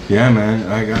 Yeah, man.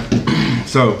 I got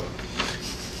so.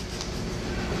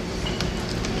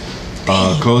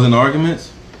 Closing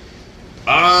arguments.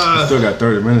 I still got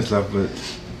 30 minutes left, but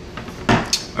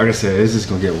like I said, it's just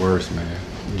gonna get worse, man.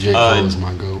 J. Cole is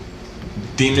my goat.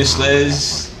 Demon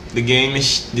Slayers, the game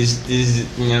is this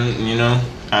you know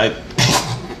I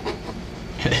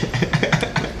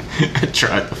I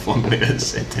tried to formulate a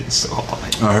sentence so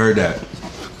hard. I heard that.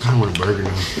 I kind of want a burger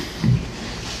now.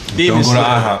 Demon Don't go to Slayer,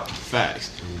 IHOP.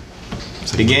 Facts.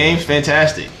 The game's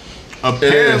fantastic.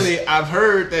 Apparently, I've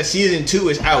heard that season 2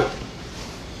 is out.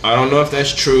 I don't know if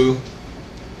that's true.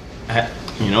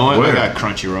 You know what? Where? I got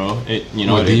Crunchyroll. You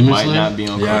know What, it Demon might Slayer? not be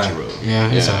on Yeah. Crunchyroll.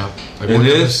 Yeah, it's out. Like It one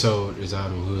is? episode is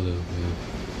out on Hulu.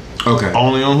 Yeah. Okay.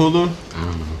 Only on Hulu. I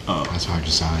don't know. Oh. That's why I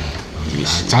just saw it. I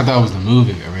thought that was the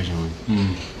movie originally.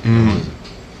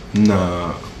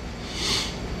 Nah.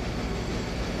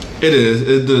 It is.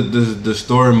 The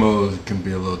story mode can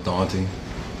be a little daunting.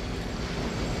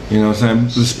 You know what I'm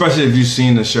saying? Especially if you've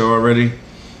seen the show already.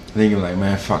 Then you're like,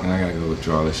 man, fucking, I gotta go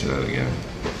withdraw this shit out again.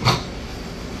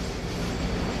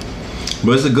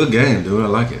 But it's a good game, dude. I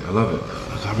like it. I love it.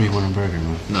 I really want a burger,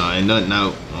 man. No, ain't nothing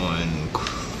out on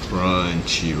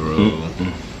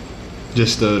Crunchyroll.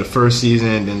 Just the first season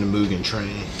and then the Mugen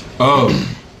Train. Oh,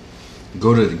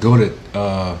 go to.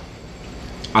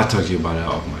 I talked to you about it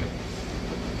off mic.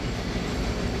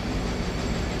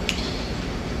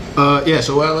 Yeah.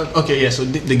 So okay. Yeah. So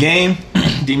the game,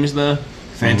 Demon Slayer,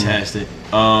 fantastic.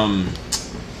 I'm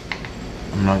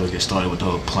not gonna get started with the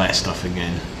whole plant stuff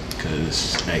again,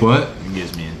 cause What? it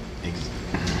gives me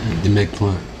The Mick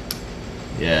Plant.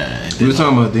 yeah. We were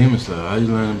talking about Demon Slayer. How you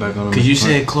landing back on? Cause you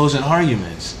said closing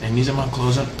arguments, and these are my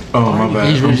closing. Oh, my bad.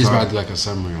 He's really I'm just sorry. about to do like a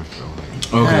summary, I feel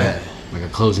like. Okay. Like a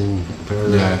closing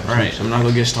paragraph. Yeah. Right. So I'm not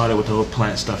gonna get started with the whole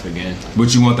plant stuff again.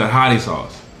 But you want that hottie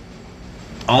sauce?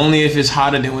 Only if it's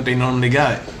hotter than what they normally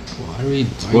got. Why do we?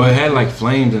 Well, it had like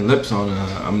flames and lips on it.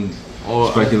 I'm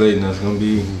Or speculating that's gonna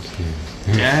be.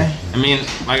 yeah. I mean,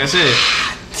 like I said,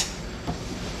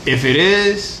 if it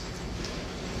is,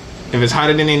 if it's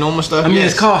hotter than they normal stuff, I mean,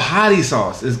 yes. it's called hottie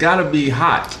sauce. It's gotta be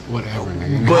hot. Whatever,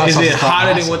 nigga. But Hot is sauce it called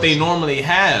hotter hot than what sauce. they normally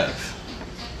have?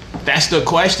 That's the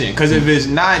question. Because if it's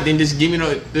not, then just give me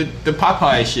the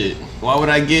Popeye shit. Why would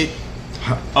I get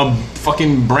a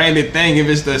fucking branded thing if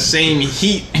it's the same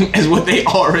heat as what they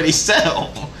already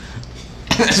sell?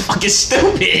 That's fucking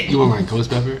stupid. You want like ghost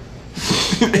pepper?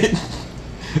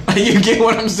 You get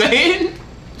what I'm saying?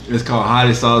 It's called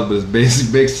hottie sauce, but it's basic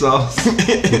bitch sauce.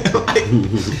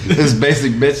 It's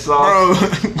basic bitch sauce.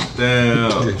 Bro.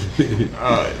 Damn.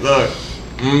 Alright, look.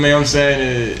 What I'm saying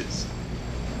is,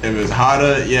 if it's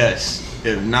hotter, yes.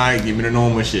 If not, give me the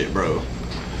normal shit, bro.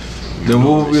 Then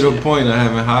what would be the Shit. point of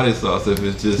having hottie sauce if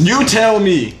it's just You tell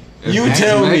me. You That's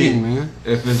tell Megan, me. man.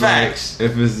 if it's Facts. like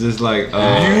if it's just like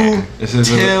You it's just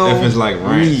tell if it's like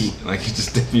ranch, me. like you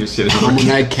just dip your shit in I'm on ranch.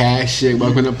 that cash shit.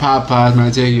 Welcome to Popeyes, man.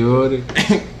 I take your order.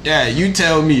 Yeah, you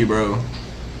tell me, bro.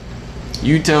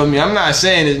 You tell me. I'm not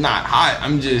saying it's not hot.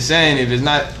 I'm just saying if it's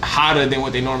not hotter than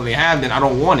what they normally have, then I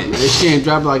don't want it. This shit ain't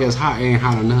drop like it's hot. It ain't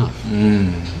hot enough.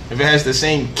 If it has the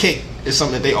same kick, it's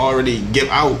something that they already give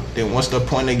out. Then what's the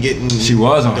point of getting? She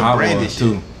was on the Hot branded Ones shit?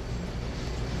 too.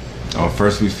 On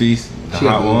First We Feast, the She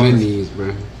Hot got good Ones. knees,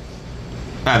 bro.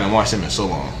 I haven't watched them in so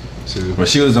long. So, But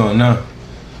she was on no.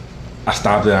 I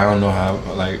stopped it. I don't know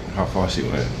how far she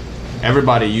went.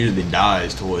 Everybody usually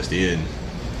dies towards the end.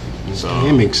 So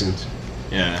it makes sense.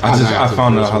 yeah, I died after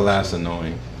found the out first her one. laugh's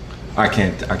annoying. I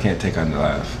can't take her to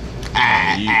laugh.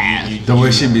 you The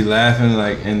way she be laughing,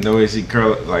 like, and the way she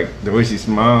curl, like the way she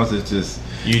smiles, it's just.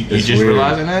 You it's just weird.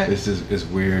 realizing that? It's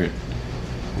weird.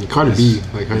 And Cardi B,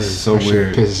 like her, it's so her shit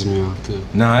weird. pisses me off too.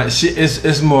 Nah,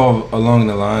 it's more along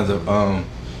the lines of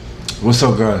what's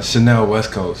up, girl? Chanel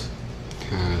West Coast.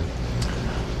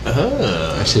 God,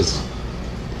 that shit's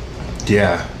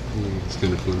Yeah, it's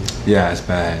kind of funny. yeah, it's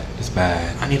bad. It's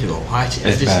bad. I need to go watch it.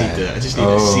 It's I bad. just need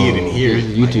to see it and Oh. hear it.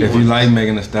 YouTube. If you like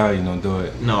Megan Thee Stallion, don't do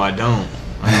it. No, I don't.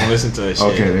 I don't listen to that shit.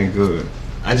 Okay, then good.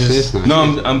 I It's just not. No,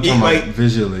 I'm talking like- about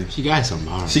visually. She got some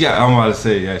bars. She got. I'm about to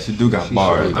say, yeah, she do got She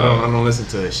bars. should. I don't listen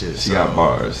to that shit. She so, got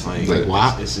bars. Like, Like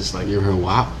WAP? It's just like You ever heard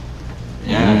WAP?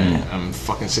 yeah, I'm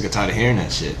fucking sick and tired of hearing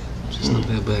that shit. It's not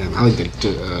that bad. I like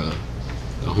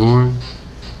the horn.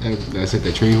 That's like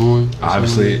the train horn.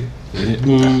 Obviously,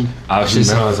 I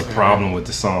just know there's a problem with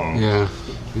the song. Yeah.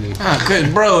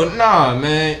 Cause bro, nah,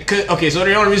 man. Okay, so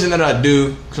the only reason that I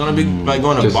do, cause when I be like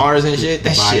going to Just bars and shit,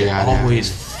 that body shit out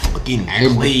always fucking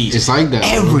plays. It's like that.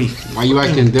 every. Why you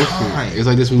acting different? time. It's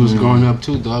like this when we was growing up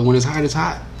too, dog. When it's hot, it's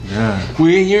hot. Yeah.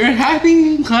 When you're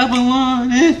happy, clap along.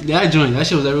 That joint, that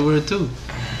shit was everywhere too.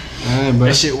 That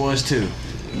But shit was too.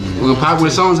 when the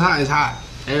song's hot, it's hot.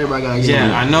 Everybody gotta get Yeah,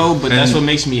 it. I know, but that's And- what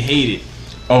makes me hate it.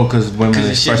 Oh, because women 'Cause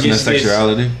the shit expressing their gets this-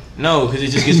 sexuality. No, because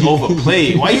it just gets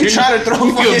overplayed. Why you trying to throw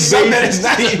fucking something that is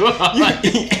not even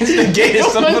you instigated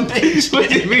some of the bitch?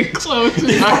 Look at me close. For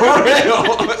real.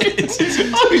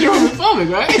 Oh, you're homophobic,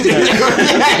 right?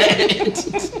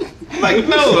 Like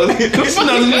no, it's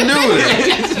nothing to do with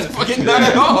it. It's fucking not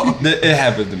at all. It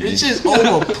happened to me. It's just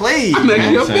overplayed. I'm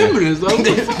actually a I'm saying. feminist, though.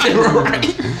 Right.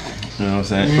 You know what I'm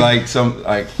saying?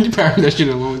 Like You parried that shit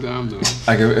a long time, though.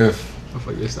 like if I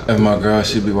fuck this up. if my girl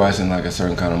she'd be watching like a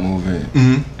certain kind of movie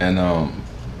and I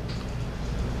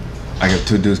get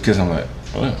two dudes kiss, I'm like,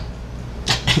 oh,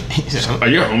 are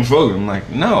you homophobic? I'm like,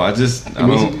 no, I don't like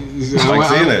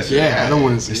seeing that shit. Yeah, I don't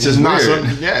want to see It's it. just Not weird.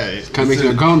 so, yeah. Kind of makes you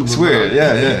uncomfortable. It's weird,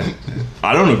 yeah.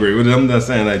 I don't agree with it. I'm not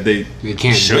saying like they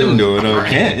can't shouldn't do it or Right.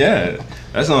 can't. Yeah,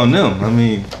 that's on them. I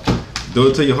mean, do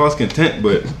it to your heart's content,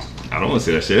 but I don't want to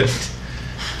see that shit.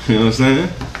 You know what I'm saying?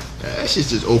 That shit's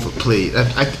just overplayed. I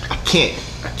can't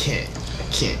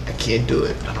do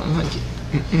it. I don't like it.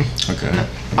 Okay.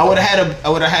 I would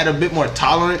have had a bit more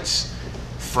tolerance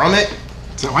from it.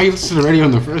 So why you listen to the radio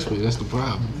in the first place? That's the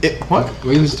problem. What?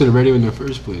 Why you listen to the radio in the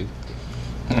first place?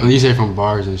 Oh, you say from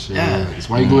bars and shit. Yeah. It's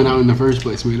why you going out in the first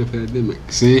place with the pandemic.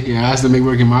 See? Yeah, that's to make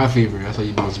work in my favor. That's how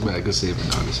you bounce back. Good save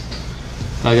it, honest.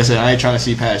 Like I said, I ain't trying to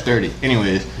see past 30.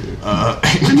 Anyways,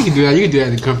 You can do that. You can do that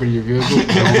in the comfort of your vehicle.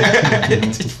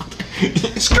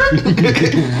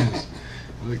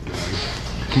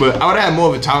 but I would have had more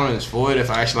of a tolerance for it if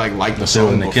I actually liked the So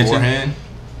in song the kitchen? beforehand.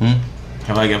 If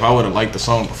I would have liked the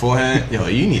song beforehand, yo,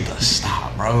 you need to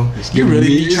stop, bro. You really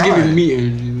be Just giving trying. me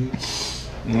energy. You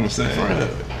know what I'm saying?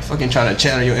 Fucking trying to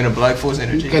channel your inner black force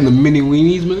energy. You got the mini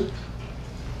weenies, man.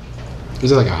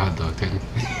 This is like a hot dog, technically.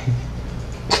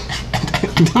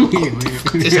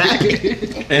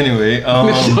 Anyway,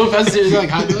 That's serious, like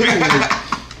hot dog.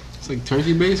 It's like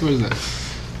turkey based. What is that?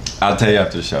 I'll tell you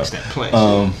after the show. That plant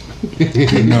No.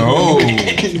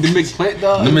 The mixed plant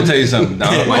dog. Let me tell you something.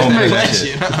 Don't bring that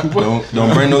shit.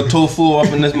 Don't bring no tofu up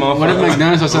in this What if motherfucker.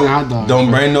 McDonald's are selling hot dogs? Don't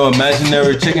bring no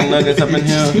imaginary chicken nuggets up in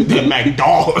here. the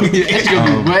McDog. It's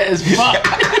gonna be wet as fuck.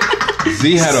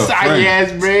 Z had a Soggy friend.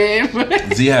 ass bread.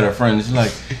 Z had a friend. She's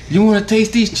like, "You want to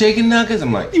taste these chicken nuggets?"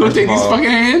 I'm like, You wanna "First take of these all, fucking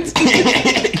hands?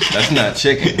 That's not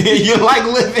chicken. You like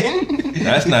living?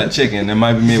 That's not chicken. It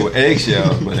might be made with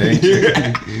eggshells, but it ain't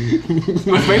chicken."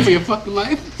 You wanna fight for your fucking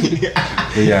life? But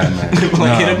yeah, man. Like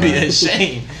Nah, it'd be man. a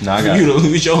shame Nah, I for got you it. to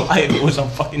lose your life with some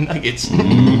fucking nuggets.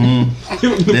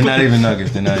 They're not even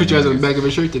nuggets. They're not Put your ass on the even nuggets. back of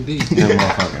a shirt today. They're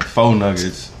motherfucking faux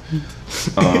nuggets.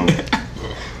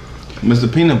 Mr.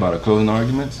 Peanut Butter, closing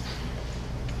arguments?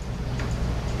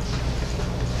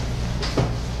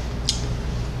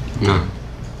 No.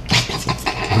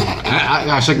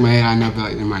 I shook my head. I never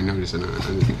like they might notice or not.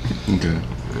 Okay.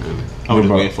 I was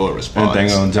What waiting about for a response.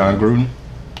 anything on John Gruden?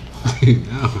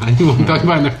 No, I didn't want to talk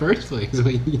about it in the first place.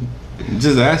 Like,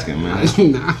 Just asking, man.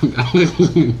 nah,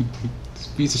 it's a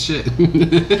piece of shit.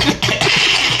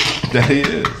 That he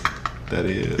is. That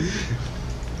he is.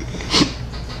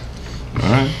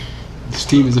 Alright. This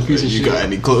team is a piece of You shit. got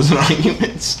any closing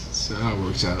arguments? So how it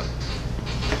works out.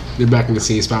 They're back in the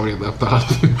same spot where they left off.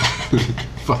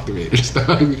 Fuck the Raiders, dog.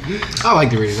 I like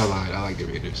the Raiders. I like the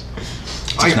Raiders.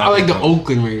 I not like their the coach.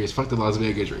 Oakland Raiders. Fuck the Las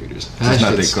Vegas Raiders. Just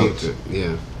not shit's their coach. stupid.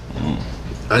 Yeah.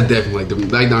 I definitely like them.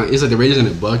 Like, nah, it's like the Raiders and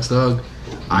the Bucks, dog.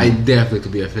 I definitely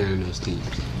could be a fan of those teams.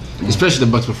 Especially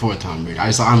the Bucks before Tom Brady. I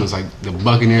was like the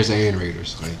Buccaneers and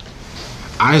Raiders. Like,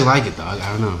 I just like it, dog.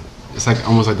 I don't know. It's like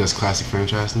almost like this classic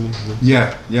franchise to me. You know?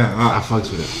 Yeah, I yeah. fucks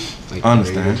with it. Like I the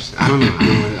understand. Raiders. I don't know.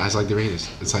 I just like the Raiders.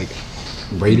 It's like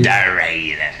Raiders.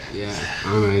 Raiders. Yeah,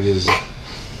 I don't know. It is.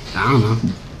 I don't know.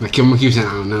 Like I'm gonna keep saying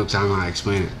I don't know because I don't know how to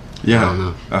explain it. Yeah, I don't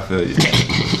know. I feel you.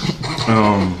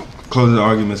 Closing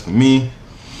arguments for me,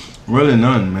 really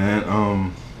none, man.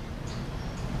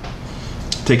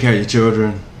 Take care of your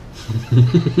children.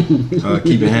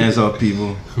 Keep your hands off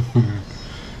people.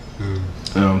 You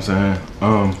know what I'm saying?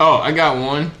 Oh, I got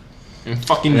one. And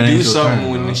fucking It ain't do your something turn,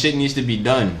 when bro. the shit needs to be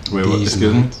done. Wait, what? These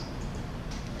Excuse me? nuts.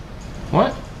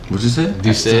 What? What you said?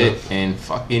 I said, and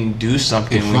fucking do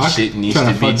something when Fuck? shit needs Tryna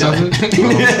to be fuck done. something?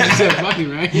 You said fucking,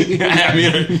 right? I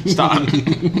mean, stop.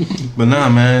 But nah,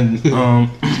 man.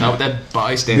 Stop with that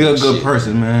bystander Be a good shit.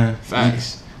 person, man.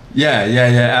 Facts.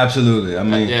 Yeah, absolutely. I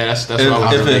mean, Yeah, that's if, what I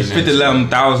was if it's relating 50, to.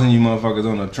 11,000 you motherfuckers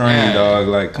on a train, Yeah. dog,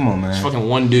 like, come on, man. It's fucking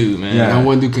one dude, man. Yeah. That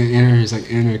one dude can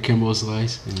enter Kimbo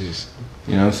Slice and just.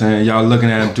 You know what I'm saying? Y'all looking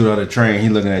at him through the train, he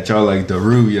looking at y'all like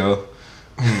Daru, yo.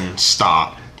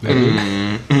 Stop. Like,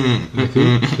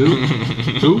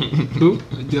 who?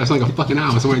 That's like a fucking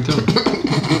hour. Somebody tell me.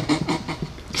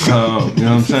 You know what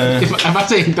I'm saying? If I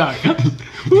say dog,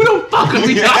 who the fuck are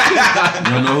we talking about?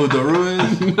 You don't know who Daru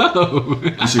is? No.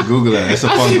 You should Google that. It's a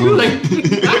I fun see Google. like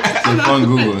It's a fun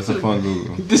Google. It's a fun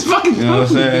Google. this fucking. You know what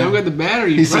I'm saying? I got the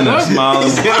battery. He's sitting there smiling.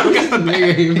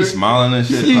 Nigga, He's smiling and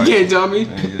shit. you like, can't tell me.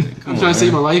 man, come I'm on, trying to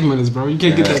save my man. life minutes, bro. You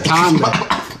can't get that time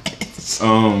back.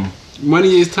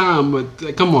 Money is time,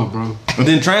 but come on, bro. And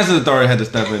then Transit Authority had to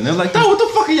step in. They're like, "Dog, what the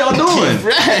fuck are y'all doing?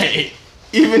 Right.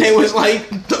 Even it was like,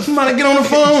 Somebody get on the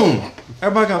phone."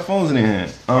 Everybody got phones in their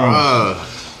hand. But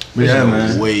yeah,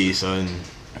 man. Way, son.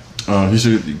 You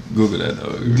should Google that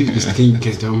though. Can you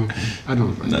tell me? I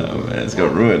don't. No, man, it's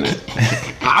gonna ruin it.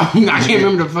 I can't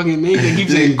remember the fucking name. They keep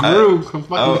saying Groove. I'm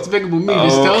fucking Despicable Me.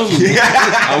 Just tell me.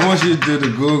 I want you to do the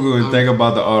Google and think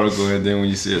about the article, and then when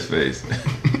you see his face.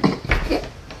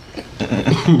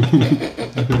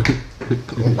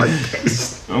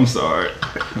 I'm sorry.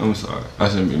 I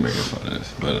shouldn't be making fun of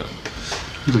this, but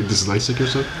You like dyslexic or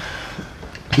something?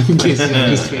 You can't see on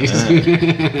his face.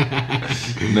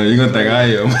 no, you're gonna think I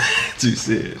am. You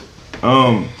said.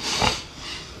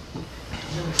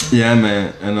 Yeah,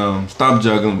 man, and stop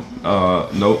juggling.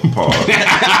 Nope, pause.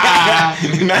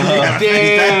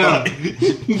 Damn.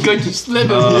 Got you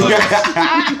slipping.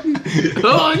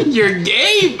 Oh, you're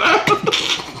gay, bro.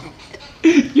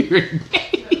 You're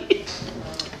gay.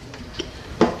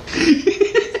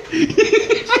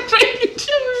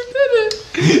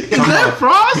 Is that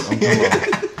Frost? I'm talking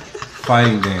about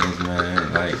fighting games,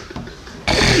 man. Like,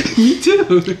 Me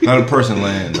too. not a person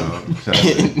land, dog.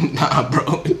 Nah,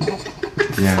 bro.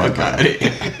 Yeah, Fuck out of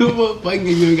here. What fighting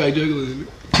game you ain't got juggling?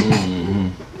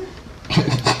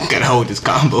 Gotta hold this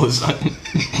combo, son.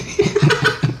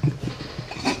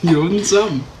 You holding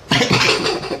something.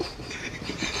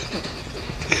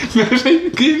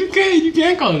 You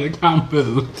can't call it a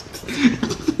combo.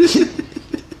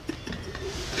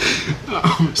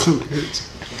 Oh, my stomach hurts.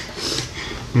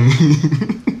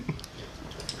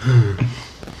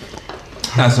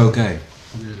 That's okay.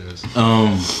 It is.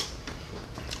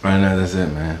 Right now, that's it,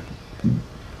 man.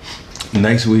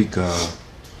 Next week,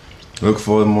 look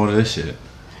forward to more of this shit.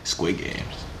 Squid Games.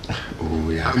 Oh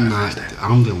yeah, I'm not. I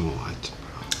don't even watch.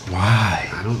 Why,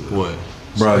 I don't know. What?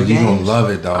 bro? Squid You gonna Games? love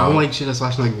it, dog. I don't like shit that's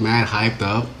watching like mad hyped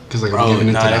up because like I'm Bro, giving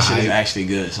into nah, the that shit is hype. actually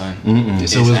good, son. So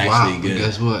It's was actually WAP. good.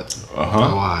 Guess what?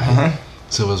 Uh-huh. Why?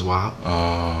 So was WAP. Oh,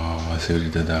 I see what you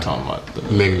did there. Talking about the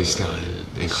Megan Thee Stallion and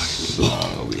Cardi B.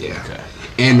 song. Yeah. Okay.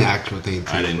 And the actual thing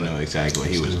too. I didn't know exactly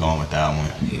where he was going with that one.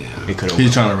 Yeah. He could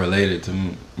He's have. trying to relate it to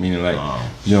me, meaning like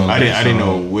you don't. I like didn't know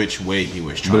song, which way he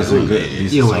was trying But it's to a good. relate it.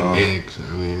 It's You a don't like song. Meg. So, I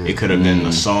mean, It could have been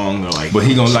a song or like. But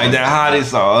he gonna like that hottie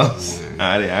sauce.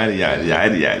 Yada yada yada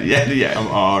yada yada yada. I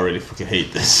already fucking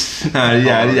hate this. Yada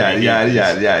yada yada yada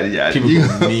yada yada yada. People You-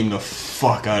 gonna meme the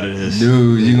fuck out of this.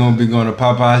 Dude, you gonna be going to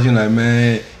Popeyes? You like,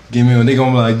 man, give me one. They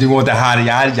gonna be like, do you want the hottie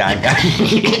yada yada?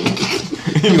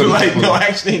 You be like, no,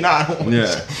 actually not.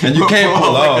 Yeah, and you can't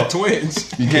pull like off. the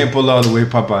twins. You can't pull off the way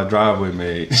Popeye driveway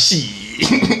made. Shit.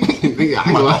 I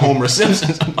I'm like go. Homer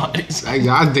Simpson. Somebody's. I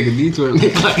take a detour. And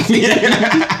look like, You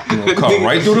gonna come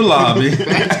right through the lobby.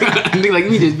 nigga, like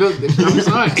we just built this. I'm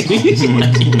sorry.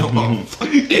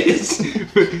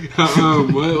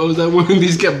 What was that one?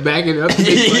 These kept backing up.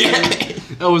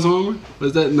 That was Homer.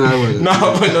 Was that? No, it wasn't.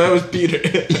 No, but no, it was Peter.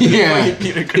 Yeah.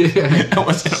 Peter. Yeah. That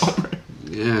wasn't Homer.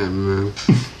 Yeah, man.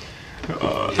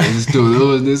 This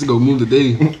is gonna move the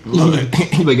day. Look.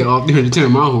 You better get off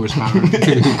 310 mile horsepower.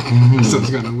 Sounds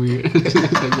kind of weird.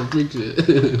 Like a freak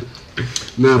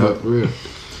shit. Nah, but for real.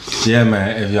 Yeah,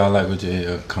 man. If y'all like what you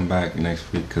hear, come back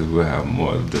next week because we'll have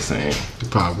more of the same.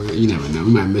 Probably. You never know.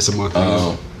 We might miss a month.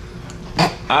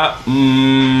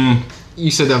 You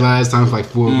said that last time for like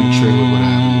 4 week trip or what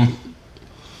happened.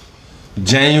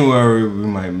 January we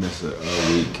might miss a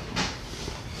week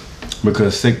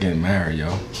because Sick getting married, yo.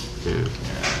 Yeah.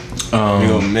 We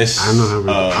gonna miss. I don't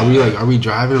know how we are we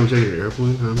driving? Are we taking the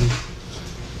airplane? I mean,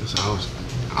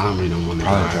 I don't really don't want to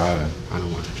Probably drive. driving. I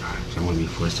don't want to drive. I want to be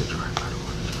forced to drive. I don't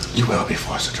want to drive. You will be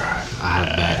forced to drive. I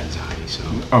have bad anxiety, so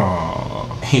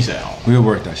Oh, He said, oh. we'll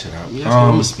work that shit out. yeah, that's what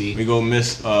I'm gonna speak. We gonna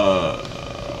miss.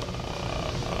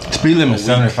 Speed limit a week.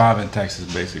 75 in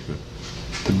Texas, basically.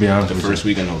 To be honest The with first you.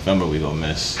 week in November we gonna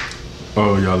miss.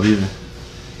 Oh, y'all leaving?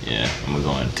 Yeah, I'm gonna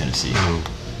go into Tennessee. No,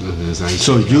 that's how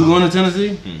So you going to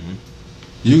Tennessee?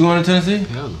 You going to Tennessee?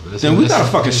 Hell no. Then we got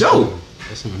a fucking show.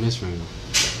 That's him and his friend.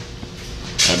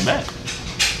 I bet.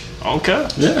 I don't care.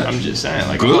 Yeah. I'm just saying.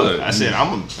 Like, Good. I said,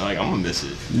 I'm gonna miss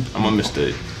it. I'm gonna miss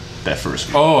that first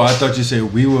week. Oh, I thought you said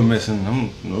we were missing.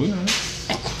 No, we not.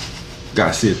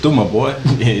 Gotta see it through, my boy.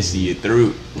 Yeah, see it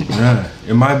through. Yeah.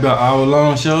 It might be an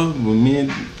hour-long show with me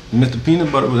and Mr.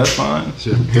 Peanut Butter, but that's fine.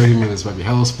 Shit, 30 minutes might be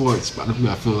hella sports. But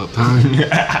I fill up time.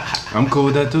 I'm cool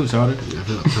with that too, Charlie. I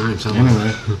fill up time. Somewhere.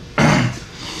 Anyway.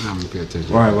 I'm gonna pay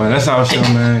attention. All right, well, that's our show,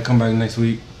 man. Come back next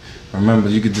week. Remember,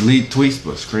 you can delete tweets,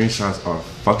 but screenshots are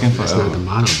fucking That's not the forever.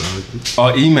 motto, dog.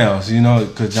 Or emails, you know,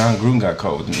 because John Gruden got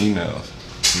caught with them emails.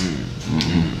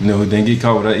 You know who didn't get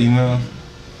caught with that email?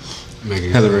 Make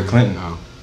it Hillary easy. Clinton. Oh.